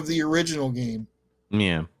ending of the original game.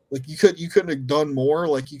 Yeah. Like, you couldn't have done more.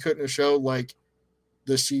 Like, you couldn't have showed, like,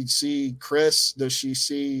 does she see Chris? Does she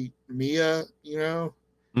see Mia?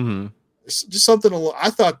 Mm-hmm. It's just something a little. I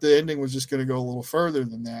thought the ending was just going to go a little further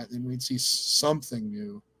than that, and we'd see something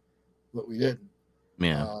new, but we didn't.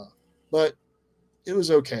 Yeah. But it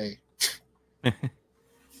was okay.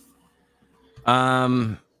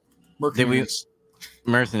 Mercenaries.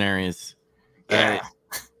 Mercenaries. Yeah.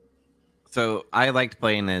 So I liked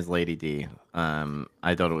playing as Lady D.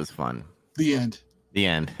 I thought it was fun. The end. The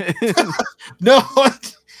end. No,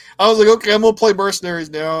 I was like, okay, I'm gonna play Mercenaries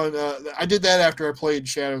now, and I did that after I played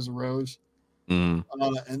Shadows of Rose, and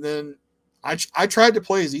then I tried to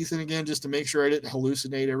play as Ethan again just to make sure I didn't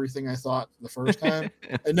hallucinate everything I thought the first time,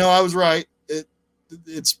 and no, I was right.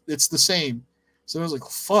 It's the same. So I was like,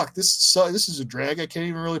 fuck, this is a drag. I can't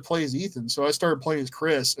even really play as Ethan. So I started playing as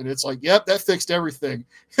Chris, and it's like, yep, that fixed everything.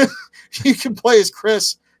 You can play as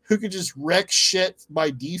Chris, who can just wreck shit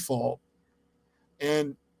by default,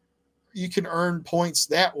 and you can earn points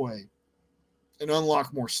that way and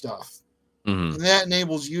unlock more stuff. And that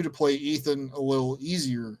enables you to play Ethan a little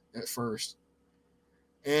easier at first.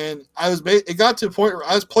 And it got to a point where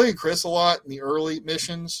I was playing Chris a lot in the early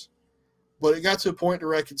missions, but it got to a point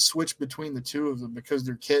where I could switch between the two of them because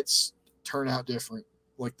their kits turn out different,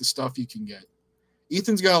 like the stuff you can get.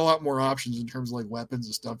 Ethan's got a lot more options in terms of like weapons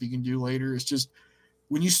and stuff you can do later. It's just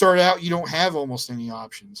when you start out, you don't have almost any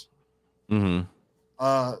options.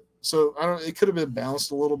 So it could have been balanced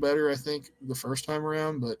a little better, I think, the first time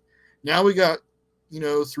around, but now we got,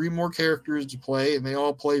 3 more characters to play, and they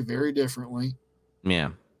all play very differently. Yeah.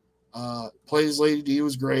 Play as Lady D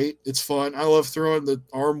was great. It's fun. I love throwing the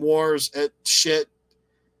arm wars at shit.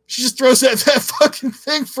 She just throws that fucking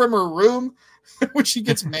thing from her room when she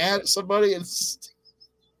gets mad at somebody. It's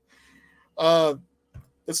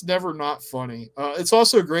never not funny. It's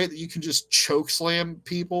also great that you can just choke slam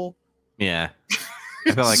people. Yeah.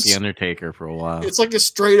 I felt like the Undertaker for a while. It's like a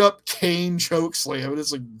straight up cane choke slam, and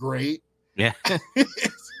it's like great. Yeah.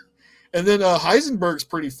 And then Heisenberg's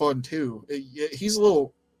pretty fun too. He's a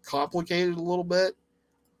little complicated a little bit,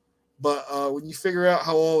 but when you figure out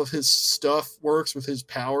how all of his stuff works with his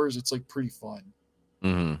powers, it's like pretty fun.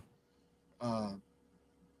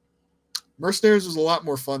 Mercenaries was a lot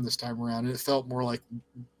more fun this time around, and it felt more like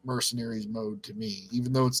Mercenaries mode to me,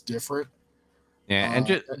 even though it's different. Yeah,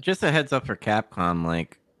 and just a heads up for Capcom,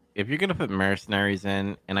 like, if you're gonna put Mercenaries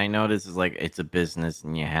in, and I know this is like it's a business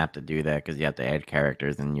and you have to do that because you have to add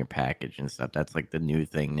characters in your package and stuff. That's like the new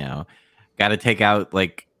thing now. Got to take out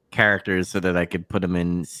like characters so that I could put them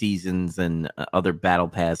in seasons and other battle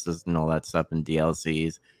passes and all that stuff and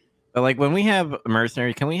DLCs. But like when we have a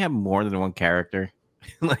mercenary, can we have more than one character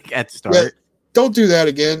like at start? Yeah, don't do that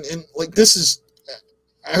again. And like this is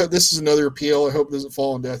another appeal. I hope it doesn't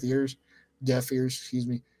fall on deaf ears. Excuse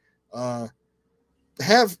me. Have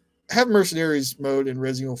Mercenaries mode in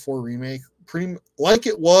Resident Evil 4 Remake pretty like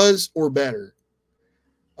it was or better.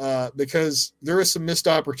 Because there were some missed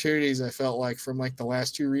opportunities I felt like from like the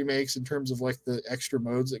last 2 remakes in terms of like the extra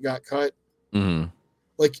modes that got cut.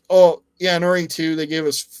 Like, oh yeah, in RE2 they gave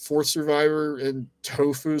us Fourth Survivor and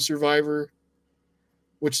Tofu Survivor,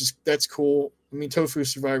 that's cool. I mean, Tofu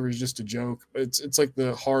Survivor is just a joke, but it's like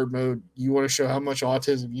the hard mode. You want to show how much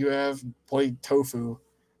autism you have, play Tofu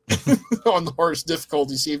on the hardest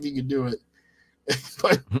difficulty, see if you can do it.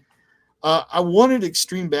 But I wanted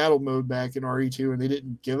Extreme Battle mode back in RE2, and they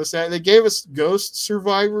didn't give us that. They gave us Ghost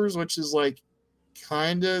Survivors, which is like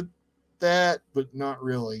kind of that, but not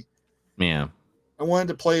really. Yeah. I wanted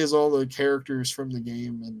to play as all the characters from the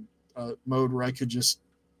game and mode where I could just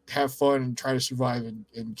have fun and try to survive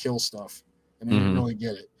and kill stuff. And I didn't really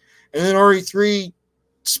get it. And then RE3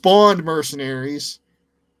 spawned Mercenaries,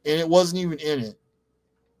 and it wasn't even in it.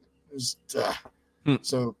 It was,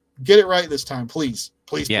 So get it right this time, please.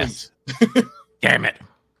 Please, yes. Please. Damn it.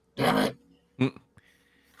 Damn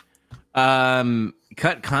it.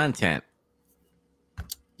 Cut content.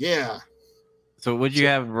 Yeah. So what'd you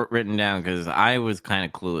have written down? Because I was kind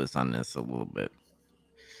of clueless on this a little bit.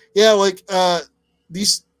 Yeah, like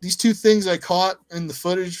these 2 things I caught in the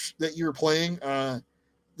footage that you were playing,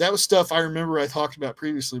 that was stuff I remember I talked about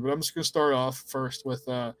previously, but I'm just going to start off first with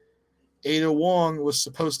Ada Wong was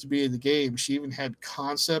supposed to be in the game. She even had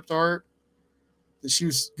concept art that she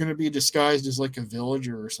was going to be disguised as like a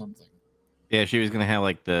villager or something. Yeah, she was going to have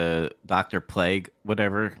like the Dr. Plague,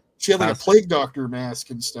 whatever. She had like a plague doctor mask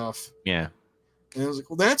and stuff. Yeah. And I was like,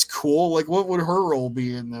 well, that's cool. Like, what would her role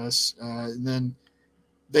be in this? And then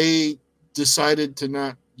they decided to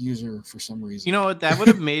not use her for some reason. You know what? That would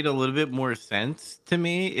have made a little bit more sense to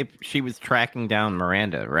me if she was tracking down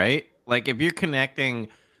Miranda, right? Like, if you're connecting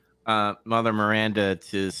Mother Miranda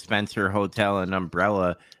to Spencer Hotel and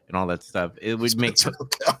Umbrella and all that stuff, it would make...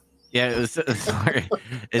 Yeah, it was sorry.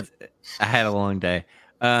 I had a long day.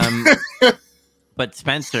 Um, but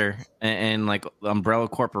Spencer and like Umbrella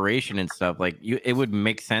Corporation and stuff, like it would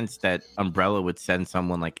make sense that Umbrella would send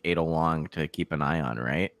someone like Ada Wong to keep an eye on,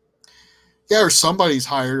 right? Yeah, or somebody's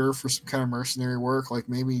hired her for some kind of mercenary work. Like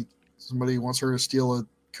maybe somebody wants her to steal a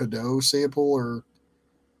Cadeau sample, or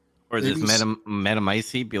Or this maybe,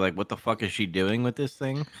 Metamycete be like, what the fuck is she doing with this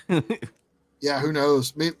thing? yeah, who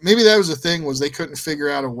knows? Maybe that was the thing, was they couldn't figure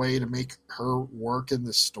out a way to make her work in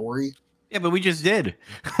this story. Yeah, but we just did.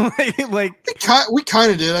 Like, We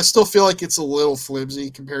kind of did. I still feel like it's a little flimsy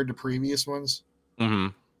compared to previous ones. mm-hmm.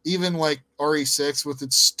 Even like RE6 with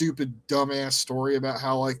its stupid dumbass story about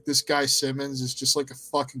how like this guy Simmons is just like a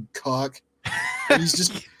fucking cuck, and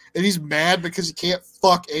he's mad because he can't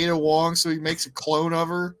fuck Ada Wong, so he makes a clone of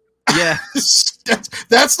her. Yeah.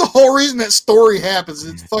 that's the whole reason that story happens.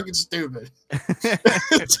 It's fucking stupid.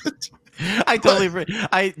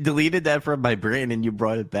 I deleted that from my brain and you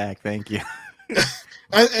brought it back. Thank you.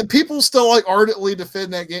 And people still like ardently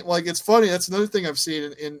defend that game. Like, it's funny. That's another thing I've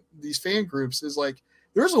seen in these fan groups is like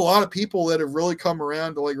there's a lot of people that have really come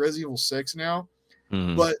around to like Resident Evil 6 now,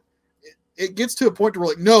 but it gets to a point where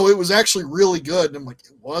like, no, it was actually really good. And I'm like,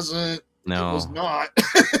 it wasn't. No, it was not.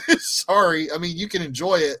 Sorry. I mean, you can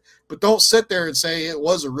enjoy it, but don't sit there and say it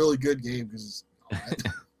was a really good game, because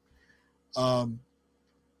it's not.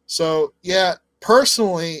 So yeah,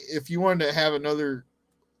 personally, if you wanted to have another,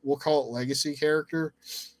 we'll call it legacy character,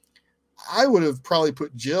 I would have probably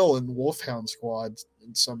put Jill in Wolfhound Squad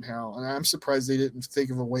somehow, and I'm surprised they didn't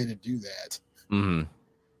think of a way to do that.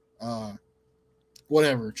 Mm-hmm.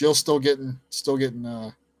 Whatever, Jill's still getting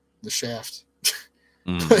the shaft.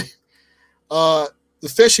 Mm-hmm. But the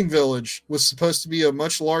fishing village was supposed to be a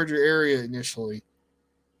much larger area initially,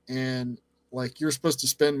 and like you're supposed to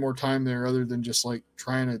spend more time there other than just like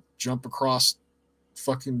trying to jump across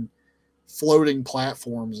fucking floating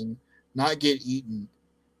platforms and not get eaten.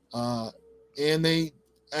 And they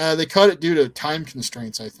cut it due to time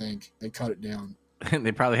constraints. I think they cut it down.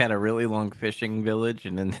 They probably had a really long fishing village,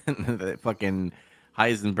 and then the fucking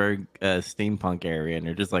Heisenberg steampunk area, and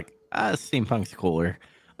they're just like, steampunk's cooler.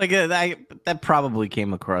 Like that probably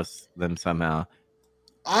came across them somehow.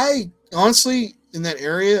 I honestly, in that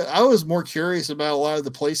area, I was more curious about a lot of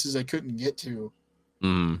the places I couldn't get to.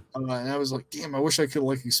 Mm. And I was like, damn, I wish I could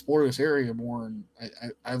like explore this area more. And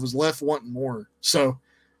I was left wanting more. So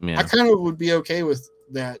Yeah. I kind of would be okay with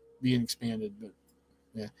that being expanded. But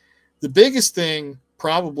yeah, the biggest thing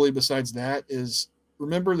probably besides that is,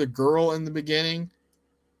 remember the girl in the beginning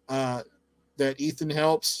that Ethan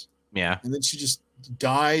helps? Yeah. And then she just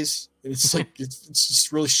dies. And it's like, it's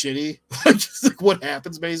just really shitty. It's like what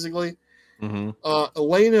happens basically. Mm-hmm.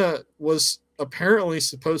 Elena was apparently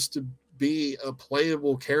supposed to be a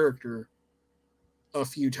playable character a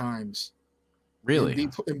few times. Really?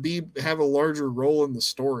 And have a larger role in the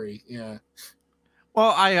story. Yeah.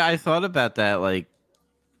 Well, I thought about that. Like,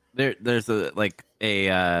 there's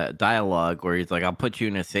a dialogue where he's like, "I'll put you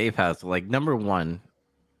in a safe house." Like, number one,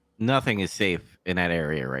 nothing is safe in that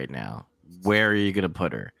area right now. Where are you gonna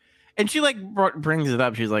put her? And she like brings it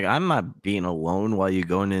up. She's like, "I'm not being alone while you're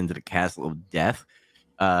going into the castle of death."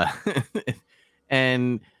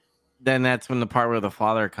 And then that's when the part where the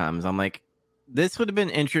father comes. I'm like, this would have been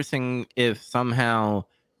interesting if somehow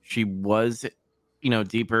she was,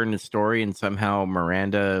 deeper in the story, and somehow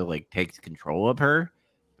Miranda like takes control of her,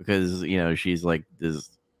 because she's like this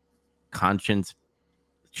conscience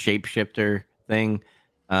shapeshifter thing.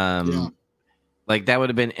 Yeah. Like that would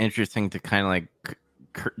have been interesting to kind of like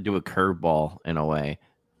do a curveball in a way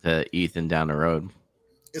to Ethan down the road.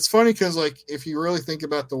 It's funny because like if you really think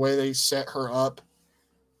about the way they set her up,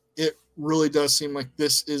 it really does seem like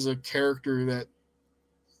this is a character that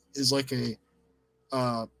is like a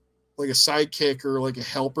sidekick or like a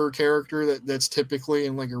helper character that's typically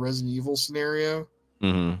in like a Resident Evil scenario.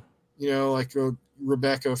 Mm-hmm. Like a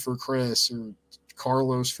Rebecca for Chris or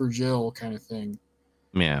Carlos for Jill kind of thing.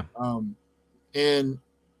 Yeah. And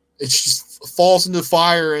it just falls into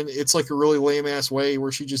fire, and it's like a really lame ass way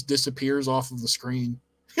where she just disappears off of the screen.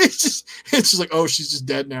 It's just like, oh, she's just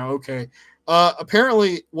dead now. Okay.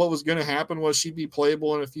 Apparently what was going to happen was she'd be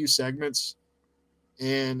playable in a few segments,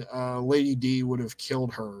 and Lady D would have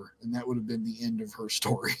killed her, and that would have been the end of her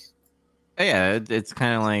story. Yeah, it's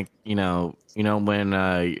kind of like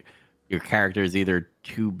when your character is either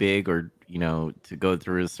too big or to go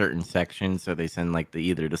through a certain section, so they send like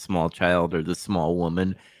either the small child or the small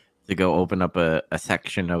woman to go open up a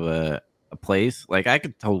section of a place. Like I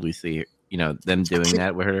could totally see them doing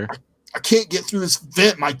that with her. I can't get through this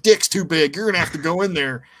vent. My dick's too big. You're gonna have to go in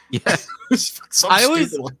there. Yeah. I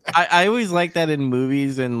always like that in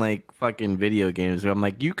movies and like fucking video games where I'm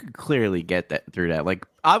like, you could clearly get that through that. Like,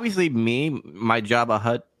 obviously, my Job of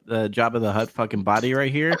the Hut fucking body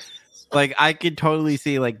right here. Like, I could totally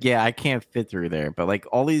see, like, yeah, I can't fit through there. But like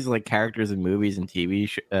all these like characters in movies and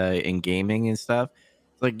and gaming and stuff,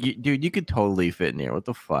 it's like, dude, you could totally fit in there. What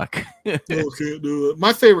the fuck? No, can't do it.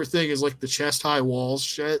 My favorite thing is like the chest high walls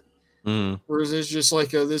shit. Mm, Whereas it's just like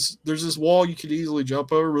this. There's this wall you could easily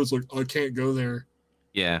jump over, but it's like I can't go there.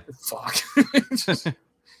 yeah, Fuck.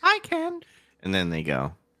 I can. And then they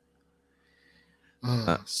go. uh,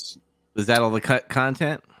 Uh, was that all the cut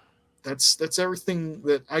content? that's everything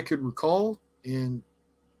that I could recall, and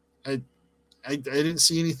I I didn't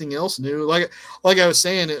see anything else new. Like I was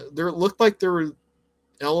saying, there looked like there were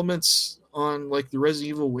elements on like the Resident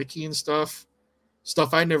Evil wiki and stuff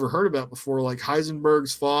I'd never heard about before, like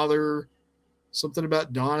Heisenberg's father, something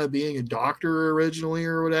about Donna being a doctor originally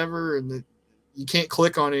or whatever, and that you can't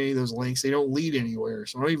click on any of those links; they don't lead anywhere.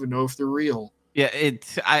 So I don't even know if they're real. Yeah,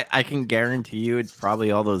 I can guarantee you it's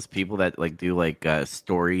probably all those people that like do like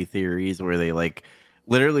story theories where they like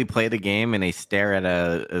literally play the game and they stare at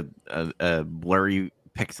a blurry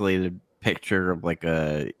pixelated picture of like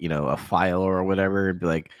a file or whatever and be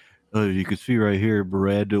like, oh, you can see right here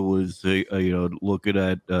Miranda was looking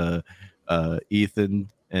at Ethan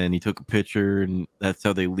and he took a picture and that's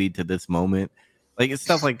how they lead to this moment. Like it's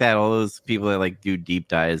stuff like that. All those people that like do deep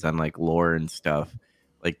dives on like lore and stuff,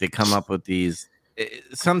 like they come up with these.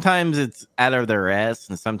 Sometimes it's out of their ass,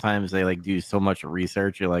 and sometimes they like do so much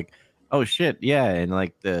research. You're like, oh shit, yeah, and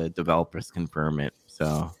like the developers confirm it.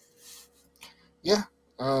 So Yeah,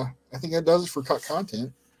 I think that does it for cut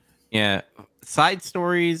content. yeah, side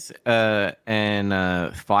stories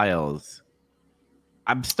and files.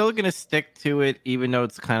 I'm still gonna stick to it, even though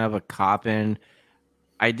it's kind of a cop in.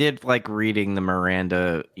 I did like reading the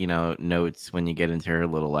Miranda, notes when you get into her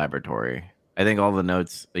little laboratory. I think all the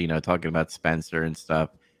notes, talking about Spencer and stuff,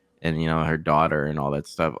 and her daughter and all that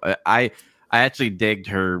stuff. I actually digged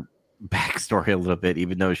her backstory a little bit,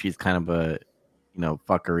 even though she's kind of a,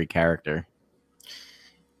 fuckery character.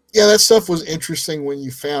 Yeah, that stuff was interesting when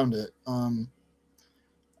you found it.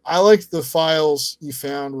 I liked the files you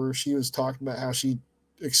found where she was talking about how she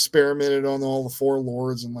experimented on all the four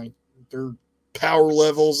lords and like their power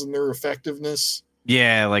levels and their effectiveness.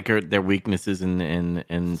 Yeah, like their weaknesses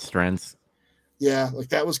and strengths. Yeah, like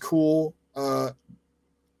that was cool.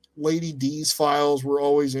 Lady D's files were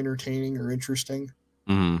always entertaining or interesting.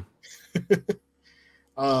 Hmm.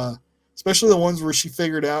 uh, Especially the ones where she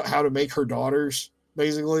figured out how to make her daughters,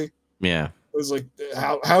 basically. Yeah. It was like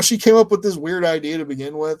how she came up with this weird idea to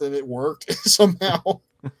begin with, and it worked somehow.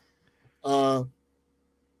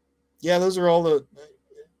 Yeah, those are all the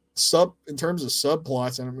in terms of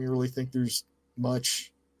subplots. I don't really think there's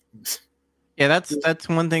much. Yeah, that's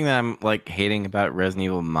one thing that I'm like hating about Resident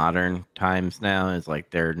Evil modern times now is like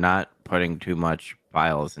they're not putting too much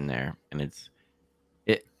files in there, and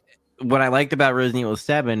it. What I liked about Resident Evil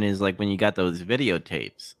 7 is like when you got those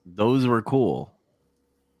videotapes, those were cool.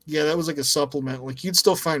 Yeah, that was like a supplement. Like you'd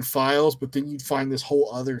still find files, but then you'd find this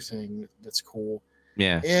whole other thing that's cool.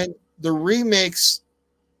 Yeah, And the remakes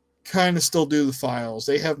kind of still do the files.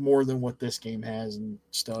 They have more than what this game has and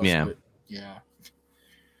stuff. yeah. But yeah.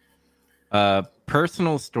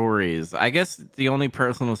 Personal stories. I guess the only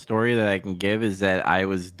personal story that I can give is that I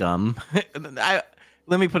was dumb.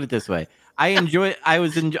 Let me put it this way. I enjoyed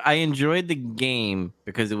the game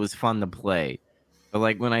because it was fun to play. But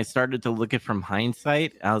like when I started to look at from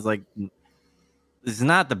hindsight, I was like, this is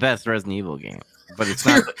not the best Resident Evil game. But it's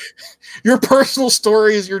not Your personal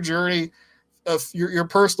story is your journey of your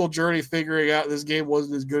personal journey figuring out this game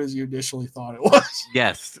wasn't as good as you initially thought it was.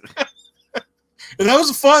 yes. And that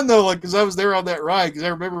was fun though, like because I was there on that ride. Because I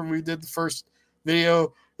remember when we did the first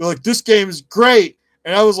video, they're like, "This game is great,"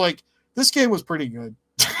 and I was like, "This game was pretty good."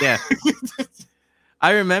 Yeah.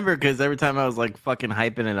 I remember because every time I was like fucking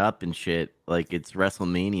hyping it up and shit, like it's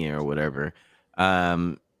WrestleMania or whatever.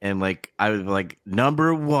 And like I was like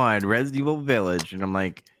 #1 Resident Evil Village, and I'm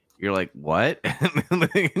like, you're like, what?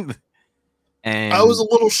 And I was a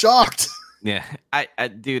little shocked. yeah,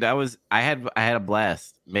 dude, I had a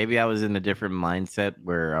blast. Maybe I was in a different mindset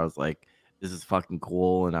where I was like, this is fucking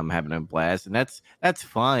cool and I'm having a blast, and that's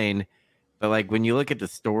fine. But like when you look at the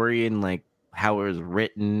story and like how it was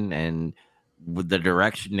written and with the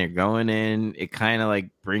direction they're going in, it kind of like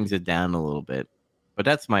brings it down a little bit. But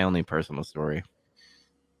that's my only personal story.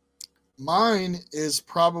 Mine is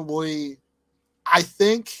probably, I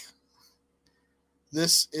think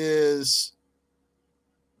this is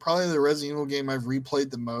probably the Resident Evil game I've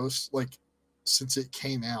replayed the most, like since it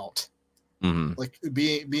came out. Mm-hmm. Like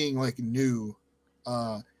being like new.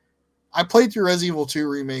 I played through Resident Evil 2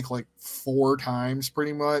 Remake like 4 times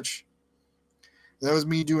pretty much. That was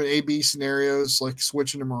me doing A/B scenarios, like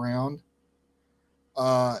switching them around.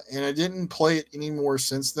 And I didn't play it anymore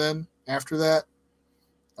since then. After that,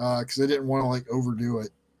 because I didn't want to like overdo it.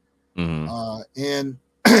 Mm-hmm. And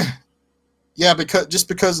yeah,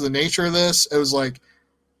 because of the nature of this, it was like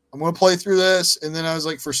I'm going to play through this, and then I was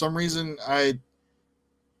like, for some reason, I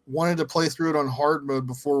wanted to play through it on hard mode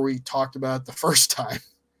before we talked about it the first time.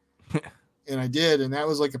 And I did, and that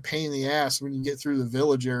was like a pain in the ass when you get through the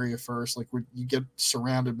village area first. Like when you get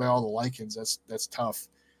surrounded by all the lichens, that's tough.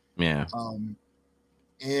 Yeah.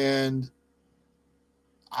 And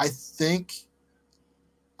I think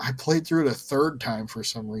I played through it a third time for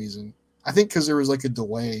some reason. I think because there was like a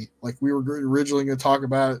delay. Like we were originally going to talk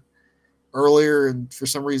about it earlier, and for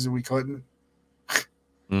some reason we couldn't.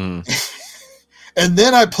 Mm. And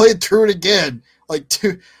then I played through it again, like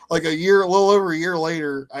a little over a year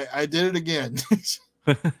later. I did it again,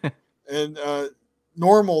 and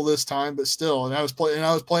normal this time, but still. And I was playing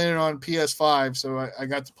it on PS5, so I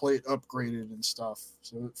got to play it upgraded and stuff.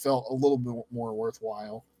 So it felt a little bit more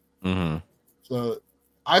worthwhile. Mm-hmm. So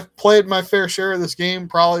I've played my fair share of this game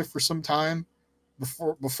probably for some time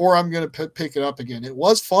before I'm going to pick it up again. It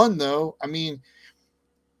was fun though. I mean,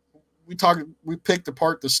 we picked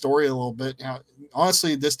apart the story a little bit. Now,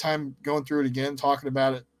 honestly, this time going through it again, talking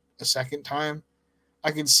about it a second time,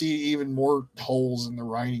 I can see even more holes in the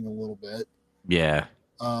writing a little bit. Yeah.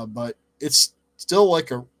 But it's still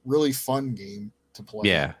like a really fun game to play.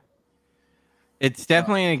 Yeah. It's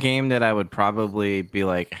definitely a game that I would probably be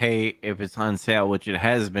like, hey, if it's on sale, which it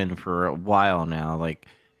has been for a while now, like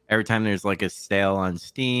every time there's like a sale on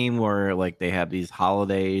Steam or like they have these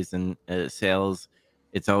holidays and sales,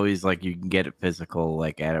 it's always like you can get it physical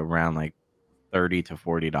like at around like $30 to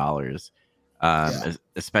 $40.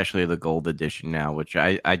 Especially the gold edition now, which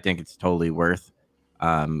I think it's totally worth.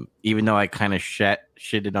 Even though I kind of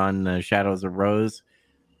shitted on the Shadows of Rose,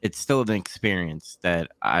 it's still an experience that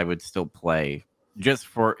I would still play just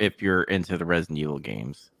for if you're into the Resident Evil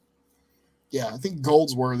games. Yeah, I think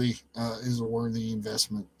gold's worthy is a worthy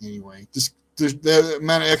investment anyway. Just the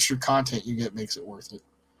amount of extra content you get makes it worth it.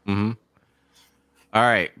 Mm-hmm. All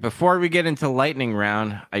right. Before we get into lightning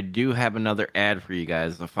round, I do have another ad for you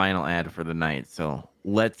guys, the final ad for the night. So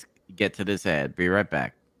let's get to this ad. Be right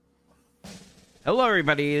back. Hello,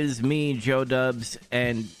 everybody. It is me, Joe Dubs.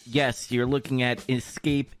 And yes, you're looking at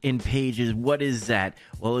Escape in Pages. What is that?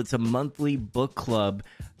 Well, it's a monthly book club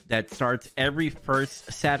that starts every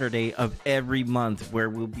first Saturday of every month where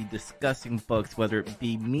we'll be discussing books, whether it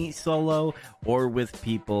be me solo or with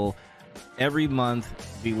people. Every month,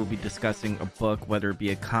 we will be discussing a book, whether it be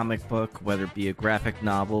a comic book, whether it be a graphic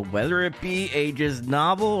novel, whether it be a just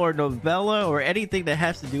novel or novella or anything that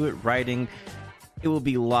has to do with writing. It will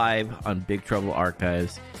be live on Big Trouble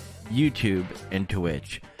Archives, YouTube, and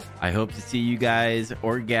Twitch. I hope to see you guys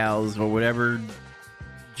or gals or whatever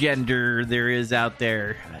gender there is out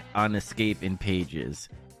there on Escape in Pages.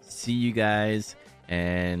 See you guys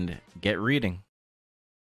and get reading.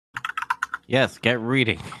 Yes, get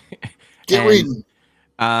reading. Get reading.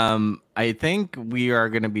 I think we are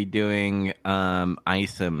going to be doing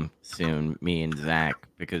Isom soon, me and Zach,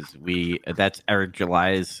 because that's Eric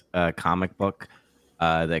July's comic book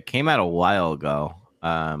that came out a while ago.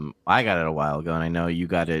 I got it a while ago, and I know you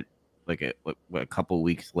got it like a couple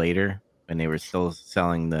weeks later when they were still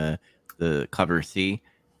selling the cover C.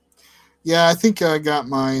 Yeah, I think I got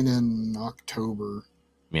mine in October.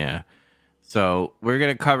 Yeah. So we're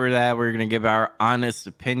going to cover that. We're going to give our honest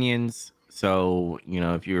opinions. So,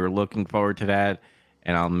 if you're looking forward to that,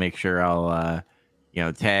 and I'll make sure I'll,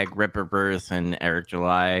 tag Ripperverse and Eric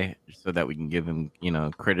July so that we can give him,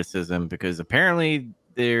 criticism, because apparently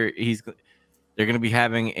they're going to be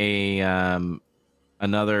having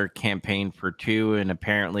another campaign for 2, and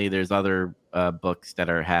apparently there's other books that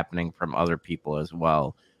are happening from other people as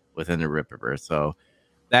well within the Ripperverse. So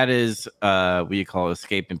that is what you call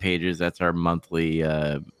Escape in Pages. That's our monthly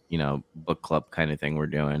book club kind of thing we're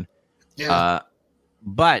doing. Yeah.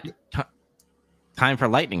 But time for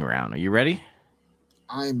lightning round. Are you ready?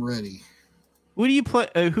 I'm ready. Who do you play?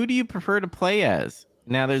 Who do you prefer to play as?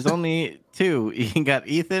 Now, there's only 2. You got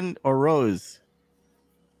Ethan or Rose.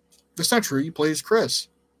 That's not true. You play as Chris.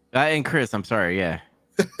 And Chris. I'm sorry. Yeah.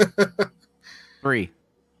 3.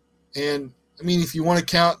 And I mean, if you want to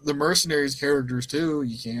count the mercenaries characters too,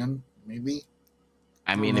 you can maybe.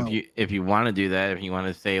 I mean, if you want to do that, if you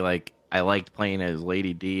want to say like I liked playing as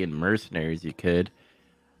Lady D and mercenaries, you could.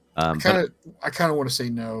 I kind of want to say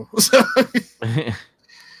no.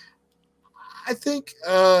 I think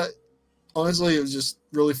honestly, it was just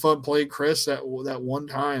really fun playing Chris that one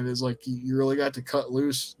time. It's like you really got to cut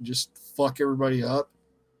loose, and just fuck everybody up,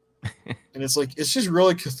 and it's like it's just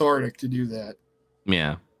really cathartic to do that.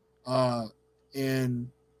 Yeah. Uh, and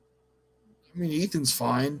I mean, Ethan's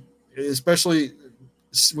fine, especially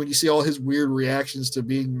when you see all his weird reactions to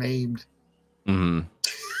being maimed Hmm.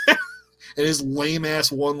 and his lame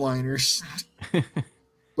ass one liners.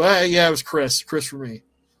 But yeah, it was Chris. Chris for me.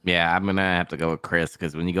 Yeah, I'm gonna have to go with Chris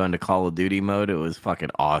because when you go into Call of Duty mode, it was fucking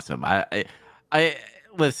awesome. I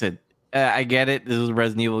listen. I get it. This is a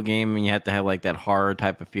Resident Evil game, and you have to have like that horror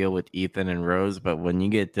type of feel with Ethan and Rose. But when you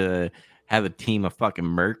get to have a team of fucking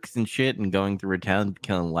mercs and shit, and going through a town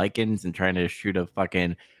killing lichens and trying to shoot a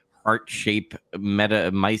fucking heart shape meta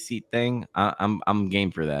mycete thing, I'm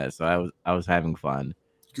game for that. So I was having fun.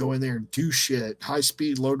 Go in there and do shit. High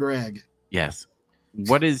speed, low drag. Yes.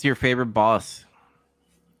 What is your favorite boss?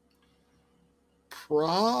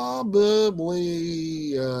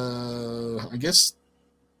 Probably, I guess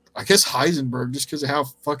Heisenberg, just because of how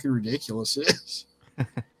fucking ridiculous it is.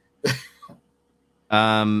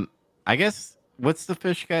 I guess what's the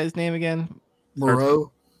fish guy's name again?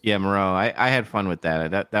 Moreau. Yeah, Moreau. I had fun with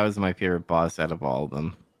that. That was my favorite boss out of all of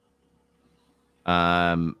them.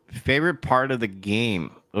 Favorite part of the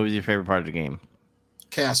game. What was your favorite part of the game?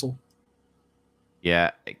 Castle.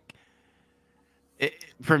 Yeah,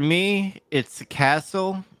 for me, it's the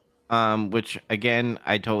castle. Which again,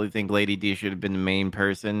 I totally think Lady D should have been the main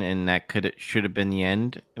person, and that should have been the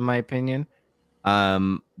end, in my opinion.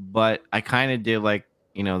 But I kind of did like,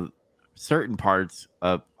 you know, certain parts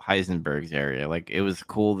of Heisenberg's area. Like it was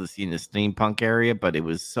cool to see in the steampunk area, but it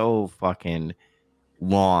was so fucking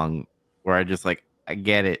long where I just like I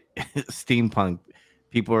get it. Steampunk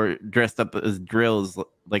people are dressed up as drills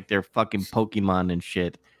like they're fucking Pokemon and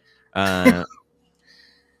shit. Uh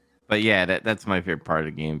but yeah, that's my favorite part of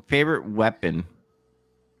the game. Favorite weapon.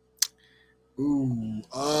 Ooh.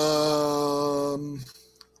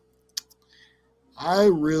 I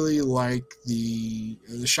really like the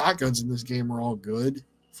shotguns in this game are all good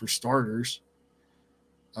for starters.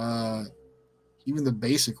 Uh, Even the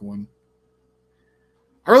basic one.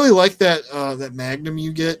 I really like that Magnum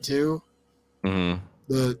you get too. Mm-hmm.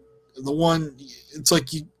 The the one it's like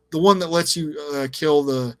the one that lets you kill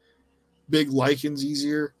the big lichens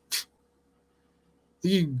easier.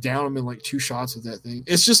 You down them in like 2 shots with that thing.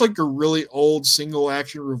 It's just like a really old single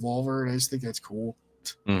action revolver, and I just think that's cool.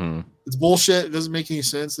 Mm-hmm. It's bullshit. It doesn't make any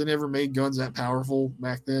sense. They never made guns that powerful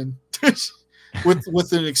back then. with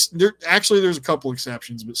actually there's a couple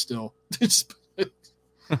exceptions, but still.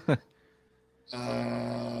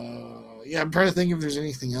 Yeah, I'm trying to think if there's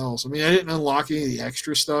anything else. I mean, I didn't unlock any of the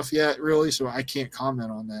extra stuff yet, really, so I can't comment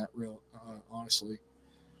on that, honestly.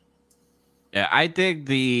 Yeah, I dig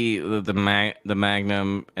the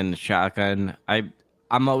Magnum and the shotgun.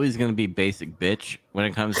 I'm always gonna be basic bitch when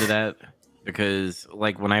it comes to that because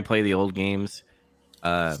like when I play the old games,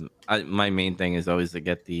 my main thing is always to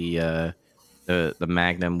get the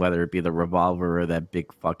Magnum, whether it be the revolver or that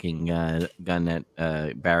big fucking gun that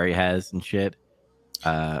Barry has and shit.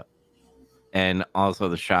 Uh, and also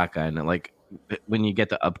the shotgun. Like when you get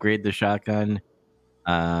to upgrade the shotgun,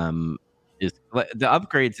 um, is the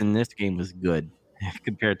upgrades in this game was good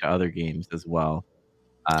compared to other games as well.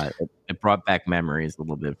 It brought back memories a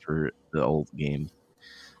little bit for the old games.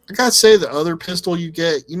 I gotta say, the other pistol you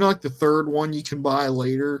get, like the third one you can buy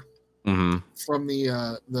later Hmm. from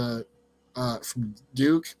from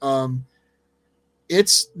Duke.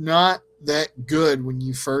 It's not that good when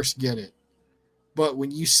you first get it, but when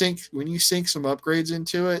you sink some upgrades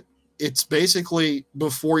into it, it's basically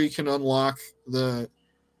before you can unlock the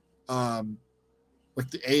um like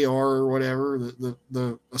the AR or whatever,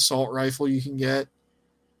 the assault rifle you can get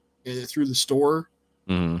through the store.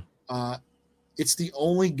 Hmm. Uh, it's the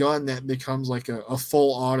only gun that becomes like a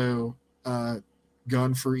full auto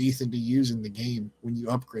gun for Ethan to use in the game when you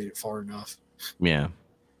upgrade it far enough. Yeah,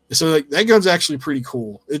 So like that gun's actually pretty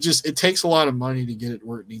cool. It takes a lot of money to get it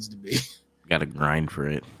where it needs to be. got to grind for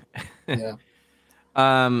it. Yeah.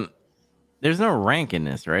 um, there's no rank in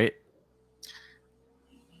this, right?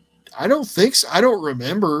 I don't think so. I don't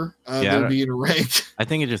remember there Yeah, being a rank. I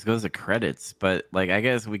think it just goes to credits, but like I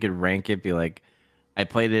guess we could rank it. Be like, I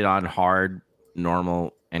played it on hard,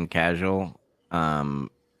 normal, and casual. Um,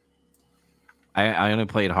 I only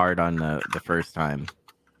played hard on the first time.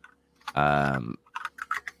 Um,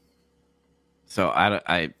 so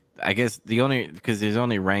I guess the only because there's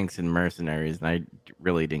only ranks in mercenaries, and I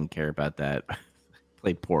really didn't care about that.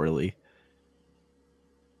 Played poorly,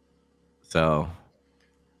 so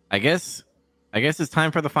I guess it's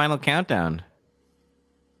time for the final countdown.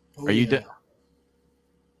 Oh Are you yeah. done?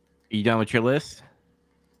 You done with your list?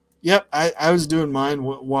 Yep, I was doing mine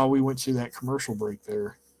while we went to that commercial break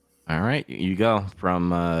there. All right, you go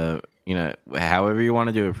from however you want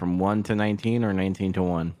to do it, from 1 to 19 or 19 to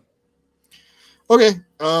 1. Okay,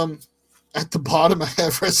 at the bottom I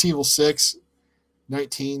have Resident Evil 6,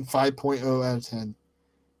 19, 5.0 out of 10.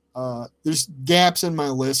 There's gaps in my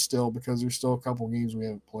list still because there's still a couple games we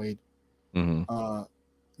haven't played. Mm-hmm.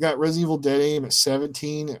 Got Resident Evil Dead Aim at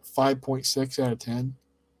 17 at 5.6 out of 10.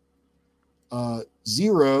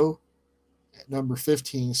 Zero at number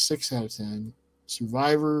 15, 6 out of 10.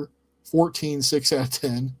 Survivor 14, 6 out of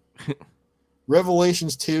 10.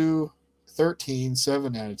 Revelations 2, 13,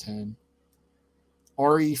 7 out of 10.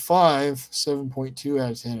 RE5, 7.2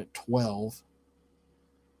 out of 10 at 12.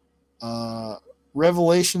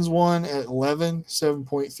 Revelations 1 at 11,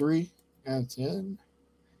 7.3 out of 10.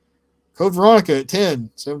 Code Veronica at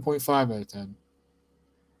 10, 7.5 out of 10.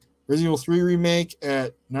 Resident Evil 3 Remake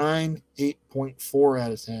at 9, 8.4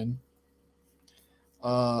 out of 10.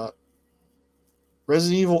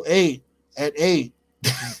 Resident Evil 8 at 8.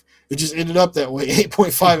 It just ended up that way,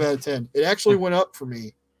 8.5 out of 10. It actually went up for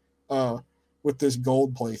me with this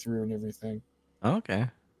gold playthrough and everything. Okay.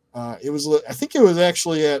 I think it was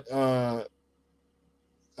actually at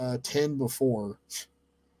 10 before.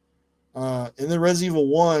 And then Resident Evil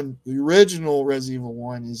 1, the original Resident Evil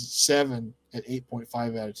 1 is 7 at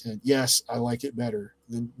 8.5 out of 10. Yes, I like it better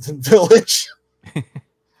than Village.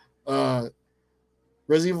 Resident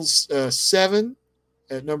Evil 7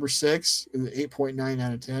 at number 6 is 8.9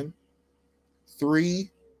 out of 10.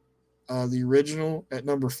 3, the original, at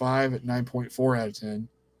number 5 at 9.4 out of 10.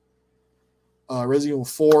 Resident Evil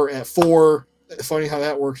 4 at 4. Funny how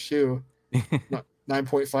that works too.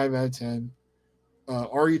 9.5 out of 10.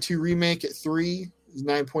 RE2 Remake at 3 is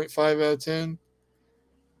 9.5 out of 10.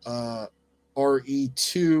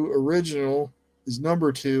 RE2 Original is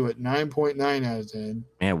number 2 at 9.9 out of 10.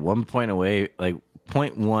 Man, 1 point away, like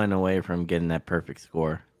 0.1 away from getting that perfect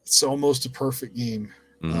score. It's almost a perfect game.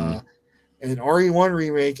 Mm-hmm. And RE1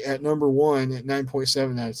 Remake at number 1 at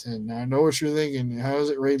 9.7 out of 10. Now, I know what you're thinking. How is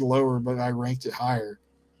it rated lower, but I ranked it higher?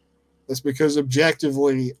 That's because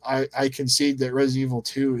objectively, I concede that Resident Evil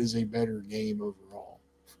 2 is a better game overall.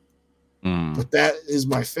 But that is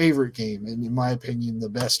my favorite game, and in my opinion, the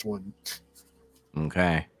best one.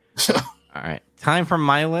 Okay. All right. Time for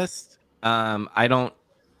my list. I don't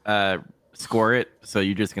score it, so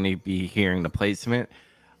you're just going to be hearing the placement.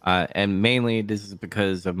 And mainly, this is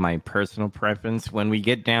because of my personal preference. When we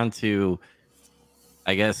get down to,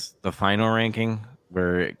 I guess, the final ranking,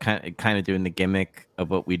 we're kind of doing the gimmick of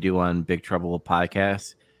what we do on Big Trouble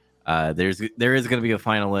podcast. There is going to be a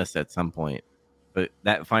final list at some point, but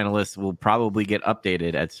that final list will probably get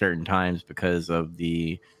updated at certain times because of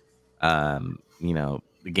the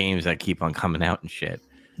the games that keep on coming out and shit.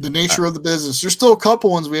 The nature of the business. There's still a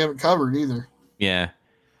couple ones we haven't covered either. Yeah.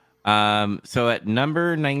 So at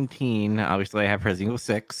number 19, obviously I have Resident Evil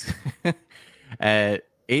 6. At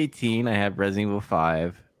 18, I have Resident Evil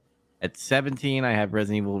 5. At 17, I have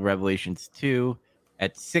Resident Evil Revelations 2.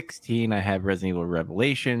 At 16, I have Resident Evil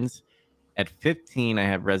Revelations. At 15, I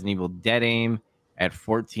have Resident Evil Dead Aim. At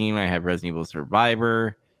 14, I have Resident Evil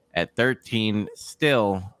Survivor. At 13,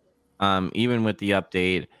 still, even with the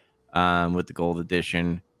update, with the gold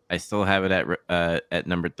edition, I still have it at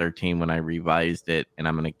number 13 when I revised it, and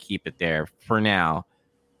I'm going to keep it there for now.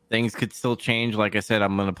 Things could still change. Like I said,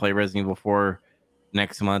 I'm going to play Resident Evil 4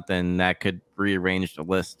 next month, and that could rearrange the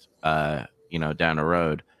list, down the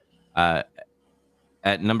road.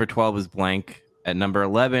 At number 12 is blank. At number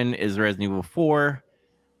 11 is Resident Evil 4.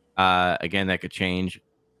 Again, that could change.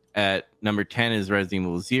 At number 10 is Resident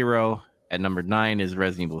Evil 0. At number 9 is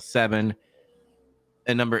Resident Evil 7.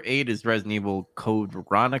 At number 8 is Resident Evil Code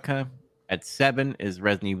Veronica. At 7 is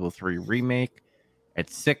Resident Evil 3 Remake. At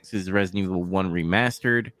 6 is Resident Evil 1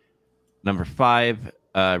 Remastered. Number 5,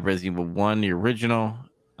 Resident Evil 1, the original.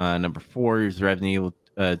 Number 4 is Resident Evil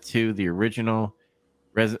 2, the original.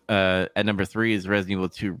 At number 3 is Resident Evil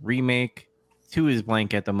 2 Remake. 2 is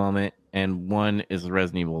blank at the moment. And 1 is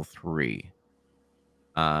Resident Evil 3.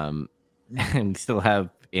 And we still have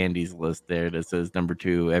Andy's list there that says number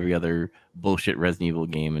 2, every other bullshit Resident Evil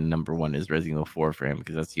game, and number 1 is Resident Evil 4 for him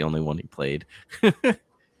because that's the only one he played.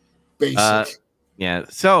 Basic. Yeah.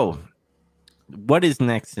 So, what is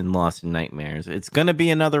next in Lost in Nightmares? It's going to be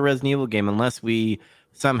another Resident Evil game unless we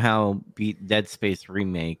somehow beat Dead Space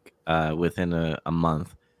Remake within a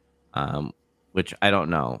month, which I don't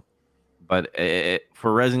know. But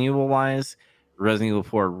for Resident Evil wise, Resident Evil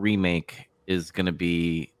 4 Remake is going to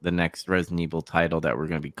be the next Resident Evil title that we're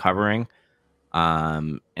going to be covering.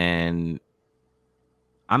 And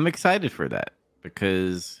I'm excited for that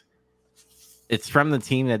because It's from the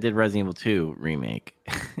team that did Resident Evil 2 remake,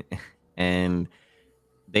 and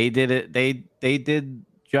they did it. They did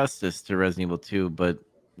justice to Resident Evil 2, but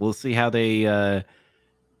we'll see how they.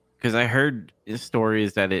 Because I heard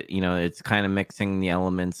stories that it's kind of mixing the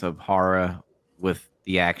elements of horror with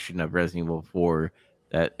the action of Resident Evil 4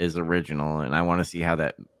 that is original, and I want to see how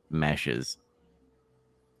that meshes.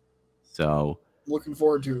 So, looking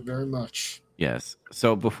forward to it very much. Yes.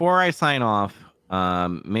 So before I sign off,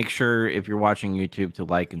 make sure if you're watching YouTube to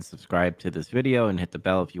like and subscribe to this video and hit the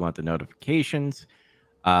bell if you want the notifications.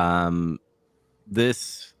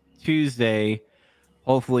 This Tuesday,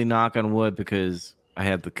 hopefully knock on wood, because I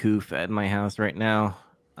have the coof at my house right now.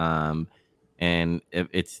 And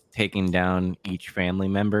it's taking down each family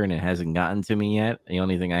member, and it hasn't gotten to me yet. The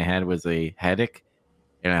only thing I had was a headache,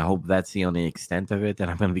 and I hope that's the only extent of it that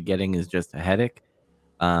I'm going to be getting is just a headache.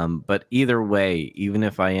 But either way, even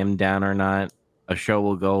if I am down or not, a show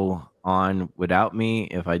will go on without me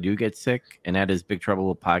if I do get sick, and that is Big Trouble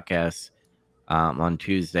with Podcasts on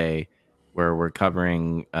Tuesday, where we're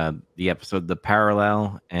covering the episode The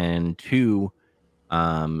Parallel and 2,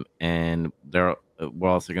 and we're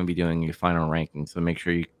also going to be doing a final ranking, so make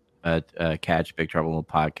sure you catch Big Trouble with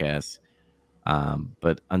Podcasts.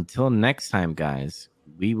 But until next time, guys,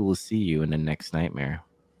 we will see you in the next nightmare.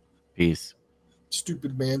 Peace.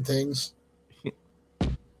 Stupid man things.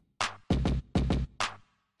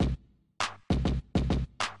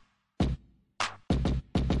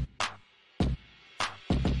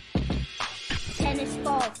 Tennis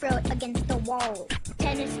ball, throw it against the wall.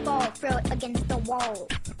 Tennis ball, throw it against the wall.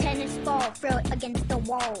 Tennis ball, throw it against the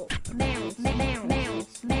wall. Bounce, bounce,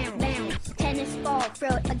 bounce, bounce, bounce. Tennis ball, throw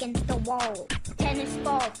it against the wall. Tennis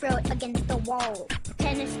ball, throw it against the wall.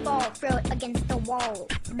 Tennis ball, throw it against the wall.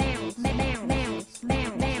 Bounce, bounce, bounce, bounce,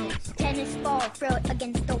 bounce. Tennis ball, throw it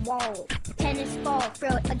against the wall. Tennis ball,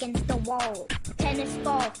 throw it against the wall. Tennis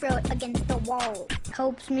ball, throw it against the wall.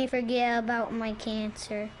 Helps me forget about my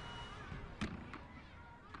cancer.